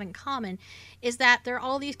characters have in common is that they're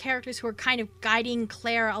all these characters who are kind of guiding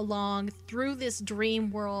Claire along through this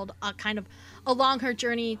dream world, kind of along her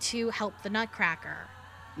journey to help the Nutcracker.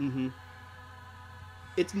 Mm-hmm.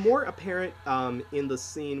 It's more apparent in the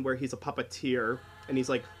scene where he's a puppeteer, and he's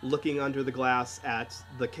like looking under the glass at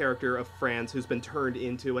the character of Franz, who's been turned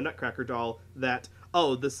into a Nutcracker doll, that,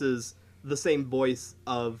 oh, this is the same voice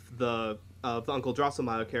of the Uncle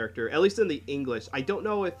Drosselmeyer character, at least in the English. I don't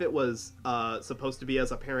know if it was supposed to be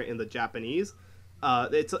as apparent in the Japanese.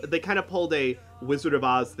 They kind of pulled a Wizard of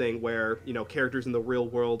Oz thing where, you know, characters in the real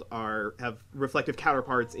world have reflective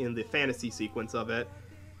counterparts in the fantasy sequence of it.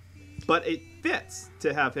 But it fits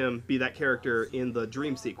to have him be that character in the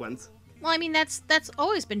dream sequence. Well, I mean, that's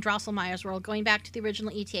always been Drosselmeyer's role, going back to the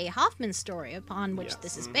original E.T.A. Hoffman story upon which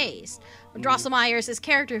this is based. Drosselmeyer is this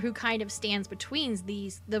character who kind of stands between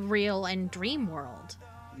the real and dream world.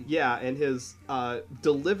 Yeah, and his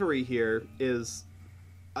delivery here is...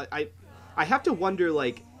 I have to wonder,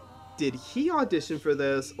 like, did he audition for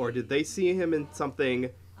this, or did they see him in something...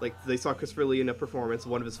 Like, they saw Christopher Lee in a performance,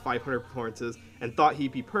 one of his 500 performances, and thought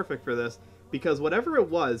he'd be perfect for this. Because whatever it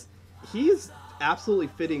was, he's absolutely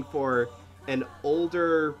fitting for an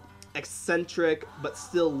older, eccentric, but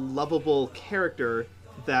still lovable character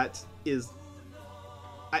that is...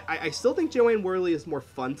 I still think Joanne Worley is more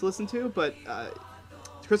fun to listen to, but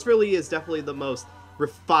Christopher Lee is definitely the most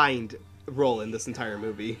refined role in this entire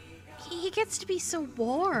movie. He gets to be so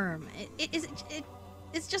warm.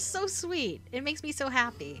 It's just so sweet. It makes me so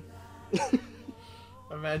happy.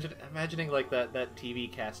 Imagining like that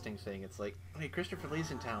TV casting thing. It's like, hey, Christopher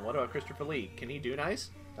Lee's in town. What about Christopher Lee? Can he do nice?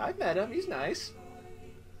 I've met him. He's nice.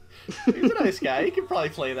 He's a nice guy. He can probably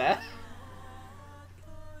play that.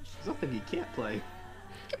 There's nothing he can't play.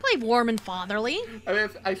 He can play warm and fatherly. I mean,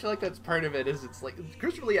 I feel like that's part of it. Is it's like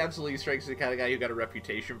Christopher Lee absolutely strikes the kind of guy who got a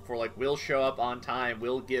reputation for like will show up on time,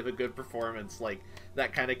 will give a good performance, like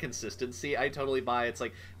that kind of consistency. I totally buy. It's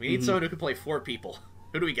like we need someone who can play 4 people.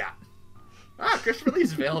 Who do we got? Christopher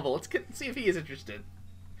Lee's available. Let's see if he is interested.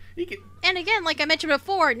 He can... And again, like I mentioned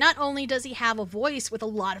before, not only does he have a voice with a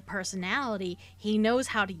lot of personality, he knows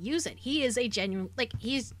how to use it. He is a genuine, like,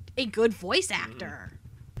 he's a good voice actor.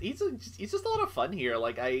 He's just a lot of fun here.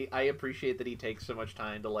 Like, I appreciate that he takes so much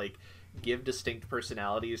time to, like, give distinct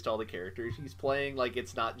personalities to all the characters he's playing. Like,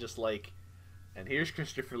 it's not just like, and here's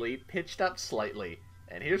Christopher Lee pitched up slightly.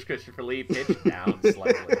 And here's Christopher Lee pitched down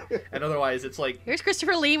slightly. And otherwise, it's like... Here's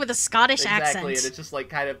Christopher Lee with a Scottish accent. Exactly, and it's just like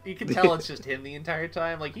kind of... You can tell it's just him the entire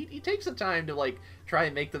time. Like, he takes the time to, like, try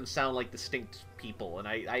and make them sound like distinct people. And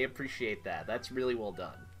I appreciate that. That's really well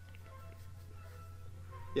done.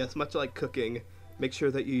 Yes, much like cooking. Make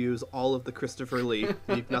sure that you use all of the Christopher Lee.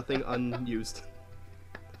 Leave nothing unused.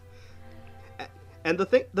 And the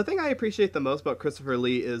thing I appreciate the most about Christopher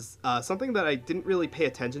Lee is something that I didn't really pay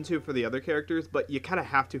attention to for the other characters, but you kind of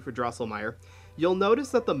have to for Drosselmeyer. You'll notice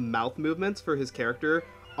that the mouth movements for his character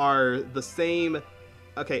are the same...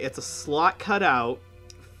 Okay, it's a slot cut out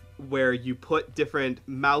where you put different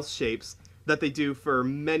mouth shapes that they do for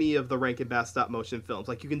many of the Rankin Bass stop motion films.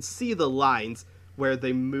 Like, you can see the lines where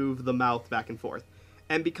they move the mouth back and forth.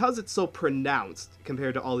 And because it's so pronounced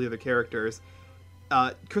compared to all the other characters,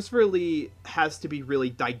 Christopher Lee has to be really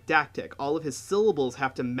didactic. All of his syllables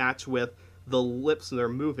have to match with the lips they're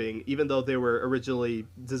moving, even though they were originally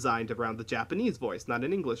designed around the Japanese voice, not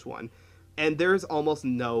an English one. And there's almost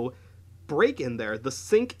no break in there. The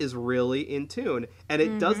sync is really in tune, and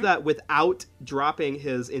it does that without dropping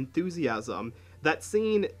his enthusiasm. That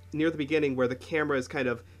scene near the beginning where the camera is kind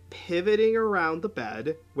of pivoting around the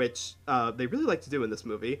bed, which they really like to do in this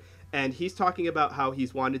movie, and he's talking about how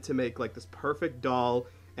he's wanted to make like this perfect doll,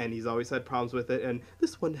 and he's always had problems with it, and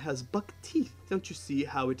this one has buck teeth. Don't you see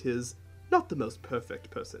how it is not the most perfect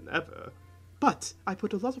person ever? But I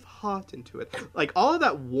put a lot of heart into it. Like, all of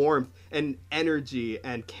that warmth and energy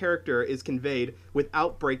and character is conveyed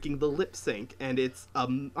without breaking the lip sync. And it's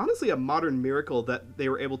honestly a modern miracle that they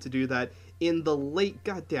were able to do that in the late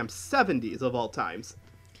goddamn 70s of all times.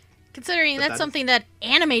 Considering that's something that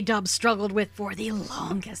anime dubs struggled with for the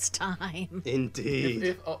longest time.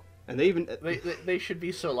 Indeed. And they even... They should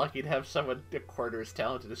be so lucky to have someone a quarter as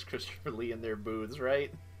talented as Christopher Lee in their booths,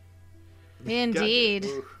 right? Indeed.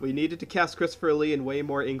 We needed to cast Christopher Lee in way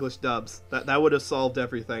more English dubs. That would have solved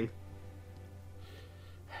everything.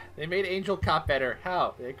 They made Angel Cop better.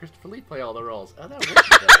 How? They had Christopher Lee play all the roles. Oh, that would be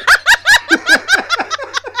better.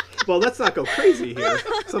 Well, let's not go crazy here.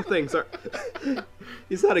 Some things are...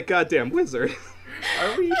 He's not a goddamn wizard.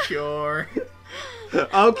 Are we sure?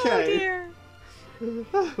 Okay.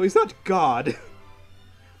 Well, he's not God.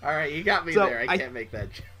 Alright, you got me there. I can't make that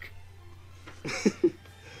joke.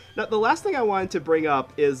 Now, the last thing I wanted to bring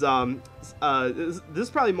up is this is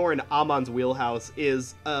probably more in Amon's wheelhouse,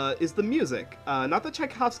 is the music, not the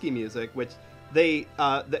Tchaikovsky music, which they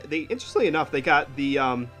interestingly enough, they got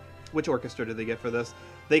the which orchestra did they get for this?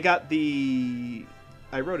 They got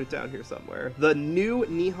I wrote it down here somewhere, the new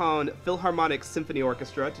Nihon Philharmonic Symphony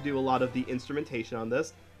Orchestra to do a lot of the instrumentation on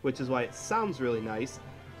this, which is why it sounds really nice.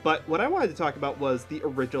 But what I wanted to talk about was the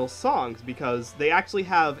original songs, because they actually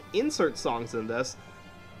have insert songs in this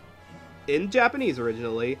in Japanese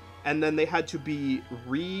originally, and then they had to be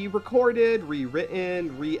re-recorded,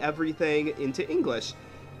 rewritten, re-everything into English.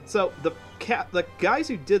 So the guys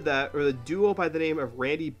who did that are the duo by the name of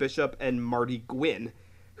Randy Bishop and Marty Gwynn,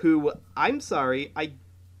 who, I'm sorry, I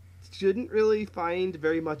didn't really find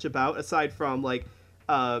very much about, aside from like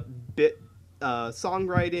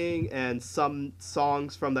songwriting and some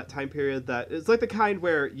songs from that time period that it's like the kind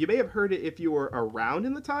where you may have heard it if you were around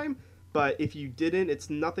in the time, but if you didn't, it's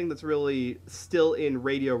nothing that's really still in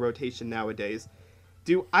radio rotation nowadays.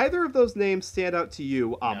 Do either of those names stand out to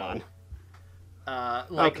you, Amon? No.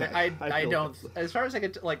 Okay. I don't. As far as I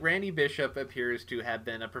could, like, Randy Bishop appears to have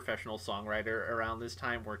been a professional songwriter around this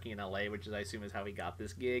time, working in LA, which I assume is how he got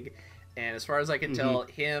this gig. And as far as I can tell,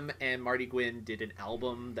 him and Marty Gwynn did an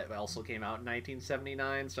album that also came out in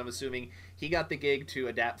 1979. So I'm assuming he got the gig to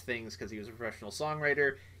adapt things because he was a professional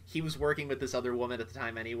songwriter. He was working with this other woman at the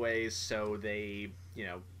time anyways, so they,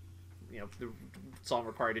 the song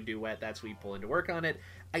required a duet, that's we pull into work on it.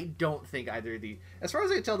 I don't think either of the... As far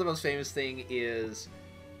as I can tell, the most famous thing is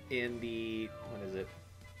in the... What is it?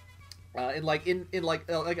 In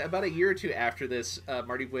about a year or two after this,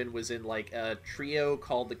 Marty Gwynn was in like a trio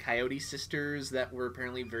called the Coyote Sisters that were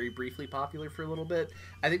apparently very briefly popular for a little bit.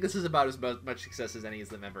 I think this is about as much success as any of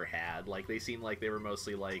them ever had. Like, they seemed like they were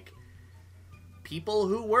mostly like people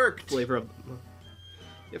who worked. Flavor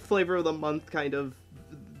of the month, kind of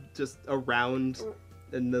just around,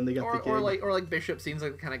 and then they got the gig. Or like Bishop seems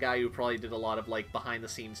like the kind of guy who probably did a lot of like behind the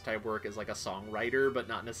scenes type work as like a songwriter, but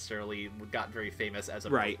not necessarily got very famous as a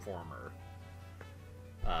performer.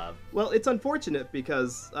 Well, it's unfortunate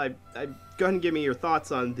because I go ahead and give me your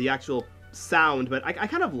thoughts on the actual sound, but I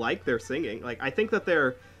kind of like their singing. Like, I think that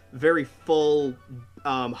their very full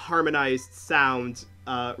harmonized sound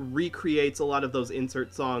recreates a lot of those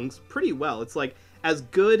insert songs pretty well. It's like as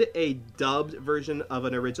good a dubbed version of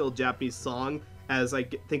an original Japanese song as I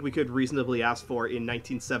think we could reasonably ask for in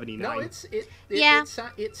 1979. No,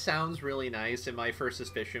 it sounds really nice, and my first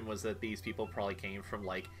suspicion was that these people probably came from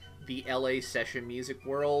like the LA session music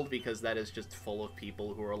world, because that is just full of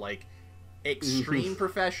people who are like extreme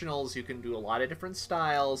professionals who can do a lot of different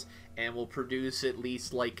styles and will produce at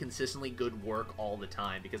least like consistently good work all the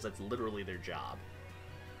time, because that's literally their job.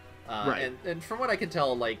 Right. And from what I can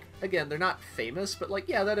tell, like, again, they're not famous, but like,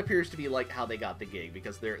 yeah, that appears to be like how they got the gig,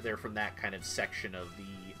 because they're from that kind of section of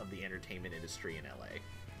the entertainment industry in LA.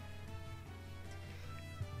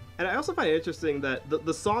 And I also find it interesting that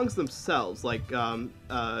the songs themselves, like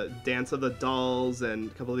Dance of the Dolls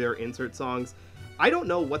and a couple of their insert songs, I don't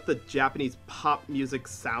know what the Japanese pop music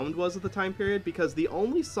sound was at the time period, because the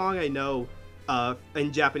only song I know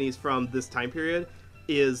in Japanese from this time period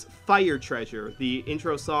is Fire Treasure, the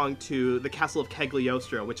intro song to The Castle of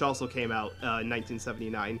Cagliostro, which also came out in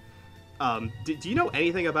 1979. Do you know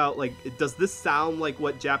anything about, like, does this sound like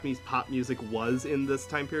what Japanese pop music was in this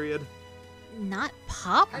time period? Not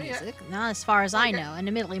pop music, not as far as I know. And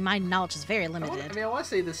admittedly, my knowledge is very limited. I want to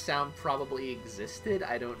say this sound probably existed.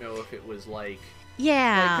 I don't know if it was like...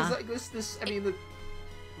 Yeah. Because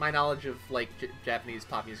my knowledge of like Japanese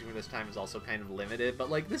pop music from this time is also kind of limited, but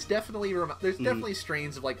like this definitely there's definitely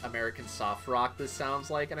strains of like American soft rock this sounds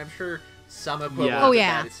like, and I'm sure some equivalent of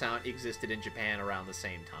that sound existed in Japan around the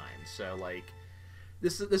same time. So like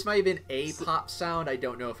this might have been a pop sound. I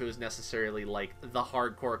don't know if it was necessarily like the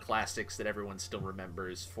hardcore classics that everyone still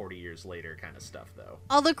remembers 40 years later kind of stuff though.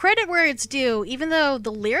 Although credit where it's due, even though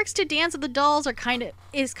the lyrics to Dance of the Dolls are kind of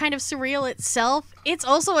surreal itself, it's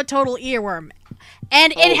also a total earworm.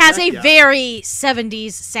 And it has a very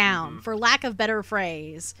 70s sound, for lack of better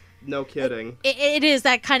phrase. No kidding. It is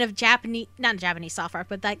that kind of not Japanese soft rock,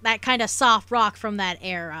 but that kind of soft rock from that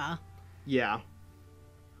era. Yeah.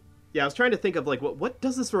 Yeah, I was trying to think of, like, what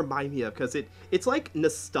does this remind me of? Because it's, like,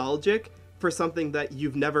 nostalgic for something that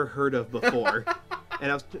you've never heard of before. And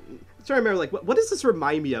I was trying to remember, like, what does this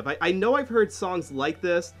remind me of? I know I've heard songs like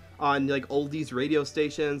this on, like, oldies radio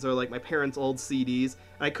stations or, like, my parents' old CDs.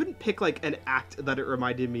 And I couldn't pick, like, an act that it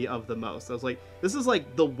reminded me of the most. I was like, this is,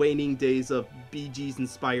 like, the waning days of Bee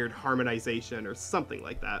Gees-inspired harmonization or something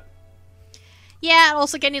like that. Yeah,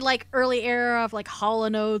 also getting like early era of like Hall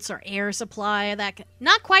 & Oates or Air Supply. That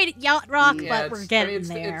not quite yacht rock, but we're getting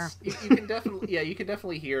there. You can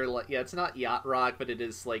definitely hear like it's not yacht rock, but it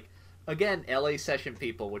is like again LA session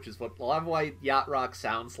people, which is what a lot of why yacht rock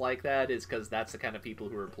sounds like that is because that's the kind of people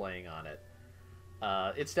who are playing on it.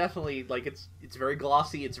 It's definitely like it's very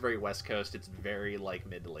glossy. It's very West Coast. It's very like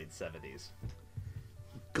mid to late 70s.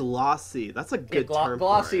 Glossy. That's a good term.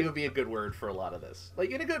 Glossy would be a good word for a lot of this.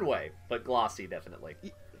 Like, in a good way, but glossy, definitely.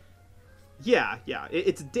 Yeah.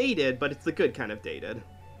 It's dated, but it's the good kind of dated.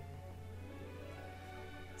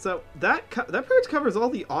 So, that pretty much covers all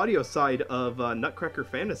the audio side of Nutcracker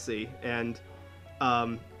Fantasy, and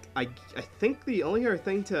I think the only other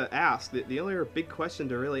thing to ask, the only other big question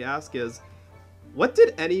to really ask is, what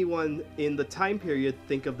did anyone in the time period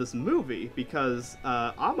think of this movie? Because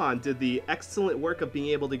Amon did the excellent work of being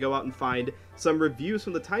able to go out and find some reviews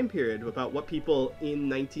from the time period about what people in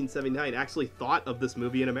 1979 actually thought of this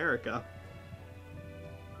movie in America.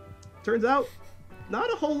 Turns out,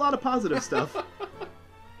 not a whole lot of positive stuff.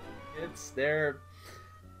 That's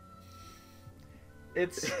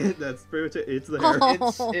pretty much it. It's there.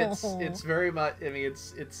 It's very much. I mean,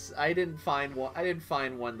 it's. I didn't find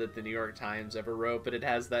one that the New York Times ever wrote, but it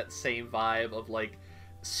has that same vibe of like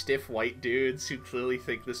stiff white dudes who clearly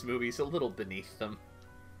think this movie's a little beneath them,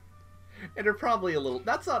 and are probably a little.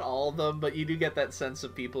 That's not all of them, but you do get that sense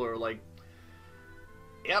of people who are like,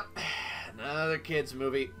 "Yep, another kids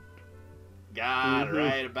movie. Gotta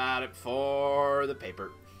write about it for the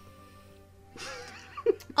paper."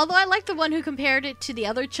 Although I like the one who compared it to the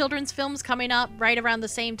other children's films coming up right around the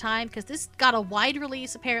same time, because this got a wide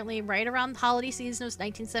release apparently right around the holiday season of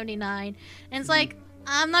 1979, and it's like,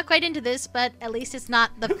 I'm not quite into this, but at least it's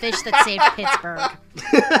not The Fish That Saved Pittsburgh.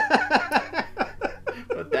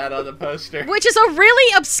 Put that on the poster. Which is a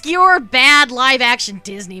really obscure, bad live-action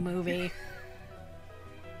Disney movie.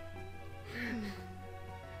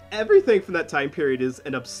 Everything from that time period is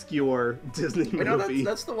an obscure Disney movie.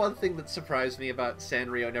 That's the one thing that surprised me about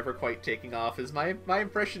Sanrio never quite taking off, is my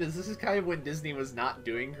impression is this is kind of when Disney was not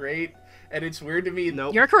doing great, and it's weird to me.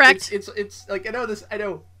 Nope. You're correct. It's like, I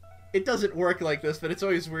know it doesn't work like this, but it's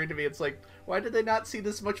always weird to me. It's like, why did they not see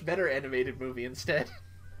this much better animated movie instead?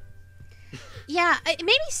 Yeah, it made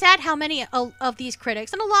me sad how many of these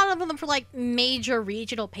critics, and a lot of them for like major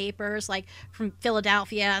regional papers, like from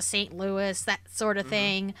Philadelphia, St. Louis, that sort of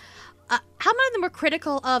thing, how many of them were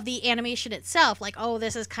critical of the animation itself? Like, oh,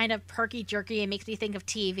 this is kind of perky-jerky and makes me think of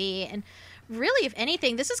TV. And really, if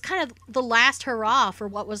anything, this is kind of the last hurrah for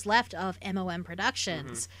what was left of MOM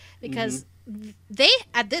Productions. Because they,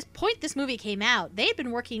 at this point this movie came out, they had been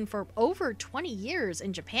working for over 20 years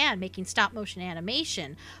in Japan making stop-motion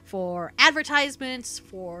animation for advertisements,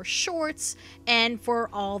 for shorts, and for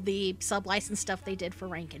all the sub-licensed stuff they did for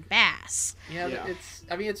Rankin Bass. Yeah.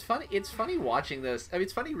 It's funny. It's funny watching this. I mean,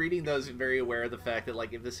 it's funny reading those and very aware of the fact that,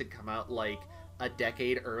 like, if this had come out, like, a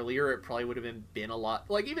decade earlier, it probably would have been a lot...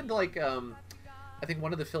 Like, even, like, I think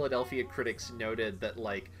one of the Philadelphia critics noted that,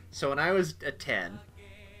 like, so when I was a 10,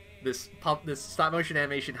 this stop motion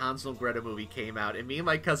animation Hansel and Gretel movie came out, and me and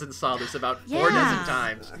my cousin saw this about 4 dozen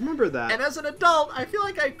times. I remember that. And as an adult, I feel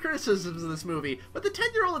like I have criticisms of this movie, but the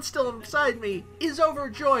 10-year-old that's still inside me is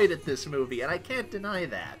overjoyed at this movie, and I can't deny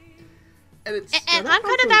that. And it's and I'm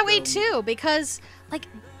kind of that way too, because like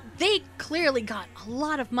they clearly got a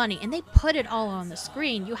lot of money and they put it all on the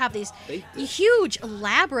screen. You have these huge,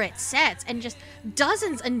 elaborate sets and just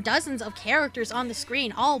dozens and dozens of characters on the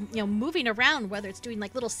screen, all moving around, whether it's doing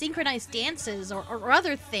like little synchronized dances or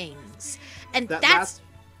other things. And that's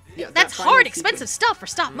hard, expensive stuff for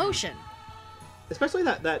stop motion. Especially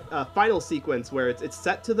that final sequence where it's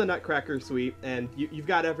set to the Nutcracker Suite, and you've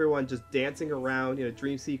got everyone just dancing around,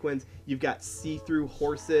 dream sequence. You've got see-through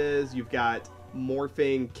horses. You've got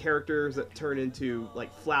morphing characters that turn into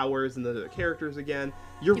like flowers and the characters again.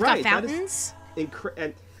 You've right. Got fountains.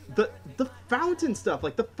 And the fountain stuff,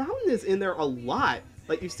 like the fountain is in there a lot.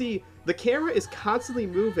 Like you see, the camera is constantly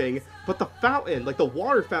moving, but the fountain, like the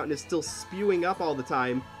water fountain, is still spewing up all the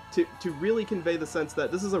time to really convey the sense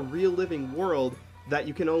that this is a real living world that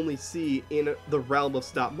you can only see in the realm of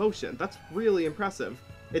stop motion. That's really impressive.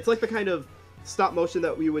 It's like the kind of stop motion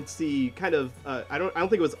that we would see kind of I don't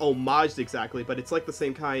think it was homaged exactly, but it's like the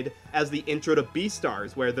same kind as the intro to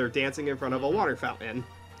Beastars, where they're dancing in front of a water fountain.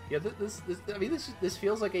 Yeah, this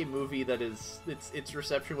feels like a movie that its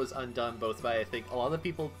reception was undone both by, I think, a lot of the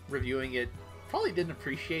people reviewing it probably didn't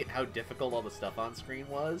appreciate how difficult all the stuff on screen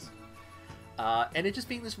was, and it just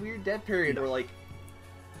being this weird dead period where like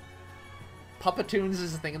Puppetoons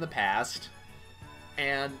is a thing in the past.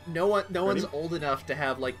 And no one's old enough to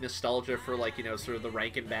have like nostalgia for like sort of the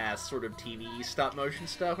Rankin Bass sort of TV stop motion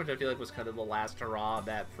stuff, which I feel like was kind of the last hurrah of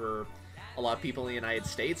that for a lot of people in the United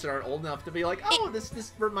States that aren't old enough to be like, oh,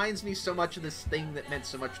 this reminds me so much of this thing that meant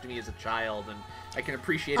so much to me as a child, and I can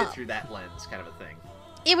appreciate it through that lens, kind of a thing.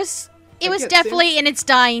 It was definitely in its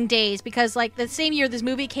dying days, because like the same year this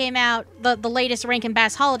movie came out, the latest Rankin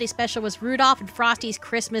Bass holiday special was Rudolph and Frosty's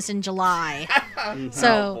Christmas in July.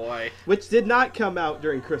 So, oh boy. Which did not come out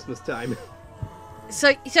during Christmas time.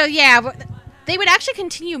 So yeah, they would actually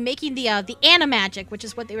continue making the Animagic, which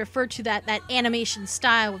is what they refer to that animation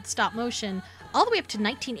style with stop motion, all the way up to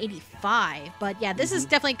 1985. But yeah, this is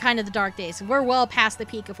definitely kind of the dark days. We're well past the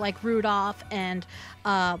peak of like Rudolph and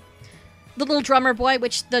The Little Drummer Boy,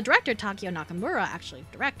 which the director Takeo Nakamura actually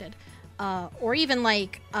directed, or even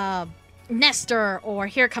like Nestor or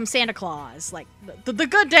Here Comes Santa Claus. Like the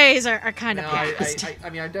good days are kind of past. I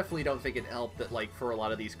mean, I definitely don't think it helped that like for a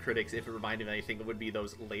lot of these critics, if it reminded me of anything, it would be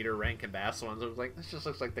those later Rankin Bass ones. It was like, this just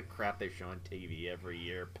looks like the crap they show on TV every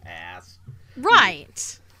year. Pass.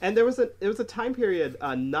 Right. And there was a time period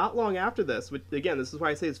not long after this, which again, this is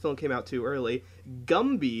why I say this film came out too early.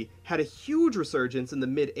 Gumby had a huge resurgence in the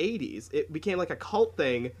mid '80s. It became like a cult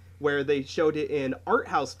thing where they showed it in art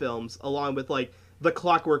house films, along with like The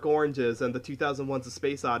Clockwork Oranges and the 2001's A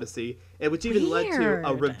Space Odyssey, and which even led to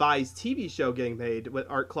a revised TV show getting made when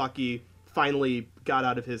Art Clocky finally got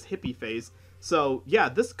out of his hippie phase. So yeah,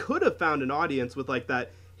 this could have found an audience with like that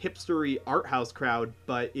hipstery art house crowd,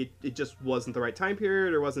 but it just wasn't the right time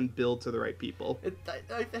period or wasn't billed to the right people.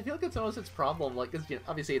 I feel like it's almost its problem. Like, cause,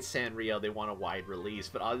 obviously it's Sanrio, they want a wide release,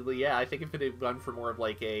 but oddly, yeah, I think if it had gone for more of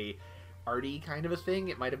like a arty kind of a thing,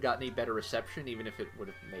 it might have gotten a better reception, even if it would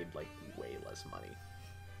have made like way less money.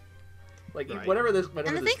 Like right. whatever this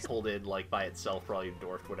pulled in like by itself probably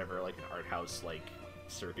dwarfed whatever like an art house like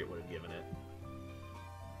circuit would have given it.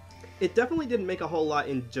 It definitely didn't make a whole lot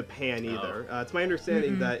in Japan either. It's my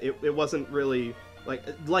understanding that it wasn't really,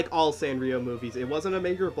 like all Sanrio movies, it wasn't a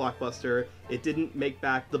major blockbuster. It didn't make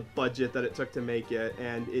back the budget that it took to make it,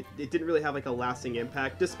 and it didn't really have like a lasting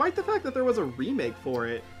impact, despite the fact that there was a remake for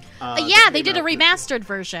it. They did a remastered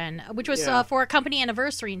version, which was for a company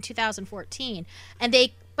anniversary in 2014.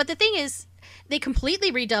 But the thing is, they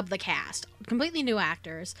completely redubbed the cast, completely new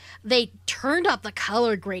actors. They turned up the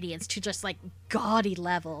color gradients to just like gaudy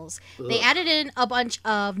levels. Ugh. They added in a bunch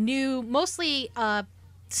of new, mostly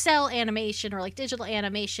cell animation or like digital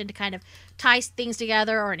animation to kind of tie things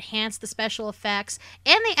together or enhance the special effects.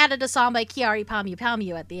 And they added a song by Kiari Pamu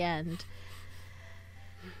Pamu at the end.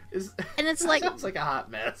 And it's like sounds like a hot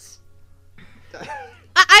mess.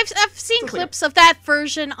 I've seen clips of that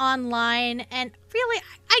version online, and really,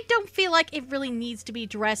 I don't feel like it really needs to be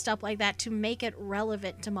dressed up like that to make it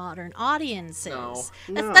relevant to modern audiences.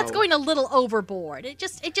 No. That's going a little overboard. It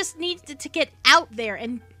just needs to get out there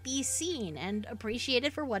and be seen and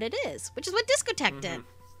appreciated for what it is, which is what Discotheque did.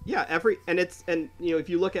 Yeah, if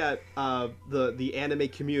you look at the anime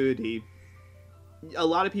community, a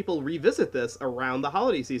lot of people revisit this around the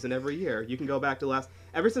holiday season every year. You can go back to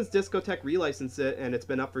ever since Discotek relicensed it and it's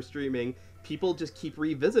been up for streaming, people just keep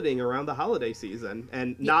revisiting around the holiday season,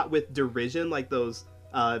 and not with derision like those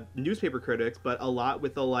newspaper critics, but a lot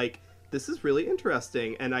with the like, this is really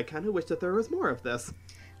interesting, and I kind of wish that there was more of this.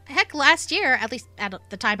 Heck, last year, at least at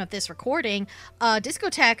the time of this recording,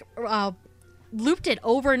 Discotek looped it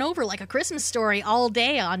over and over like a Christmas story all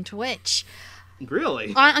day on Twitch.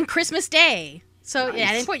 Really? On Christmas Day. So Nice. yeah,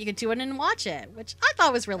 at any point you could tune in and watch it, which I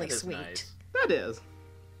thought was really That is sweet. nice. That is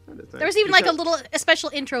nice. There was even like Because a special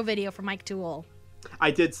intro video for Mike Toole. I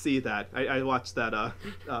did see that. I watched that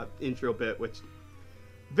intro bit, which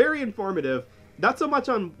very informative. Not so much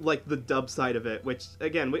on like the dub side of it, which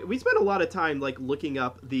again we spent a lot of time like looking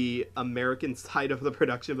up the American side of the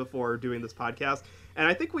production before doing this podcast, and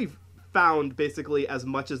I think we've found basically as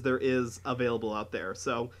much as there is available out there.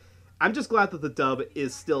 So I'm just glad that the dub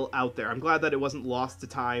is still out there. I'm glad that it wasn't lost to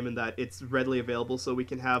time and that it's readily available, so we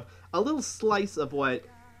can have a little slice of what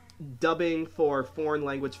dubbing for foreign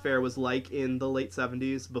language fare was like in the late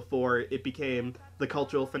 70s before it became the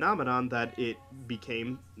cultural phenomenon that it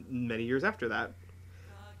became many years after that.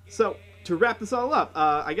 So, to wrap this all up,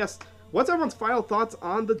 I guess, what's everyone's final thoughts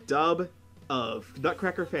on the dub of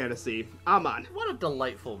Nutcracker Fantasy? Aman. What a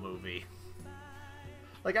delightful movie.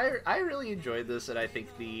 Like, I really enjoyed this, and I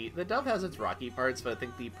think the dub has its rocky parts, but I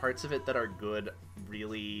think the parts of it that are good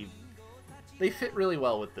really... they fit really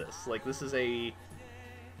well with this. Like, this is a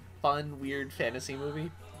fun, weird fantasy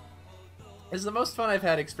movie. It's the most fun I've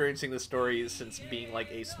had experiencing this story since being,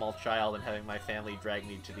 like, a small child and having my family drag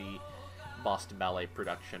me to the Boston Ballet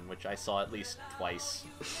production, which I saw at least twice,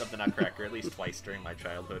 of the Nutcracker, at least twice during my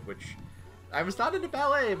childhood, which I was not into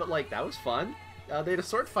ballet, but, like, that was fun. They had a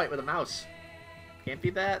sword fight with a mouse. Can't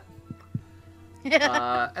beat that.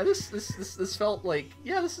 And this felt like,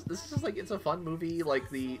 yeah, this is just like, it's a fun movie. Like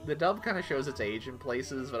the dub kind of shows its age in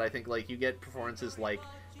places, but I think like you get performances like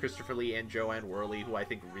Christopher Lee and Joanne Worley, who I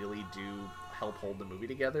think really do help hold the movie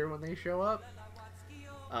together when they show up.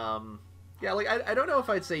 Yeah, like I don't know if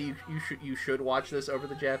I'd say you should watch this over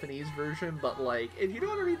the Japanese version, but like if you don't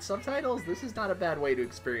want to read subtitles, this is not a bad way to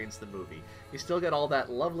experience the movie. You still get all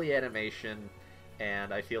that lovely animation.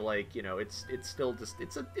 And I feel like, you know, it's still just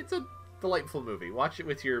it's a delightful movie. Watch it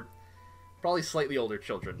with your probably slightly older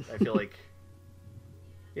children. I feel like,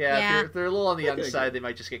 yeah. If they're a little on the young side, they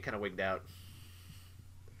might just get kind of wigged out.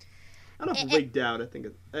 I don't know if wigged out. I think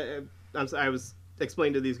I was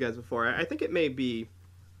explaining to these guys before. I think it may be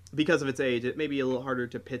because of its age. It may be a little harder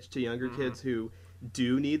to pitch to younger kids who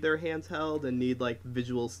do need their hands held and need like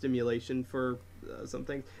visual stimulation for some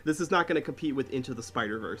things. This is not going to compete with Into the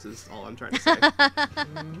Spider-Verse is all I'm trying to say.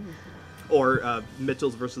 Or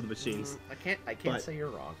Mitchell's versus the Machines. I can't say you're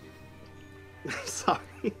wrong.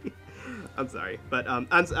 I'm sorry.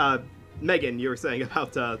 But Megan, you were saying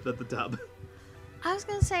about the dub. I was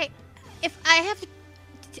gonna say, if I have to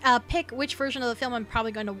pick which version of the film I'm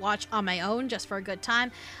probably going to watch on my own just for a good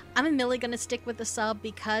time, I'm immediately going to stick with the sub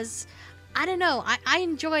because I don't know. I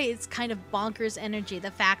enjoy its kind of bonkers energy.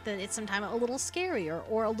 The fact that it's sometimes a little scarier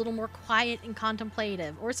or a little more quiet and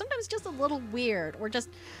contemplative, or sometimes just a little weird, or just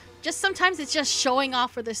sometimes it's just showing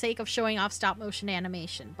off for the sake of showing off stop motion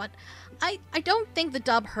animation. But I don't think the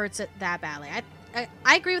dub hurts it that badly.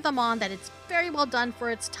 I agree with Amon that it's very well done for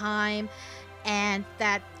its time, and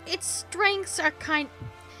that its strengths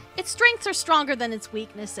are stronger than its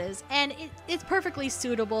weaknesses, and it's perfectly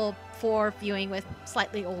suitable for viewing with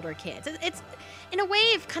slightly older kids. It's in a way,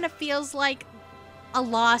 it kind of feels like a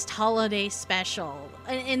lost holiday special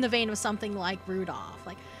in the vein of something like Rudolph.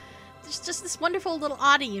 Like, there's just this wonderful little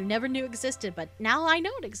oddity you never knew existed, but now I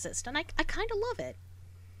know it exists, and I kind of love it.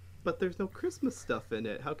 But there's no Christmas stuff in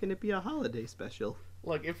it. How can it be a holiday special?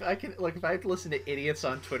 Look, if I have to listen to idiots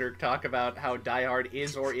on Twitter talk about how Die Hard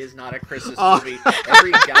is or is not a Christmas movie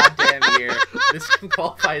every goddamn year, this can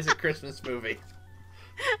qualify as a Christmas movie.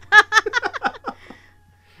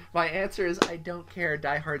 My answer is I don't care.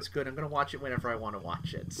 Die Hard's good. I'm going to watch it whenever I want to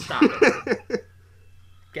watch it. Stop it.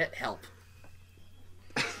 Get help.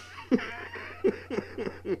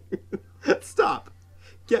 Stop.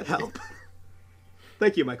 Get help.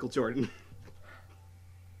 Thank you, Michael Jordan.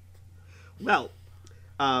 Well,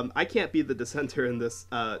 I can't be the dissenter in this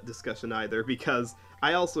discussion either, because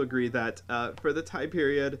I also agree that for the time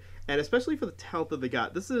period, and especially for the talent that they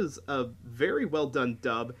got, this is a very well done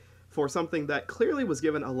dub for something that clearly was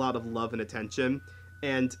given a lot of love and attention.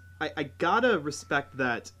 And I gotta respect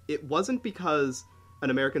that it wasn't because an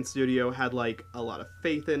American studio had like a lot of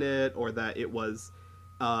faith in it, or that it was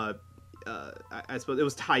I suppose it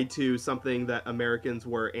was tied to something that Americans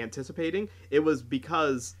were anticipating. It was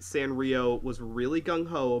because Sanrio was really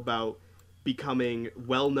gung-ho about becoming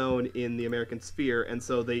well-known in the American sphere, and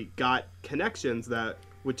so they got connections that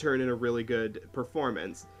would turn in a really good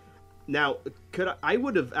performance. Now, I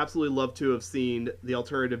would have absolutely loved to have seen the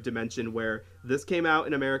alternative dimension where this came out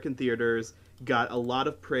in American theaters, got a lot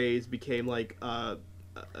of praise, became like a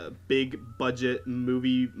big budget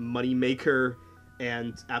movie moneymaker,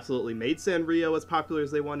 and absolutely made Sanrio as popular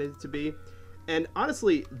as they wanted it to be. And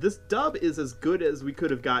honestly, this dub is as good as we could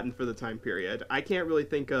have gotten for the time period. I can't really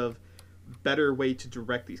think of better way to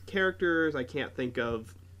direct these characters. I can't think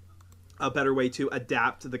of a better way to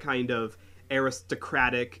adapt the kind of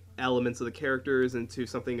aristocratic elements of the characters into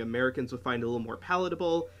something Americans would find a little more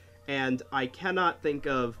palatable. And I cannot think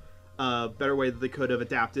of a better way that they could have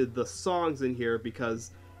adapted the songs in here,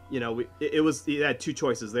 because, you know, it had two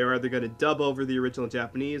choices. They were either going to dub over the original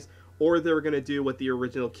Japanese, or they were going to do what the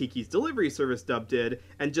original Kiki's Delivery Service dub did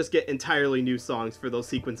and just get entirely new songs for those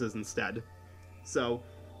sequences instead. So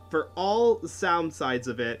for all the sound sides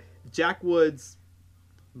of it, Jack Woods,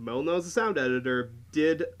 well known as a sound editor,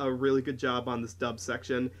 did a really good job on this dub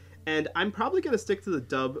section. And I'm probably going to stick to the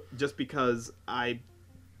dub just because I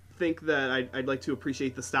think that I'd like to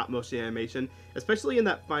appreciate the stop motion animation, especially in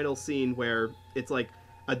that final scene where it's like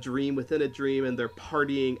a dream within a dream and they're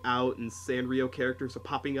partying out and Sanrio characters are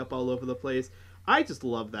popping up all over the place. I just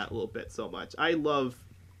love that little bit so much. I love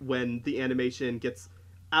when the animation gets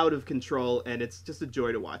out of control, and it's just a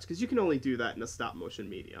joy to watch, because you can only do that in a stop motion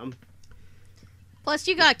medium. Plus,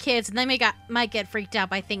 you got kids, and they might get freaked out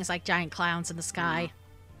by things like giant clowns in the sky.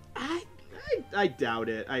 I doubt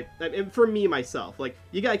it. I for me, myself, like,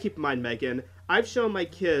 you gotta keep in mind, Megan, I've shown my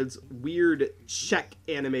kids weird Czech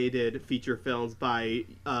animated feature films by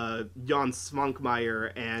Jan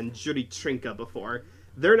Svankmajer and Judy Trinka before.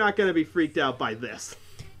 They're not gonna be freaked out by this.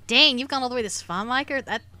 Dang, you've gone all the way to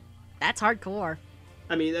Svankmajer? That's hardcore.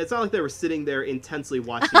 I mean, it's not like they were sitting there intensely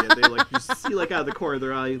watching it. They, like, you see, like, out of the corner of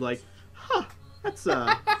their eye, like, huh, that's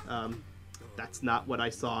not what I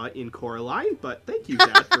saw in Coraline, but thank you,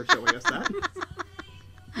 Dad, for showing us that.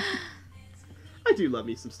 I do love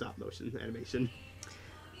me some stop-motion animation.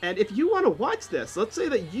 And if you want to watch this, let's say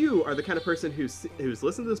that you are the kind of person who's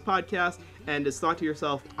listened to this podcast and has thought to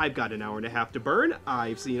yourself, I've got an hour and a half to burn,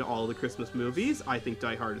 I've seen all the Christmas movies, I think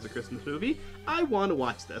Die Hard is a Christmas movie, I want to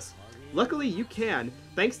watch this. Luckily, you can.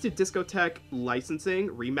 Thanks to Discotek licensing,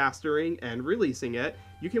 remastering, and releasing it,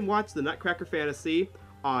 you can watch The Nutcracker Fantasy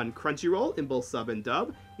on Crunchyroll in both sub and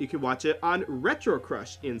dub. You can watch it on Retro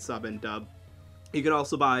Crush in sub and dub. You can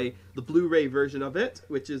also buy the Blu-ray version of it,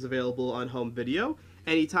 which is available on home video.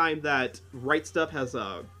 Anytime that Right Stuff has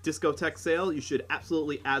a Discotek sale, you should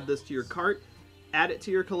absolutely add this to your cart. Add it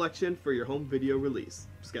to your collection for your home video release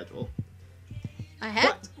schedule.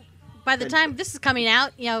 By the time this is coming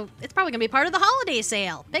out, you know, it's probably going to be part of the holiday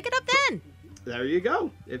sale. Pick it up then. There you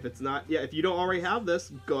go. If it's not, if you don't already have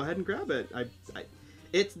this, go ahead and grab it.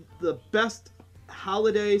 It's the best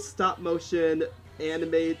holiday stop motion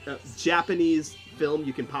animated Japanese film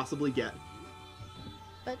you can possibly get.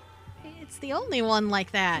 But it's the only one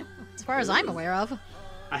like that, as far as I'm aware of.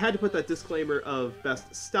 I had to put that disclaimer of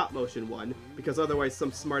best stop motion one, because otherwise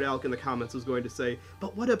some smart aleck in the comments was going to say,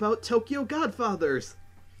 but what about Tokyo Godfathers?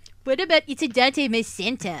 What about Itadate Me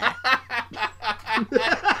Santa?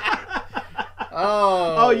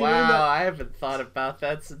 Oh, you wow, mean that? I haven't thought about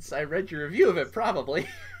that since I read your review of it, probably.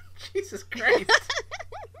 Jesus Christ.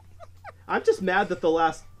 I'm just mad that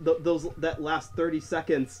that last 30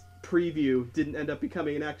 seconds preview didn't end up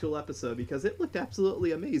becoming an actual episode, because it looked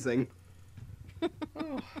absolutely amazing.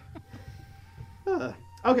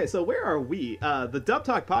 Okay, so where are we? The Dub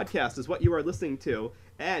Talk podcast is what you are listening to,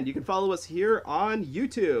 and you can follow us here on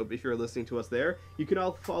YouTube if you're listening to us there. You can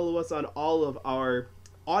all follow us on all of our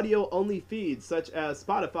audio-only feeds, such as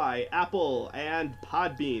Spotify, Apple, and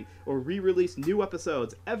Podbean, where we release new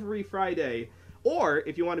episodes every Friday. Or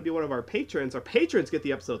if you want to be one of our patrons get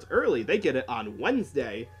the episodes early. They get it on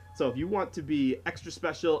Wednesday. So if you want to be extra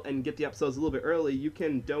special and get the episodes a little bit early, you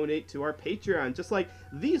can donate to our Patreon, just like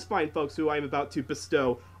these fine folks who I'm about to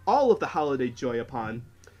bestow all of the holiday joy upon.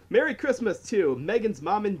 Merry Christmas to Megan's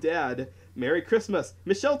mom and dad. Merry Christmas,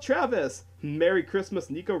 Michelle Travis. Merry Christmas,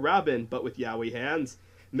 Nico Robin, but with Yowie hands.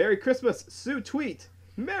 Merry Christmas, Sue Tweet.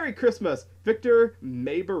 Merry Christmas, Victor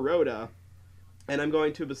Maybaroda. And I'm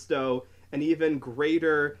going to bestow an even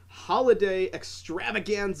greater holiday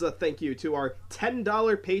extravaganza thank you to our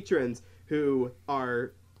 $10 patrons, who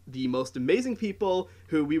are the most amazing people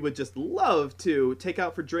who we would just love to take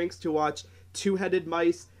out for drinks to watch two-headed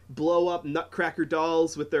mice blow up Nutcracker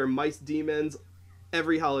dolls with their mice demons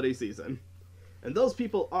every holiday season. And those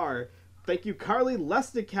people are, thank you Carly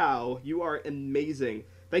Lesticow, you are amazing.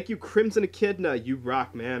 Thank you Crimson Echidna, you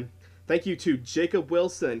rock, man. Thank you to Jacob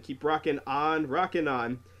Wilson, keep rocking on, rocking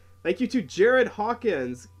on. Thank you to Jared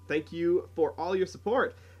Hawkins, thank you for all your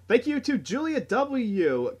support. Thank you to Julia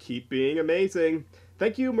W, keep being amazing.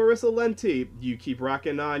 Thank you Marissa Lenti, you keep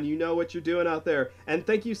rocking on, you know what you're doing out there. And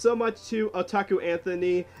thank you so much to Otaku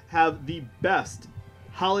Anthony, have the best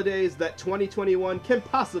holidays that 2021 can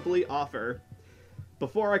possibly offer.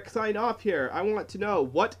 Before I sign off here, I want to know,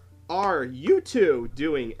 what are you two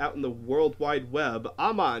doing out in the World Wide Web?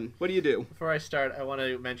 Amon, what do you do? Before I start, I want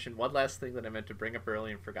to mention one last thing that I meant to bring up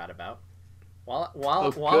earlier and forgot about. While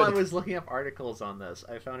I was looking up articles on this,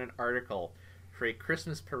 I found an article for a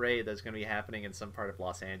Christmas parade that's going to be happening in some part of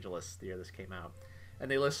Los Angeles the year this came out. And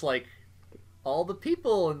they list, like, all the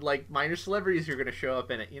people and, like, minor celebrities who are going to show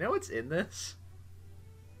up in it. You know what's in this?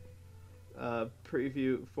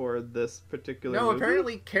 Preview for this particular movie?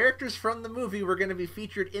 Apparently characters from the movie were going to be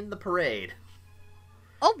featured in the parade.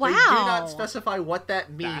 Oh wow! They do not specify what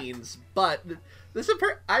that means, but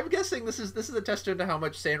I'm guessing this is a testament to how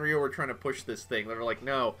much Sanrio were trying to push this thing. They're like,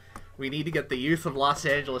 no, we need to get the youth of Los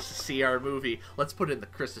Angeles to see our movie. Let's put it in the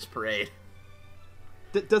Christmas parade.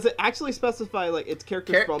 Does it actually specify, like, it's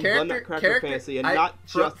characters from the Nutcracker Fantasy and not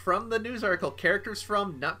just... From the news article, characters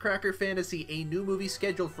from Nutcracker Fantasy, a new movie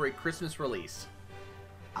scheduled for a Christmas release.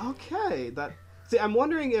 Okay, See, I'm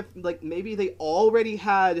wondering if, like, maybe they already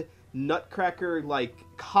had Nutcracker, like,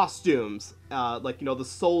 costumes, like, you know, the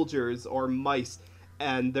soldiers or mice,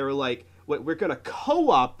 and they were like, wait, we're gonna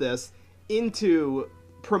co-op this into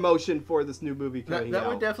promotion for this new movie coming out. That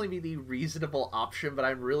would definitely be the reasonable option, but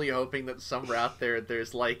I'm really hoping that somewhere out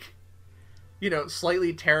there's like, you know,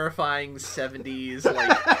 slightly terrifying 70s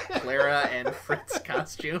like Clara and Fritz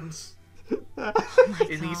costumes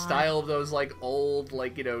in the style of those like old,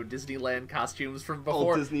 like, you know, Disneyland costumes from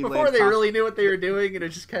before they really knew what they were doing, and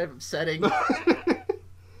it's just kind of upsetting.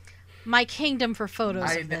 My kingdom for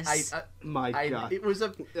photos of this. My God. It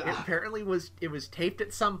apparently was taped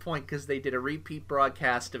at some point because they did a repeat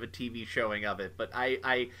broadcast of a TV showing of it. But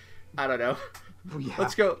I don't know. Yeah,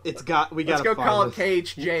 let's go. Let's go call up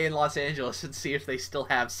KHJ in Los Angeles and see if they still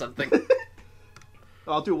have something.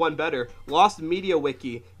 I'll do one better. Lost Media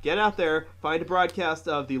Wiki. Get out there, find a broadcast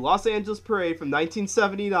of the Los Angeles Parade from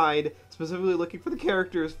 1979, specifically looking for the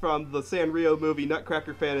characters from the Sanrio movie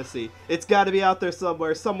Nutcracker Fantasy. It's got to be out there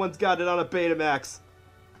somewhere. Someone's got it on a Betamax.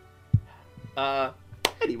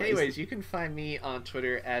 Anyways, you can find me on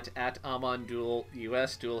Twitter at AmonDuel.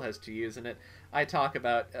 Duel has 2 U's in it. I talk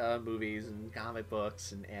about movies and comic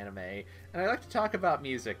books and anime, and I like to talk about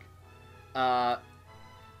music.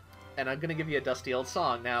 And I'm going to give you a dusty old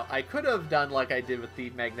song. Now, I could have done like I did with the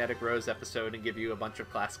Magnetic Rose episode and give you a bunch of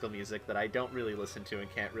classical music that I don't really listen to and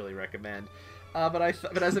can't really recommend. But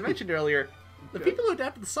as I mentioned earlier, the people who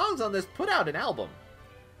adapted the songs on this put out an album.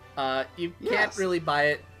 You can't really buy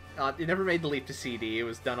it. It never made the leap to CD. It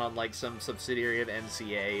was done on like some subsidiary of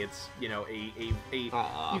NCA. It's, you know,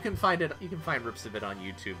 you can find it. You can find rips of it on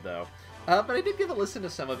YouTube though. But I did give a listen to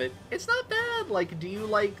some of it. It's not bad. Like, do you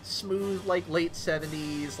like smooth, like, late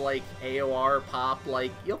 70s, like, AOR pop?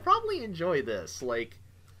 Like, you'll probably enjoy this. Like,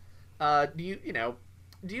 do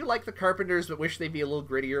you like the Carpenters but wish they'd be a little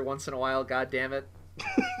grittier once in a while? God damn it.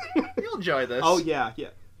 You'll enjoy this. Oh, yeah.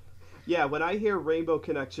 Yeah, when I hear Rainbow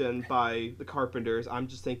Connection by the Carpenters, I'm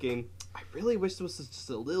just thinking, I really wish this was just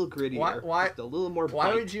a little grittier. Why just a little more bite.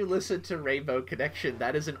 Why would you listen to Rainbow Connection?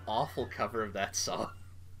 That is an awful cover of that song.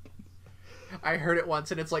 I heard it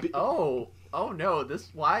once and it's like, oh no,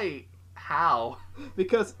 why, how?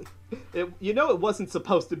 Because, it wasn't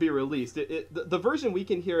supposed to be released. The version we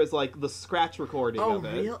can hear is like the scratch recording of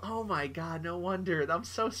it. Oh, oh my God, no wonder. I'm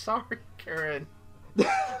so sorry, Karen.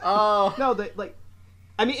 Oh. No,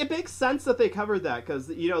 it makes sense that they covered that because,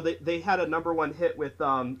 you know, they had a #1 hit with,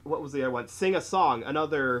 what was the other one? Sing a Song,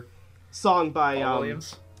 another song by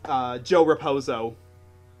Williams. Joe Raposo.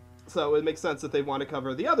 So it makes sense that they want to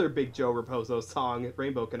cover the other big Joe Raposo song,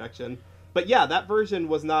 Rainbow Connection. But yeah, that version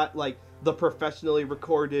was not like the professionally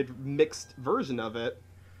recorded mixed version of it.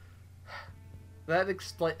 That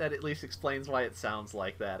at least explains why it sounds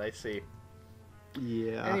like that. I see.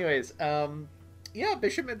 Yeah. Anyways, yeah,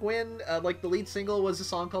 Bishop McGuinn, like the lead single was a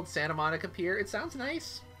song called Santa Monica Pier. It sounds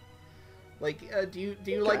nice. Like, do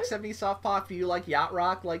you like 70s soft pop? Do you like yacht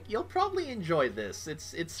rock? Like, you'll probably enjoy this.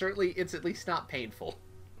 It's at least not painful.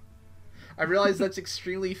 I realize that's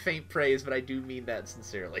extremely faint praise, but I do mean that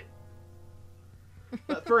sincerely.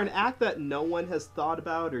 For an act that no one has thought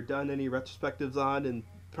about or done any retrospectives on in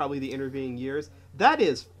probably the intervening years. That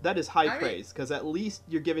is high I mean- praise, because at least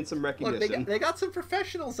you're giving some Look, recognition. they got some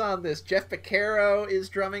professionals on this. Jeff Beccaro is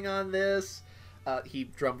drumming on this. He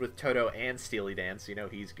drummed with Toto and Steely Dan, so you know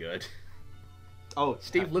he's good. Oh,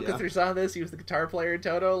 Steve heck yeah. Lukather's on this. He was the guitar player in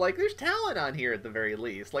Toto. Like, there's talent on here at the very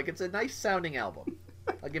least. Like, it's a nice sounding album.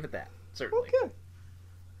 I'll give it that, certainly.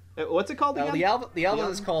 Okay. What's it called again? The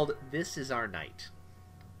album is called This Is Our Night.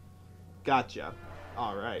 Gotcha.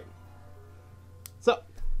 All right. So,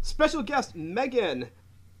 special guest Megan,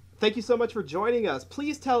 thank you so much for joining us.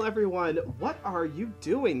 Please tell everyone, what are you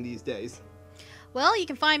doing these days? Well, you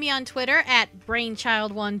can find me on Twitter at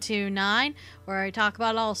Brainchild129, where I talk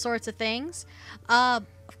about all sorts of things. Of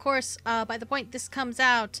course, by the point this comes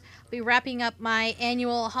out, I'll be wrapping up my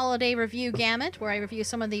annual holiday review gamut, where I review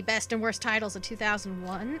some of the best and worst titles of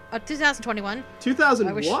 2021.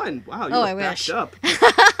 2001. Wow, you I look backed wish. up.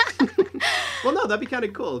 Well, no, that'd be kind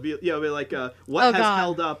of cool. It'd be, be like, what Oh, has God.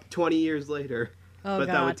 held up 20 years later? Oh, But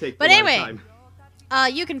God. that would take But a lot anyway, of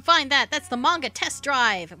time. You can find that. That's the Manga Test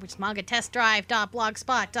Drive, which is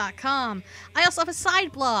mangatestdrive.blogspot.com. I also have a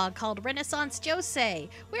side blog called Renaissance Josei,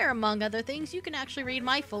 where, among other things, you can actually read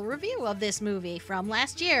my full review of this movie from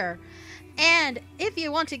last year. And if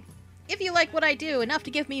you like what I do enough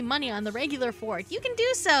to give me money on the regular for it, you can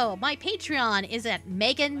do so. My Patreon is at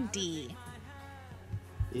Megan D.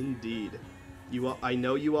 Indeed. I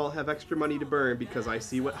know you all have extra money to burn because I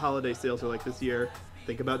see what holiday sales are like this year.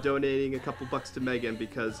 Think about donating a couple bucks to Megan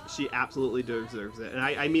because she absolutely deserves it. And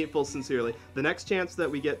I mean it full sincerely. The next chance that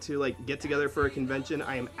we get to get together for a convention,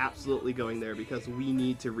 I am absolutely going there because we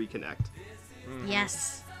need to reconnect.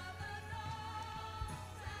 Yes.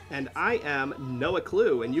 And I am Noah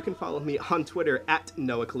Clue, and you can follow me on Twitter at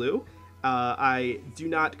Noah Clue. I do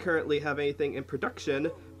not currently have anything in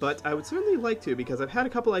production, but I would certainly like to because I've had a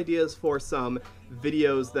couple ideas for some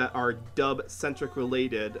videos that are dub-centric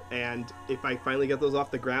related, and if I finally get those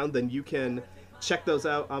off the ground, then you can check those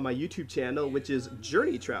out on my YouTube channel, which is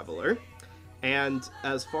Journey Traveler. And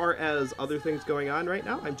as far as other things going on right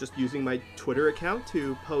now, I'm just using my Twitter account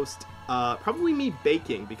to post probably me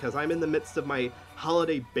baking because I'm in the midst of my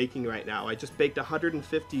holiday baking right now. I just baked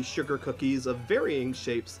 150 sugar cookies of varying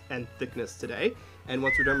shapes and thickness today. And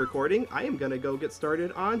once we're done recording, I am going to go get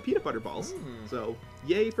started on peanut butter balls. So,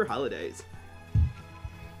 yay for holidays.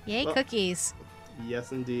 Yay, Well- cookies.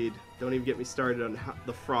 Yes, indeed. Don't even get me started on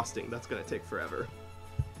the frosting. That's going to take forever.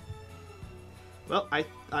 Well,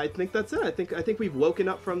 I think that's it. I think we've woken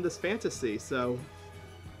up from this fantasy. So,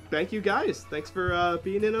 thank you guys. Thanks for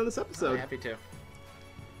being in on this I'm episode. happy to.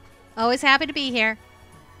 Always happy to be here.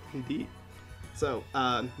 Indeed. So,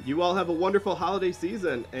 you all have a wonderful holiday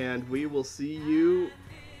season, and we will see you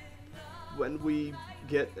when we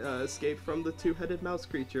get escape from the two-headed mouse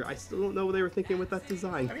creature. I still don't know what they were thinking with that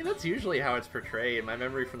design. I mean, that's usually how it's portrayed. My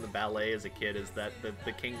memory from the ballet as a kid is that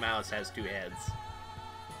the king mouse has two heads.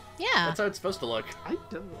 Yeah. That's how it's supposed to look.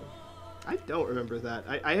 I don't remember that.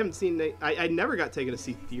 I haven't seen. I never got taken to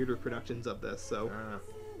see theater productions of this, so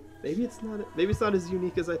maybe it's not as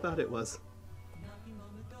unique as I thought it was.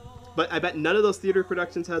 But I bet none of those theater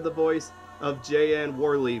productions had the voice of J.N.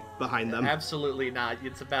 Worley behind them. Absolutely not.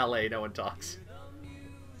 It's a ballet. No one talks.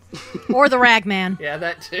 Or the Ragman. Yeah,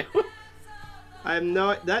 that too. I have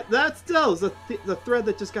no that still is the thread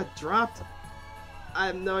that just got dropped. I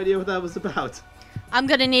have no idea what that was about. I'm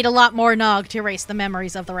gonna need a lot more nog to erase the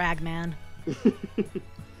memories of the Ragman.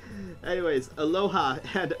 Anyways, aloha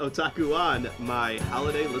and otaku on, my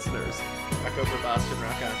holiday listeners. Rock over Boston,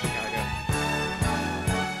 rock on Chicago.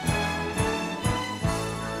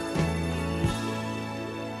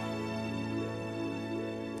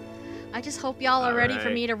 I just hope y'all are ready for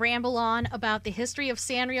Alright. me to ramble on about the history of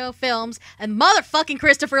Sanrio films and motherfucking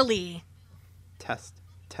Christopher Lee. Test.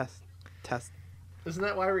 Isn't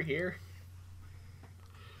that why we're here?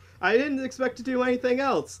 I didn't expect to do anything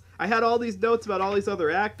else. I had all these notes about all these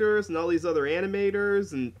other actors and all these other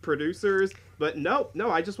animators and producers, but no,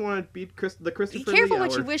 I just want to beat the Be Christopher careful Lee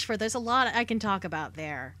what hour. you wish for. There's a lot I can talk about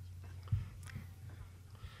there.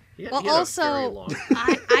 He had- Well, he had a also, very long-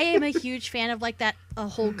 I am a huge fan of like that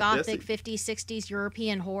whole gothic Yes. 50s, 60s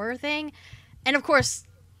European horror thing. And of course,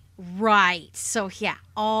 right. So yeah,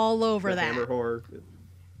 all over The Hammer that. horror.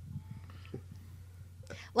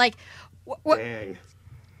 Like, Dang.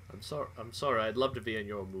 I'm sorry. I'd love to be in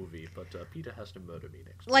your movie, but Peter has to murder me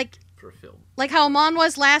next week like for a film. Like how Amon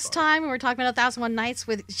was last time when we were talking about 1001 Nights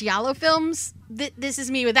with Giallo films. This is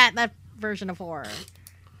me with that version of horror.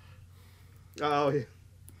 Oh, yeah.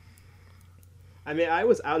 I mean, I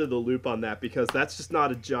was out of the loop on that because that's just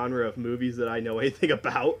not a genre of movies that I know anything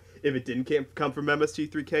about if it didn't come from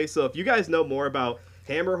MST3K. So if you guys know more about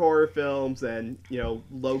Hammer horror films and,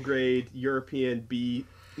 low grade European B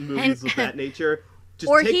movies of that nature. Just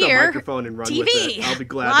or take here, the microphone and run TV. with it. I'll be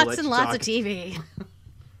glad to Lots let and you lots talk. of TV.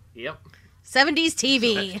 Yep. 70s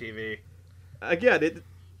TV. So much TV. Again,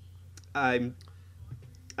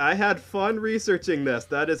 I had fun researching this.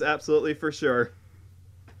 That is absolutely for sure.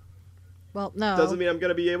 Well, no. Doesn't mean I'm going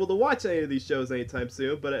to be able to watch any of these shows anytime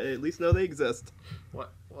soon, but I at least know they exist.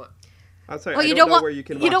 What? I'm sorry, Oh, I you don't don't know want where you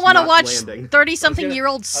can you don't want to watch Landing.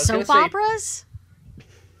 30-something-year-old I was gonna soap say- operas?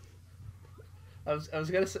 I was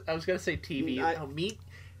gonna say TV. I- No, me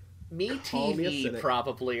Call me a TV cynic.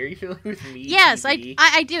 probably. Are you familiar with Me Yes, TV?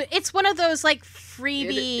 I do. It's one of those like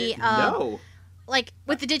freebie, No. like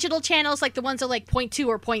with the digital channels, like the ones that are like 0.2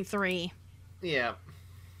 or 0.3 Yeah.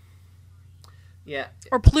 Yeah.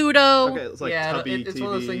 or Pluto. Okay, it's like yeah, Tubby it's TV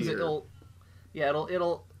one of those things that or- it's Yeah,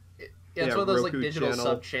 one of those like Roku digital channel.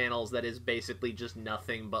 sub channels that is basically just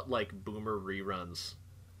nothing but like boomer reruns.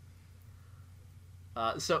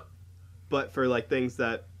 So But for like things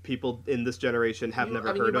that people in this generation have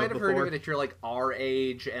never you heard might of have before. heard of it if you're like our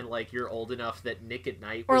age and like you're old enough that Nick at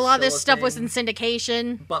Night Or a was lot of still this stuff was thing. in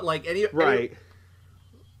syndication. But like Right.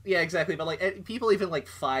 yeah, exactly. But like people even like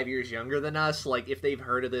 5 years younger than us, like if they've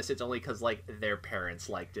heard of this, it's only because like their parents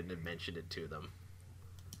liked it and mentioned it to them.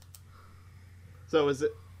 So is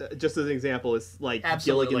it just as an example? Is like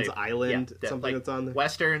Absolutely. Gilligan's Island Yeah, something like, that's on there?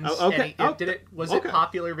 Westerns. Oh, okay. Did it was Okay. it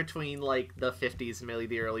popular between like the 50s and maybe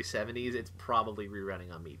the early 70s? It's probably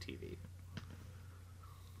rerunning on MeTV.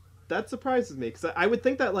 That surprises me because I would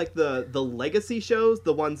think that like the legacy shows,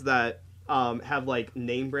 the ones that have like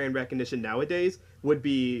name brand recognition nowadays, would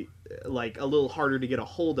be like a little harder to get a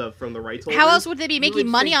hold of from the rights holders. How else would they be You making would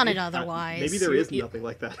money think on it it- otherwise? Maybe there is You- nothing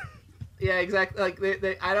like that. Yeah, exactly. Like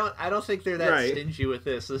I don't think they're that Right. stingy with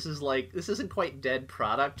this. This isn't quite dead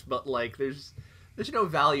product, but like there's no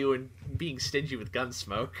value in being stingy with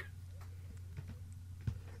Gunsmoke.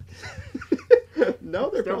 No,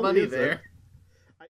 there Throw probably money isn't. there.